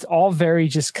measure. It's all very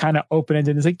just kind of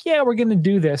open-ended. It's like, we're going to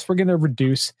do this, we're going to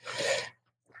reduce.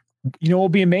 You know, what will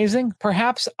be amazing?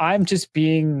 Perhaps I'm just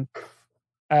being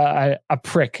a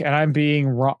prick and I'm being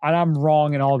wrong, and I'm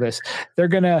wrong in all this. They're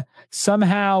going to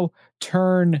somehow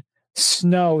turn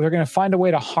snow. They're going to find a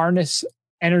way to harness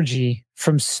energy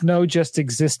from snow just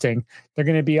existing. They're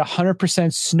going to be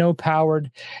 100% snow powered.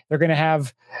 They're going to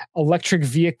have electric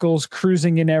vehicles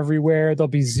cruising in everywhere. There'll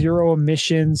be zero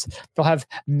emissions. They'll have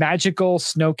magical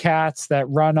snow cats that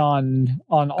run on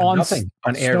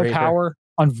air vapor. Power,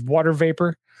 on water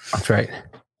vapor. That's right.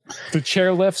 The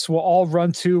chairlifts will all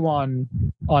run to on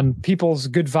people's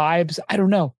good vibes. I don't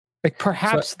know. Like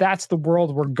perhaps that's the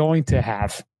world we're going to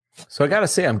have. So I got to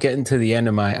say, I'm getting to the end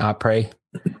of my après.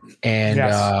 And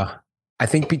I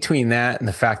think between that and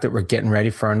the fact that we're getting ready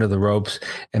for Under the Ropes,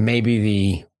 and maybe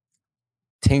the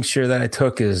tincture that I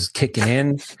took is kicking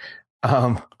in,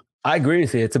 I agree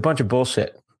with you. It's a bunch of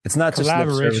bullshit. It's not just lip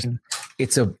service.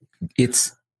 It's a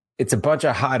bunch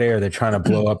of hot air they're trying to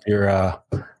blow up your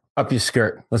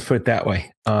skirt. Let's put it that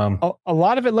way. A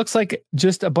lot of it looks like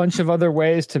just a bunch of other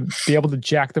ways to be able to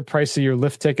jack the price of your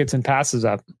lift tickets and passes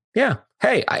up. Yeah.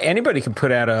 Hey, anybody can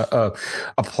put out a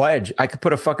pledge. I could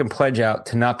put a fucking pledge out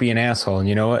to not be an asshole. And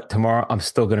you know what? Tomorrow, I'm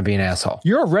still going to be an asshole.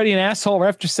 You're already an asshole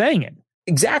after saying it.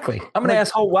 Exactly. I'm an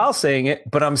asshole while saying it,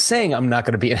 but I'm saying I'm not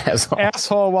going to be an asshole.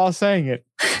 Asshole while saying it.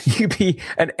 You could be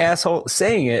an asshole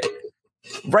saying it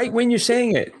right when you're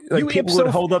saying it. Like people would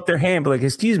hold up their hand, but like,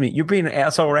 excuse me, you're being an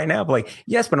asshole right now. But like,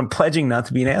 yes, but I'm pledging not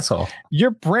to be an asshole. Your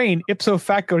brain ipso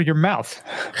facto to your mouth.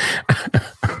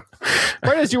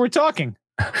 Right as you were talking.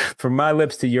 From my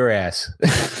lips to your ass.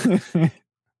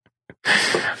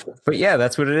 But yeah,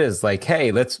 that's what it is. Like,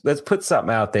 hey, let's put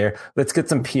something out there. Let's get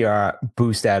some PR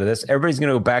boost out of this. Everybody's going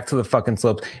to go back to the fucking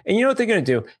slopes. And you know what they're going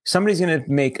to do? Somebody's going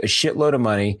to make a shitload of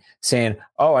money saying,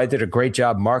 oh, I did a great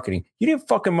job marketing. You didn't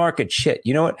fucking market shit.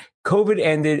 You know what? COVID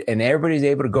ended and everybody's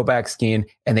able to go back skiing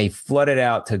and they flooded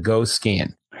out to go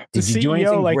skiing. Did you do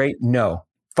anything great? No.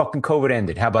 Fucking COVID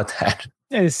ended. How about that?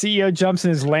 Yeah, the CEO jumps in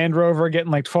his Land Rover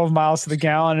getting like 12 miles to the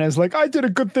gallon and is like, I did a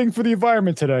good thing for the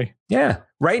environment today. Yeah.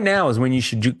 Right now is when you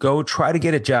should go try to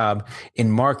get a job in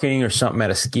marketing or something at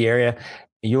a ski area.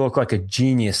 You look like a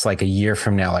genius like a year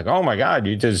from now. Like, oh my God,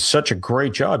 you did such a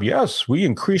great job. Yes, we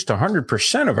increased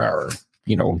 100% of our,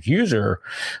 user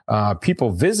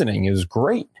people visiting. It was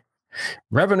great.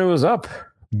 Revenue is up.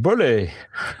 Bully.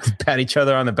 Pat each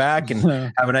other on the back and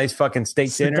have a nice fucking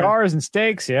steak dinner. Cigars and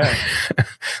steaks, yeah.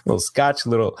 Little scotch,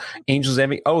 little Angel's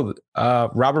Envy. Oh,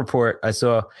 Rob Report. I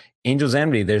saw Angel's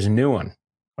Envy. There's a new one.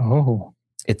 Oh.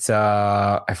 It's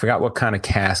I forgot what kind of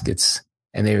cask it's,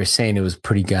 and they were saying it was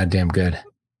pretty goddamn good.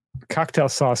 Cocktail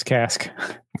sauce cask.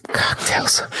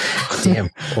 Cocktails. Damn.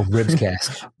 Or ribs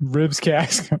cask. Ribs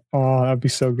cask. Oh, that'd be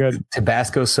so good.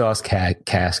 Tabasco sauce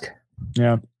cask.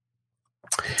 Yeah.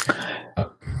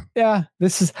 Yeah,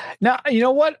 this is now, you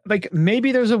know what? Like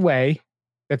maybe there's a way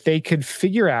that they could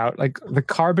figure out like the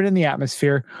carbon in the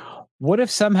atmosphere. What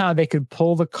if somehow they could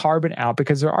pull the carbon out,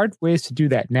 because there aren't ways to do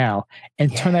that now,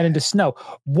 and turn that into snow?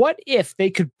 What if they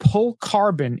could pull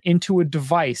carbon into a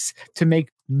device to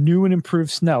make new and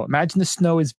improved snow? Imagine the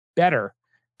snow is better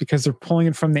because they're pulling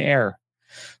it from the air.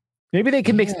 Maybe they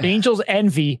can make Angel's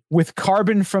Envy with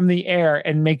carbon from the air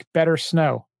and make better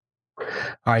snow. All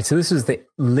right, so this is the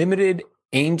limited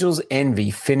Angel's Envy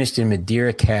finished in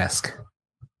Madeira cask.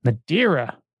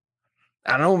 Madeira?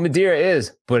 I don't know what Madeira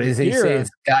is, but as they say, it's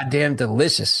goddamn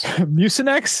delicious.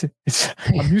 Mucinex? It's a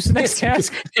Mucinex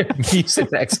cask?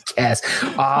 Mucinex cask.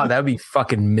 Oh, that'd be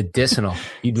fucking medicinal.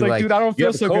 You'd be like, dude, I don't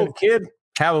feel so cold, good. Kid,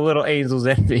 have a little Angel's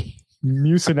Envy.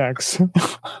 Mucinex.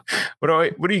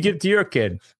 What do you give to your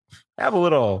kid? Have a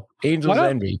little Angel's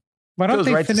Envy. Why don't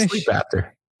they finish? To sleep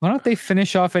after. Why don't they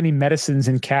finish off any medicines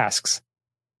in casks?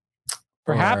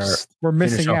 Perhaps we're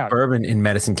missing out. Bourbon in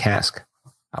medicine cask.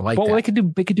 I like that. Well,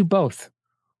 they could do both.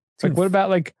 Like, what about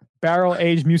like barrel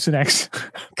aged Mucinex?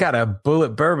 Got a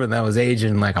bullet bourbon that was aged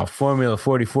in like a Formula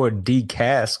 44D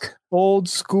cask. Old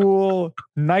school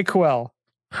NyQuil.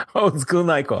 Old school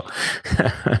NyQuil.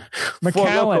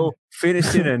 Macallan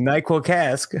finished in a NyQuil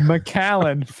cask.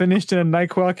 Macallan finished in a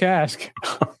NyQuil cask.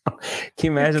 Can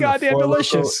you imagine goddamn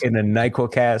delicious in a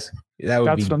NyQuil cask? That's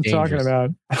what I'm talking about.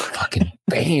 Fucking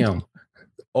bam.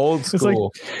 Old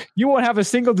school. It's like, you won't have a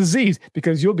single disease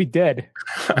because you'll be dead.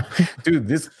 Dude,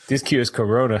 this cures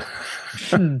Corona.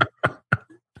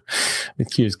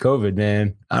 It cures COVID,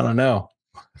 man. I don't know.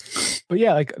 But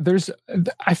yeah, like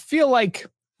I feel like,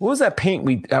 what was that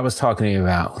paint I was talking to you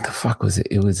about? What the fuck was it?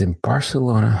 It was in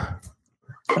Barcelona.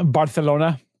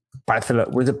 Barcelona.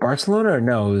 Was it Barcelona or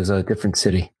no? It was a different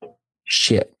city.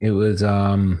 Shit. It was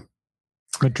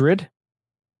Madrid?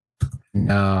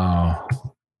 No.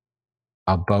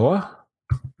 Balboa?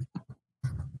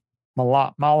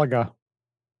 Malaga.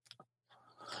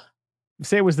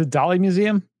 Say it was the Dali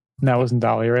Museum? No, it wasn't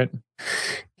Dali, right?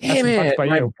 Damn it.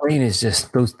 My brain is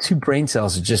just, those two brain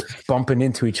cells are just bumping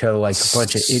into each other like a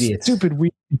bunch of idiots. Stupid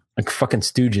weird. Like fucking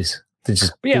stooges. They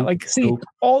just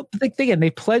again,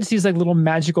 they pledge these like little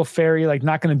magical fairy, like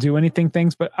not going to do anything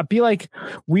things, but I'd be like,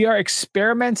 we are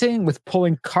experimenting with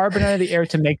pulling carbon out of the air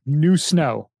to make new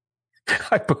snow.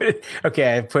 I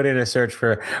put in a search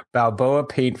for Balboa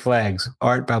paint flags,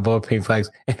 Art Balboa paint flags,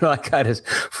 and all I got is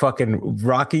fucking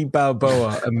Rocky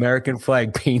Balboa American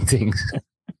flag paintings.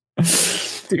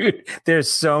 Dude, there's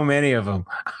so many of them.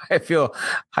 I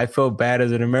feel bad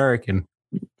as an American.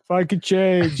 If I could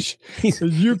change,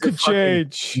 you could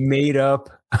change. Made up.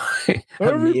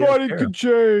 Everybody could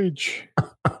change.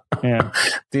 Yeah,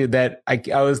 dude, that I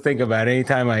always think about.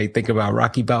 Anytime I think about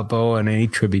Rocky Balboa and any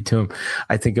tribute to him,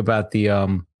 I think about the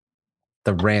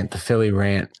rant, the Philly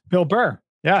rant. Bill Burr,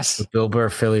 yes, the Bill Burr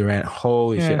Philly rant.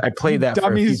 Holy shit! I played that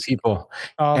for a few people,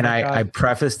 and I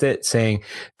prefaced it saying,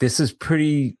 "This is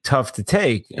pretty tough to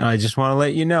take. And I just want to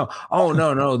let you know." Oh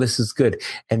no, this is good.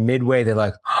 And midway, they're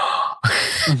like,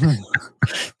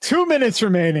 2 minutes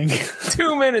remaining.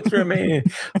 2 minutes remaining.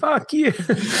 Fuck you.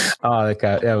 Oh,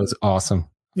 that was awesome.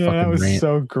 Yeah, that was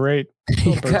so great.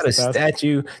 You got a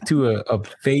statue to a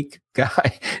fake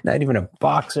guy, not even a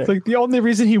boxer. It's like the only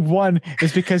reason he won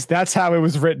is because that's how it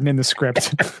was written in the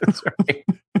script. That's right.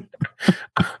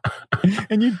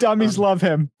 And you dummies love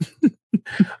him.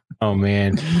 Oh,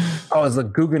 man. Oh, it's the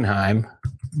Guggenheim.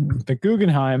 The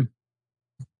Guggenheim.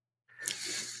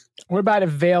 What about if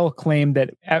Vail claimed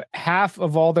that half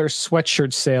of all their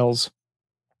sweatshirt sales,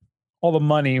 all the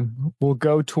money will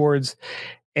go towards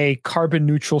a carbon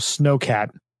neutral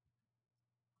snowcat?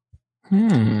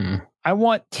 I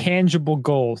want tangible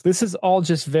goals. This is all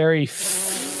just very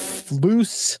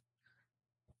loose,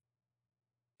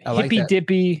 hippy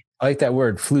dippy. I like that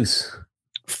word, floose.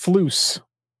 Floose.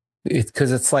 It's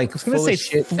because it's like full of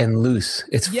shit and loose.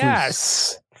 It's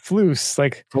yes, floose.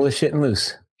 Like full of shit and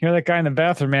loose. You know that guy in the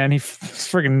bathroom, man? He's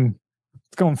friggin'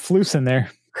 going floose in there.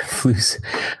 Floose.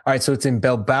 All right, so it's in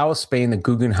Bilbao, Spain, the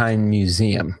Guggenheim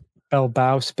Museum.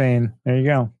 Bilbao, Spain. There you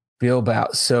go. Bilbao.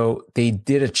 So they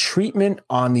did a treatment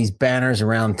on these banners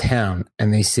around town,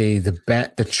 and they say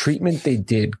the treatment they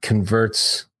did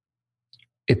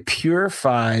it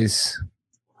purifies.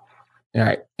 All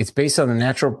right, it's based on the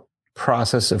natural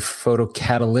process of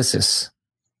photocatalysis,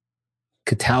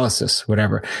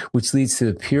 whatever, which leads to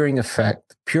the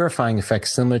purifying effect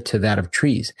similar to that of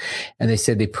trees. And they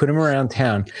said they put them around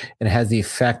town, and it has the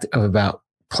effect of about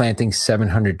planting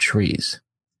 700 trees.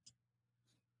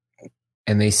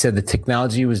 And they said the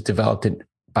technology was developed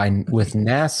with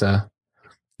NASA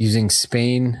using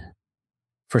Spain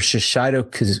for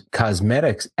Shiseido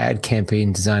Cosmetics ad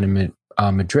campaign design in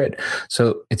Madrid.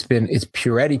 So it's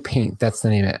Pureti paint. That's the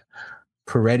name of it.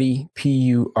 Pureti,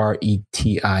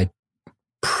 Pureti,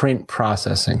 print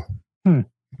processing.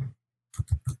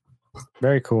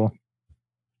 Very cool.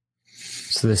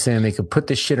 So they're saying they could put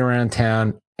this shit around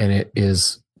town, and it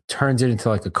turns it into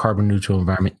like a carbon neutral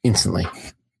environment instantly.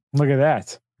 Look at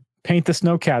that. Paint the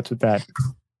snowcats with that.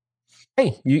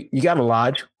 Hey, you got a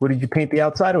lodge. What did you paint the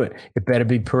outside of it? It better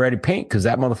be Pureti paint, because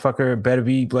that motherfucker better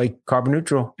be like carbon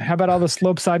neutral. How about all the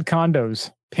slopeside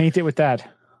condos? Paint it with that.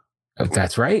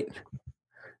 That's right.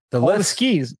 The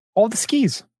skis. All the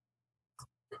skis.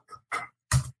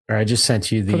 I just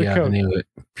sent you the name of it.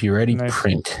 Pureti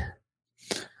print.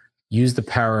 Use the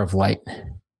power of light.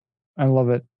 I love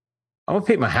it. I'm going to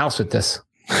paint my house with this.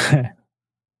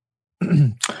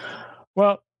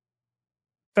 Well,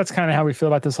 that's kind of how we feel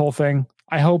about this whole thing.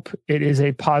 I hope it is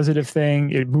a positive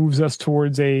thing. It moves us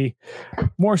towards a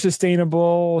more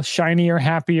sustainable, shinier,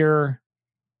 happier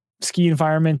ski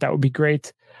environment. That would be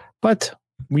great. But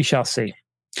we shall see.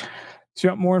 So if you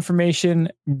want more information,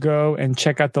 go and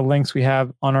check out the links we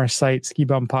have on our site,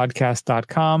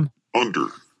 skibumpodcast.com. Under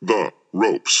the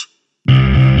ropes. We're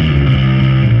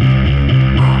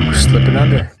slipping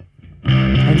under.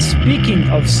 And speaking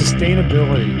of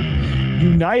sustainability,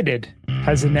 United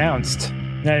has announced,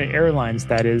 United Airlines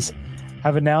that is,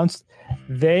 have announced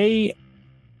they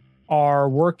are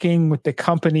working with the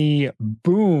company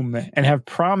Boom and have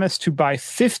promised to buy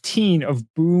 15 of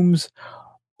Boom's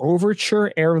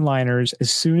Overture airliners as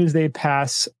soon as they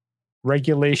pass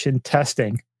regulation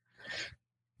testing.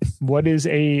 What is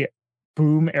a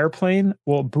Boom airplane?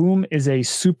 Well, Boom is a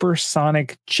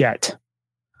supersonic jet.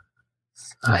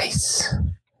 Nice.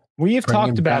 We have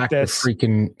talked about this.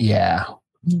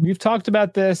 We've talked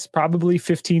about this probably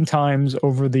 15 times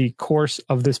over the course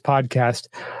of this podcast.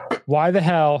 Why the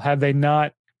hell have they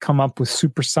not come up with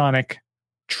supersonic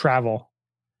travel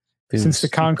since the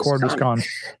Concorde was gone?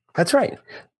 That's right.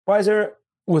 Why is there,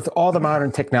 with all the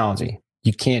modern technology,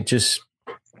 you can't just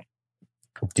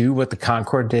do what the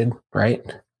Concorde did, right?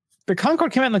 The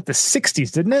Concorde came out in like the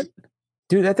 60s, didn't it?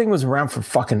 Dude, that thing was around for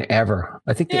fucking ever.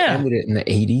 I think they ended it in the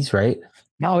 80s, right?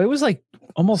 No, it was like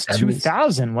almost 70s.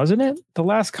 2000, wasn't it? The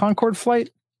last Concorde flight?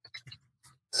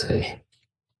 Let's see.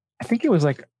 I think it was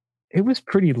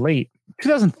pretty late.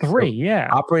 2003, yeah.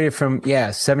 Operated from,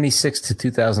 76 to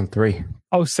 2003.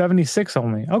 Oh, 76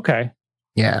 only. Okay.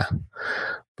 Yeah.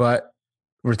 But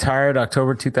retired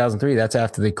October 2003. That's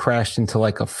after they crashed into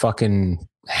like a fucking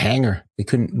hangar. They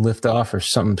couldn't lift off or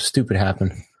something stupid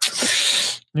happened.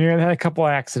 Yeah, they had a couple of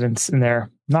accidents in there.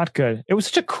 Not good. It was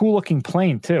such a cool looking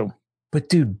plane too. But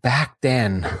dude, back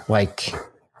then, like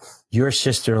your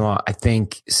sister-in-law, I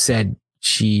think said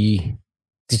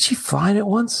did she fly in it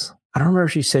once? I don't remember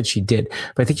if she said she did,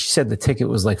 but I think she said the ticket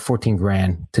was like 14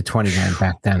 grand to 20 grand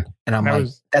back then. And I'm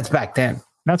that's back then.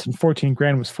 That's when 14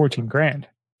 grand was 14 grand.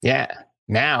 Yeah.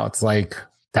 Now it's like,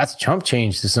 that's chump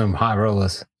change to some high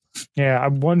rollers. Yeah. I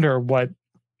wonder what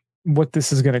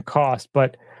this is going to cost,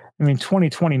 but I mean,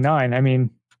 2029, I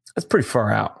mean, that's pretty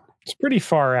far out. It's pretty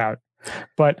far out,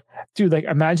 but dude, like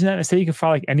imagine that. Say you could fly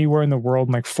like anywhere in the world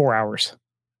in like 4 hours.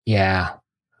 Yeah.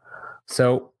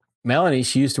 So Melanie,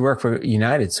 she used to work for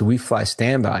United. So we fly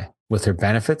standby with her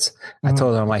benefits. Mm-hmm. I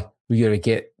told her, I'm like, we got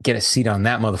to get a seat on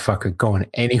that motherfucker going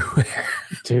anywhere.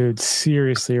 Dude,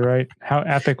 seriously, right? How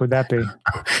epic would that be?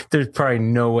 There's probably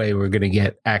no way we're going to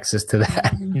get access to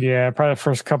that. Yeah, probably the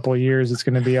first couple of years, it's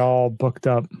going to be all booked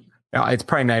up. It's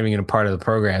probably not even a part of the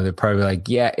program. They're probably like,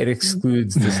 yeah, it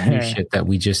excludes this new shit that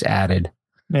we just added.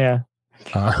 Yeah.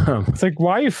 It's like,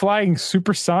 why are you flying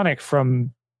supersonic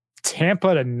from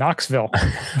Tampa to Knoxville?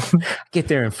 Get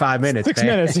there in 5 minutes. 6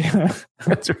 minutes. Yeah.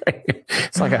 That's right.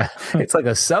 It's like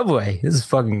a subway. This is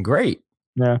fucking great.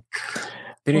 Yeah.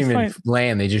 They didn't even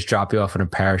land. They just drop you off in a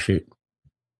parachute.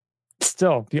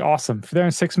 Still be awesome. If they're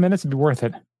in 6 minutes, it'd be worth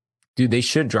it. Dude, they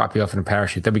should drop you off in a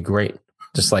parachute. That'd be great.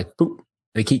 Just like, boop.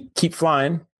 They keep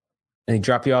flying and they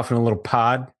drop you off in a little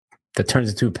pod that turns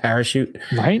into a parachute.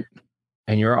 Right.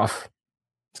 And you're off.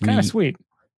 It's kind of sweet.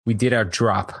 We did our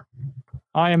drop.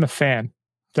 I am a fan.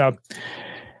 So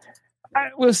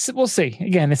we'll see.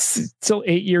 Again, it's still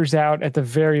 8 years out at the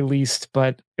very least,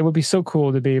 but it would be so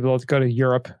cool to be able to go to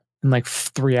Europe in like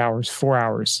 3 hours, 4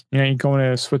 hours. You know, you're going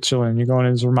to Switzerland, you're going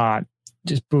to Zermatt,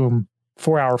 just boom,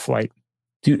 4-hour flight.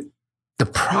 Dude, the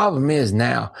problem is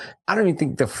now, I don't even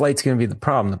think the flight's going to be the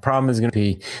problem. The problem is going to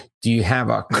be, do you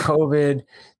have a COVID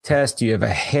test? Do you have a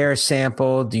hair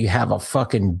sample? Do you have a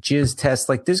fucking jizz test?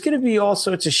 Like, there's going to be all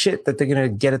sorts of shit that they're going to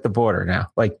get at the border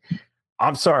now. Like,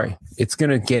 I'm sorry. It's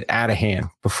going to get out of hand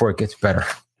before it gets better.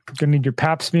 You're going to need your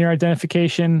pap smear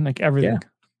identification, like everything. Yeah.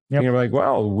 Yep. You're like,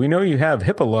 well, we know you have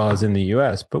HIPAA laws in the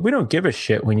U.S., but we don't give a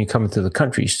shit when you come into the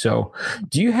country. So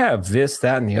do you have this,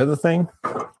 that, and the other thing?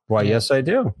 Why, yes, I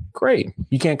do. Great.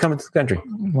 You can't come into the country.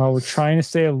 Well, we're trying to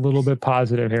stay a little bit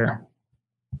positive here.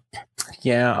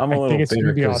 Yeah, I think it's going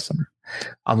to be awesome.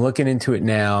 I'm looking into it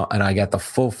now, and I got the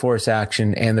full force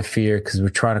action and the fear because we're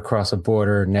trying to cross a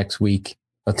border next week,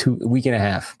 a week and a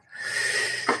half.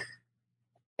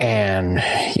 And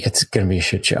it's going to be a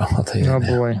shit show. I'll tell you that.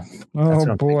 Boy.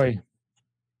 Oh, boy. Thinking.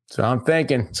 So I'm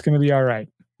thinking. It's going to be all right.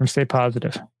 We're going to stay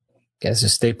positive. Yes,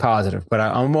 just stay positive. But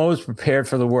I'm always prepared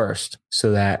for the worst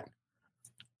so that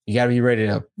you got to be ready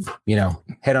to,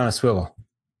 head on a swivel.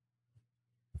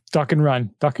 Duck and run.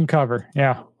 Duck and cover.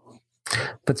 Yeah.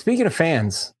 But speaking of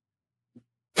fans,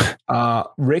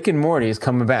 Rick and Morty is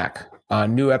coming back.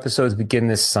 New episodes begin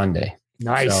this Sunday.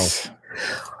 Nice. So,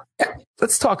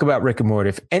 let's talk about Rick and Morty.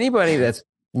 If anybody that's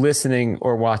listening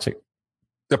or watching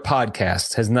the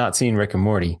podcast has not seen Rick and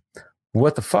Morty,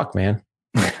 what the fuck, man?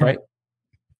 Right?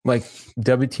 Like,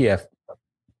 WTF.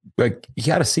 Like, you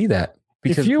got to see that.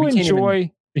 Because if you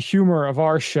enjoy the humor of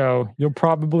our show, you'll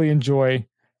probably enjoy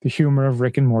the humor of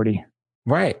Rick and Morty.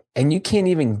 Right. And you can't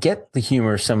even get the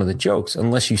humor of some of the jokes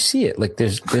unless you see it. Like,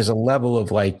 there's a level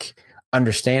of, like,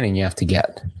 understanding you have to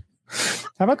get.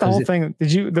 How about the whole thing?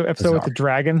 The episode with the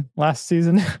dragon last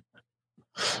season?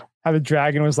 How the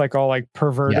dragon was like all like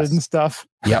perverted and stuff.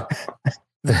 Yep.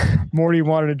 Morty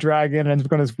wanted a dragon and it's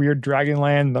going to this weird dragon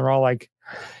land. And they're all like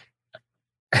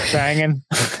banging.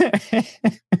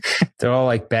 They're all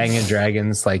like banging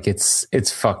dragons. Like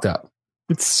it's fucked up.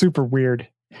 It's super weird.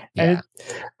 Yeah. And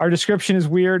our description is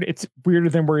weird. It's weirder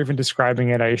than we're even describing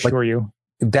it. I assure you.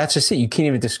 That's just it. You can't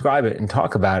even describe it and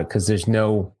talk about it because there's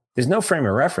no frame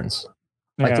of reference.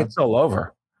 Like it's all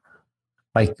over.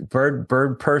 Like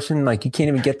bird person, like you can't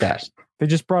even get that. They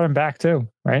just brought him back too,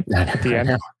 right? At the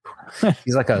end.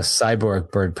 He's like a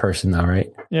cyborg bird person though,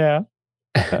 right? Yeah.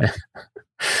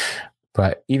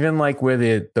 But even like where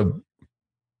the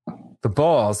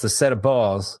set of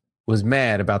balls was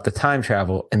mad about the time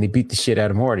travel and they beat the shit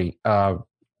out of Morty, out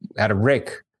of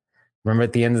Rick. Remember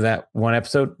at the end of that one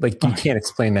episode? Like you can't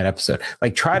explain that episode.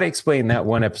 Like try to explain that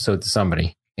one episode to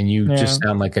somebody and you just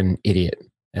sound like an idiot.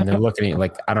 And they're looking at you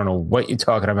like, I don't know what you're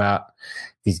talking about.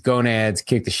 These gonads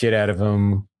kick the shit out of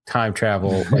them. Time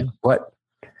travel. Like what?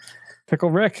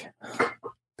 Pickle Rick.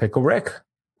 Pickle Rick.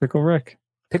 Pickle Rick.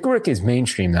 Pickle Rick is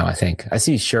mainstream now, I think. I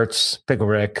see shirts, Pickle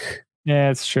Rick.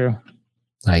 Yeah, it's true.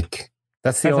 Like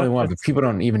that's the only one, but people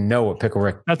don't even know what Pickle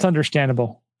Rick. That's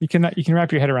understandable. You can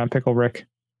wrap your head around Pickle Rick.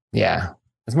 Yeah.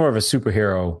 It's more of a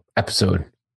superhero episode.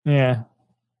 Yeah.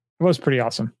 It was pretty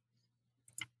awesome.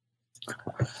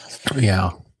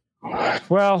 Yeah.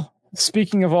 Well,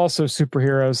 speaking of also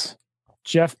superheroes,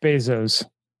 Jeff Bezos.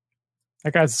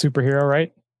 That guy's a superhero,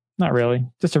 right? Not really.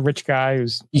 Just a rich guy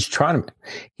he's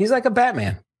like a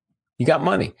Batman. You got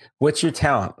money. What's your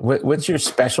talent? What's your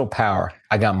special power?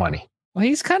 I got money. Well,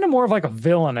 he's kind of more of like a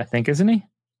villain, I think, isn't he?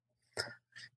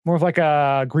 More of like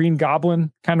a Green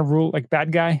Goblin kind of like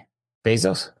bad guy.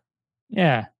 Bezos?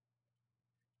 Yeah.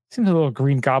 Seems a little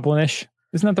Green Goblin-ish.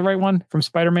 Isn't that the right one from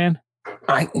Spider-Man?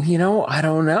 I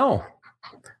don't know.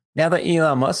 Now that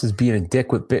Elon Musk is being a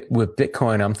dick with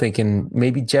Bitcoin, I'm thinking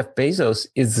maybe Jeff Bezos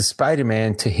is the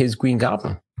Spider-Man to his Green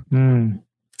Goblin.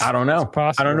 I don't know.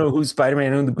 I don't know who Spider-Man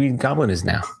and who the Green Goblin is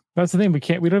now. That's the thing. We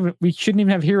shouldn't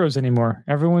even have heroes anymore.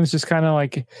 Everyone's just kind of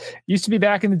like, used to be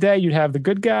back in the day, you'd have the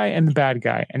good guy and the bad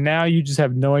guy. And now you just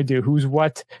have no idea who's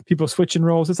what. People switching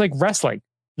roles. It's like wrestling,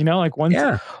 like one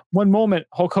moment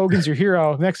Hulk Hogan's your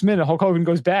hero. Next minute Hulk Hogan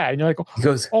goes bad. And you're like,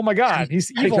 oh my God,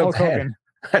 he's evil Hulk Hogan.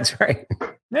 That's right.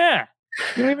 Yeah.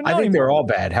 You don't even know I think anymore. they're all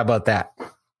bad. How about that?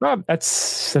 Rob,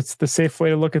 that's the safe way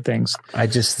to look at things.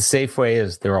 The safe way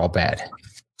is they're all bad.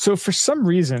 So for some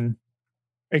reason,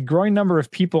 a growing number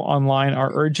of people online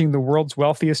are urging the world's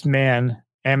wealthiest man,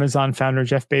 Amazon founder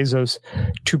Jeff Bezos,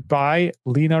 to buy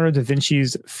Leonardo da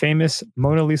Vinci's famous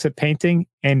Mona Lisa painting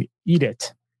and eat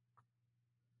it.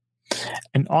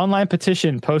 An online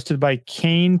petition posted by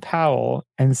Kane Powell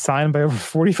and signed by over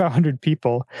 4,500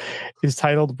 people is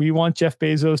titled, "We want Jeff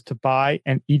Bezos to buy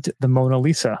and eat the Mona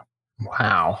Lisa."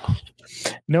 Wow.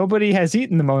 Nobody has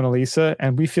eaten the Mona Lisa,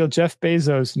 and we feel Jeff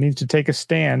Bezos needs to take a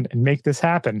stand and make this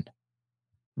happen,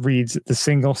 reads the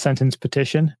single sentence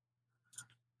petition.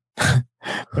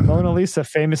 The Mona Lisa,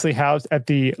 famously housed at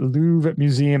the Louvre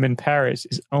Museum in Paris,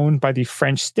 is owned by the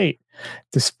French state.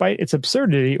 Despite its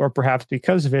absurdity, or perhaps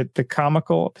because of it, the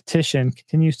comical petition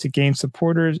continues to gain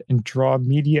supporters and draw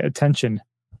media attention.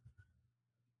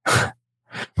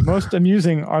 Most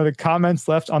amusing are the comments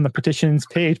left on the petition's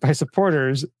page by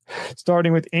supporters,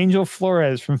 starting with Angel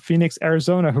Flores from Phoenix,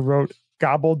 Arizona, who wrote,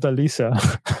 "Gobble de Lisa."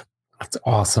 That's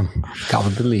awesome.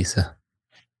 Gobble de Lisa.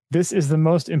 This is the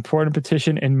most important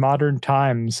petition in modern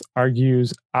times,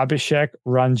 argues Abhishek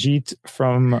Ranjit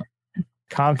from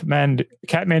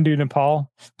Kathmandu, Nepal.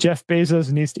 Jeff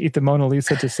Bezos needs to eat the Mona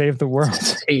Lisa to save the world.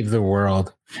 Save the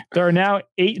world. There are now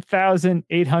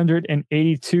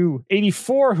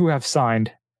 8,884 who have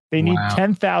signed. They need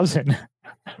 10,000.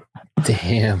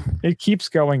 Damn. It keeps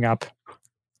going up.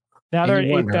 Now they're at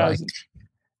 8,000.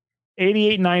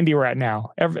 8890 we're at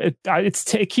now.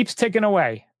 It keeps ticking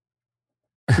away.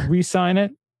 Could we sign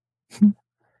it?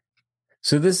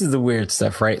 So this is the weird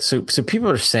stuff, right? So people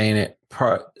are saying it.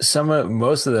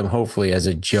 Most of them, hopefully, as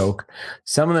a joke.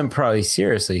 Some of them probably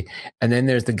seriously. And then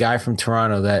there's the guy from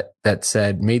Toronto that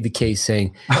made the case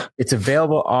saying it's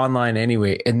available online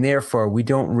anyway, and therefore we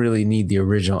don't really need the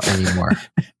original anymore.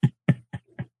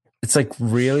 It's like,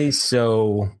 really?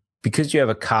 So because you have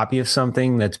a copy of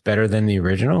something that's better than the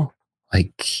original,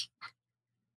 like,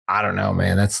 I don't know,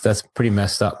 man. That's pretty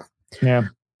messed up. Yeah.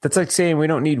 That's like saying we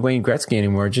don't need Wayne Gretzky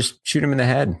anymore. Just shoot him in the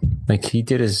head. Like, he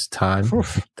did his time.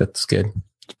 Oof. That's good.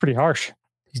 It's pretty harsh.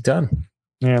 He's done.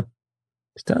 Yeah.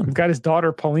 He's done. We've got his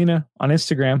daughter, Paulina, on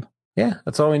Instagram. Yeah,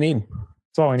 that's all we need.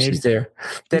 That's all we need. She's there.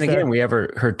 Then again, we have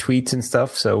her tweets and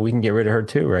stuff, so we can get rid of her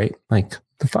too, right? Like,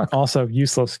 the fuck? Also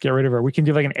useless. Get rid of her. We can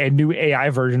do like a new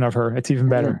AI version of her. It's even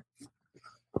better.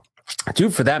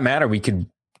 Dude, for that matter, we could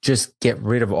just get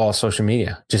rid of all social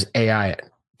media. Just AI it.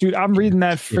 Dude, I'm reading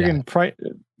that friggin'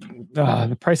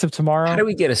 The Price of Tomorrow. How do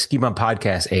we get a Schema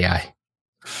Podcast AI?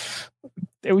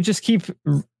 It would just keep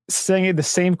saying the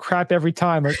same crap every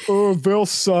time. Like, oh, Bill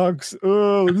sucks.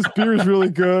 Oh, this beer is really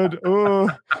good. Oh,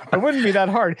 it wouldn't be that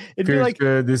hard. It'd Beer's be like,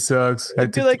 good. This sucks. I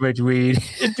took too much weed.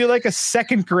 It'd be like a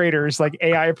second grader's like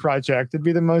AI project. It'd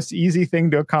be the most easy thing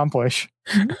to accomplish.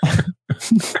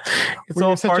 It's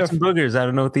all farts and boogers. I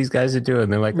don't know what these guys are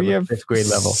doing. They're like on the 5th grade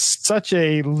level. Such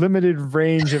a limited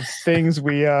range of things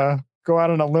we go out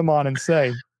on a limb on and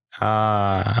say.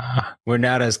 We're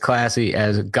not as classy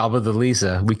as Gobble de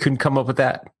Lisa. We couldn't come up with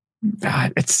that.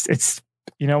 It's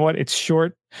you know what? It's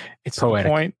short. It's poetic. The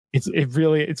point.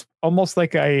 It's almost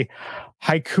like a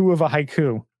haiku of a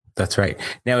haiku. That's right.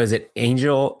 Now, is it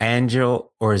Angel,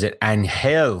 or is it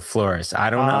Angel Flores? I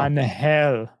don't know.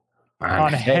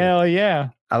 Angel, yeah.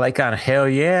 I like Angel,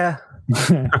 yeah.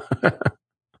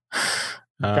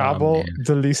 Gobble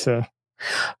de Lisa.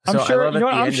 I'm sure. You know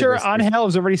what? I'm sure Angel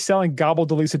is already selling Gobble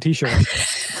de Lisa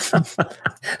t-shirts.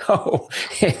 Oh,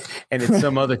 and it's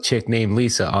some other chick named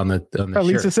Lisa on the shirt.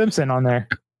 Lisa Simpson on there.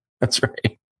 That's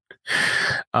right.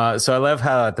 So I love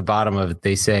how at the bottom of it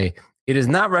they say it is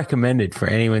not recommended for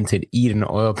anyone to eat an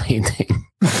oil painting.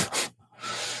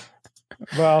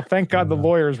 Well, thank God the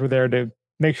lawyers were there to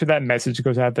make sure that message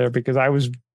goes out there, because I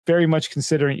was very much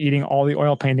considering eating all the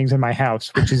oil paintings in my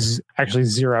house, which is actually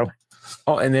 0.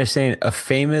 Oh, and they're saying a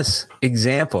famous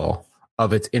example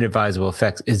of its inadvisable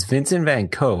effects is Vincent Van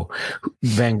Gogh,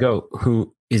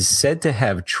 who is said to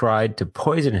have tried to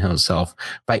poison himself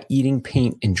by eating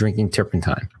paint and drinking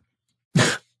turpentine.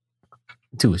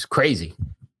 Dude was crazy.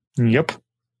 Yep.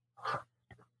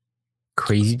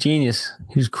 Crazy genius.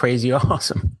 He was crazy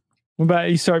awesome. What about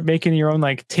you start making your own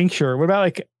like tincture? What about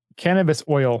like cannabis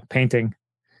oil painting?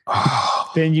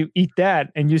 Then you eat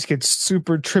that and you just get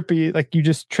super trippy, like you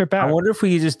just trip out. I wonder if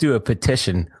we could just do a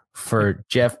petition for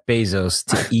Jeff Bezos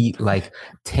to eat like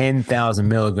 10,000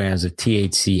 milligrams of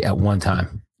THC at one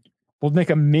time? We'll make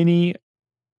a mini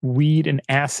weed and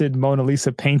acid Mona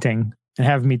Lisa painting and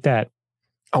have him eat that.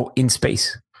 Oh, in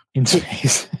space. In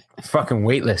space. Fucking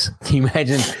weightless. Can you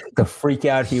imagine the freak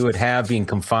out he would have being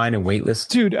confined and weightless?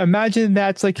 Dude, imagine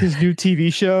that's like his new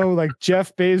TV show. Like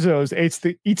Jeff Bezos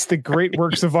eats the great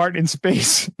works of art in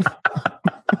space.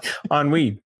 On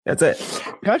weed. That's it.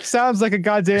 That sounds like a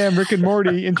goddamn Rick and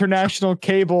Morty international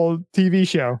cable TV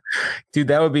show. Dude,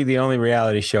 that would be the only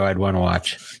reality show I'd want to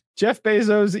watch. Jeff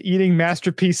Bezos eating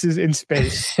masterpieces in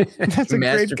space. That's a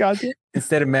great goddamn.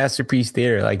 Instead of Masterpiece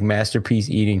Theater, like Masterpiece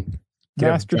Eating.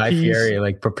 Guy Fieri,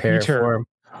 like prepare eater. For him.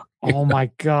 Oh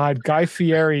my God, Guy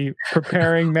Fieri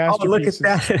preparing masterpieces. Oh,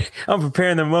 look at that! I'm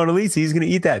preparing the Mona Lisa. He's gonna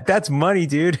eat that. That's money,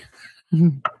 dude.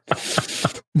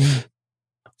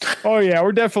 Oh yeah,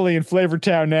 we're definitely in Flavor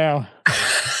Town now.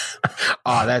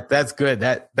 Oh, that's good.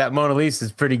 That Mona Lisa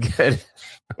is pretty good.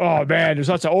 Oh man, there's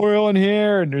lots of oil in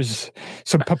here, and there's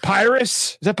some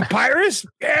papyrus. Is that papyrus?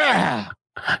 Yeah,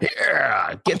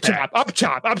 yeah. Get up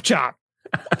chop.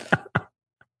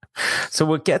 So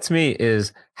what gets me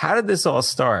is, how did this all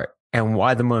start, and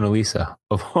why the Mona Lisa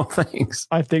of all things?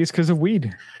 I think it's because of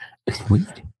weed. Weed.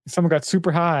 Someone got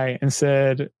super high and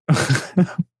said,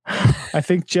 "I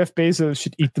think Jeff Bezos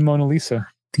should eat the Mona Lisa."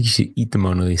 I think you should eat the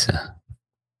Mona Lisa.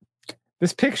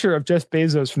 This picture of Jeff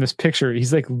Bezos from this picture,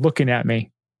 he's like looking at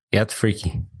me. Yeah, it's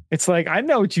freaky. It's like, I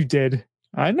know what you did.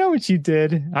 I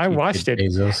watched it,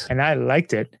 Bezos. And I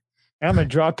liked it. And I'm going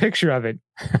to draw a picture of it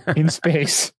in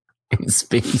space. In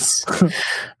space.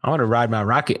 I want to ride my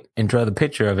rocket and draw the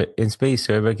picture of it in space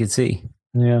so everybody can see.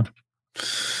 Yeah.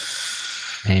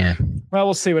 Man. Well,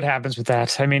 we'll see what happens with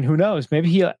that. I mean, who knows? Maybe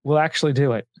he will actually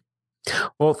do it.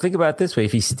 Well, think about it this way.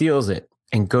 If he steals it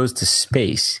and goes to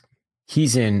space,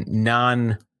 he's in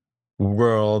non-world.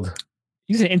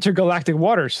 He's in intergalactic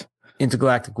waters.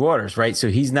 Intergalactic waters, right? So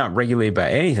he's not regulated by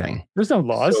anything. There's no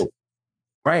laws.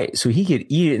 Right. So he could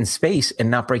eat it in space and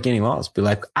not break any laws. Be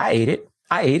like, I ate it.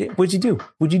 What'd you do?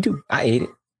 I ate it.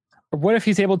 Or what if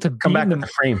he's able to come back in the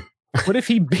frame? What if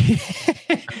he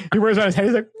he wears it on his head?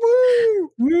 He's like,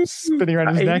 woo, spinning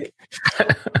around his neck.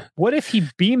 What if he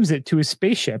beams it to his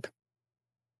spaceship?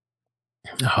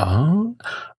 Oh,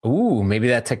 ooh, maybe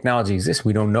that technology exists.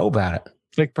 We don't know about it.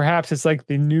 Like perhaps it's like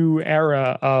the new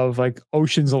era of like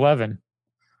Ocean's 11.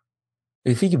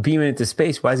 If he could beam it into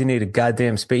space, why does he need a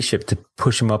goddamn spaceship to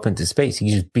push him up into space? He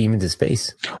can just beam into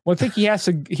space. Well, I think he has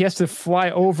to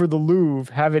fly over the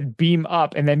Louvre, have it beam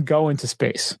up, and then go into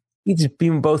space. He just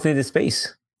beam them both into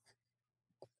space.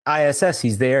 ISS,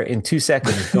 he's there in 2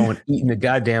 seconds, eating the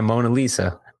goddamn Mona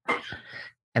Lisa.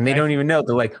 And they don't even know.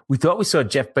 They're like, we thought we saw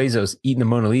Jeff Bezos eating the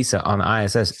Mona Lisa on the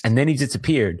ISS, and then he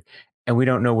disappeared, and we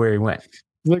don't know where he went.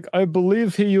 Like, I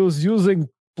believe he was using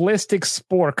plastic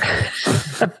spork.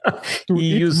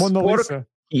 He used Mona Lisa.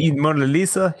 He ate Mona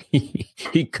Lisa.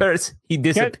 He cursed. He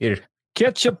disappeared.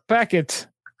 Ketchup packet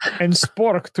and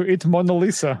spork to eat Mona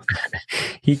Lisa.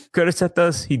 He cursed at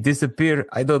us. He disappeared.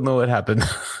 I don't know what happened.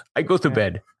 I go to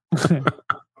bed.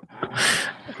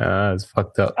 It's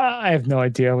fucked up. I have no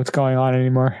idea what's going on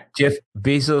anymore. Jeff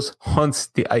Bezos haunts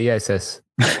the ISS.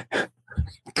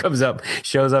 Comes up,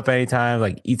 shows up anytime,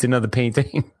 like eats another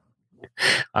painting.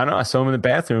 I don't know. I saw him in the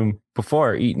bathroom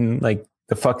before eating like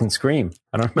the fucking Scream.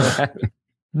 I don't know what happened.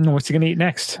 What's he going to eat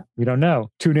next? We don't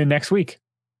know. Tune in next week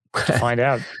to find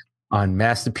out. On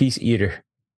Masterpiece Eater.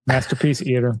 Masterpiece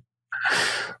Eater.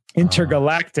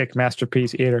 Intergalactic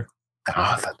Masterpiece Eater.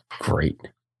 Oh, that's great.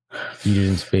 Eat it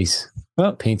in space.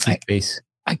 Well, paints in space.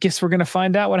 I guess we're going to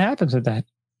find out what happens with that.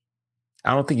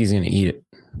 I don't think he's going to eat it.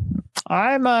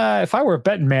 If I were a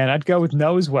betting man, I'd go with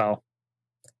no as well.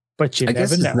 But I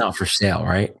guess it's not for sale,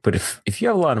 right? But if you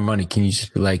have a lot of money, can you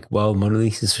just be like, well, Mona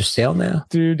Lisa is for sale now?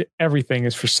 Dude, everything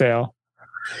is for sale.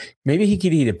 Maybe he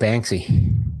could eat a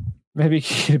Banksy. Maybe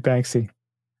he could eat Banksy.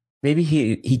 Maybe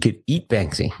he could eat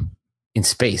Banksy in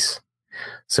space.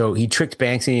 So he tricked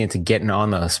Banksy into getting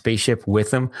on the spaceship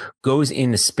with him, goes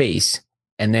into space,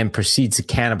 and then proceeds to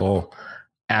cannibal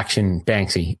action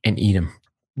Banksy and eat him.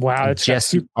 Wow, that's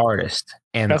just the artist.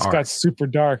 And that's got super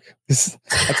dark. That's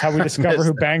how we discover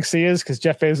who Banksy is, because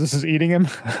Jeff Bezos is eating him.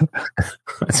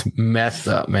 That's messed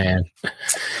up, man.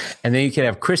 And then you could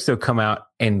have Christo come out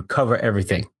and cover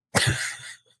everything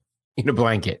in a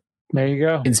blanket. There you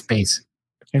go. In space.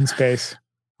 In space.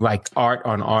 Like art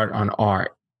on art on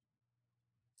art.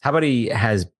 How about he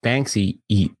has Banksy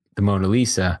eat the Mona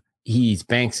Lisa? He eats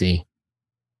Banksy.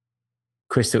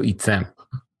 Christo eats them.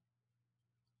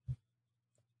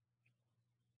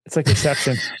 It's like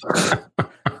Inception.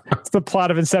 the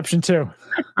plot of Inception 2.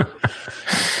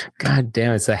 God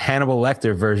damn, it's a Hannibal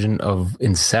Lecter version of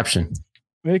Inception.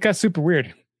 It got super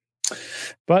weird.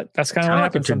 But that's kind of what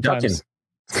happens sometimes. It's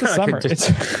the summer.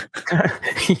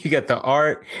 You got the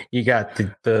art, you got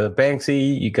the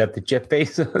Banksy, you got the Jeff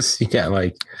Bezos, you got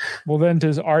like... Well, then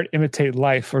does art imitate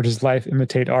life or does life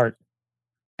imitate art?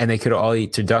 And they could all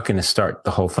eat turducken to start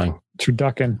the whole thing.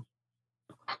 Turducken.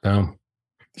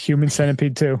 Human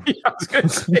Centipede 2. Yeah, I was going to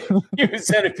say, Human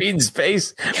Centipede in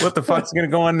space. What the fuck's going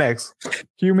to go on next?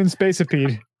 Human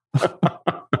Spaceipede.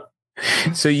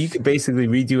 So you could basically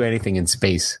redo anything in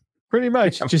space. Pretty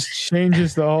much. Just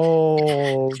changes the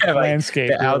whole landscape.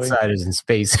 The outsiders in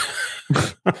space.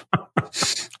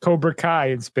 Cobra Kai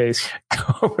in space.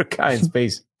 Cobra Kai in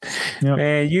space. Yep.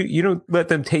 Man, you don't let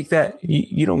them take that.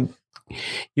 You don't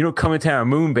come into our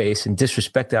moon base and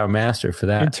disrespect our master for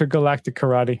that. Intergalactic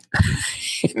karate.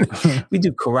 We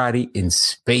do karate in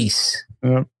space.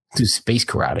 Yep. Do space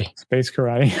karate. Space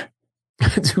karate.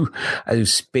 I do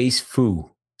space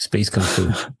fu. Space kung fu.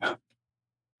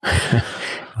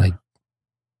 Like,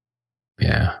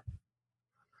 yeah.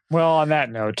 Well, on that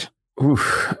note,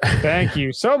 thank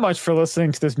you so much for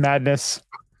listening to this madness.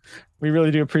 We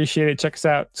really do appreciate it. Check us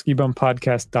out,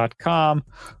 skibumpodcast.com.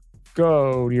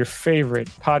 Go to your favorite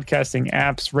podcasting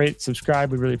apps, rate,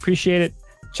 subscribe. We really appreciate it.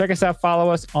 Check us out. Follow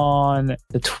us on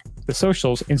the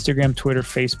socials, Instagram, Twitter,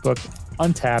 Facebook,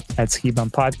 Untapped at Ski Bum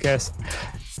Podcast.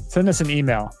 Send us an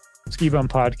email,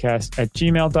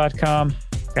 skibumpodcast@gmail.com.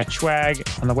 Got swag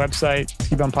on the website,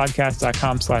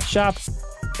 skibumpodcast.com/shop.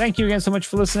 Thank you again so much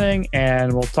for listening,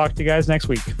 and we'll talk to you guys next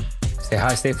week. Stay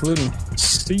high, stay polluting.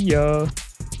 See ya.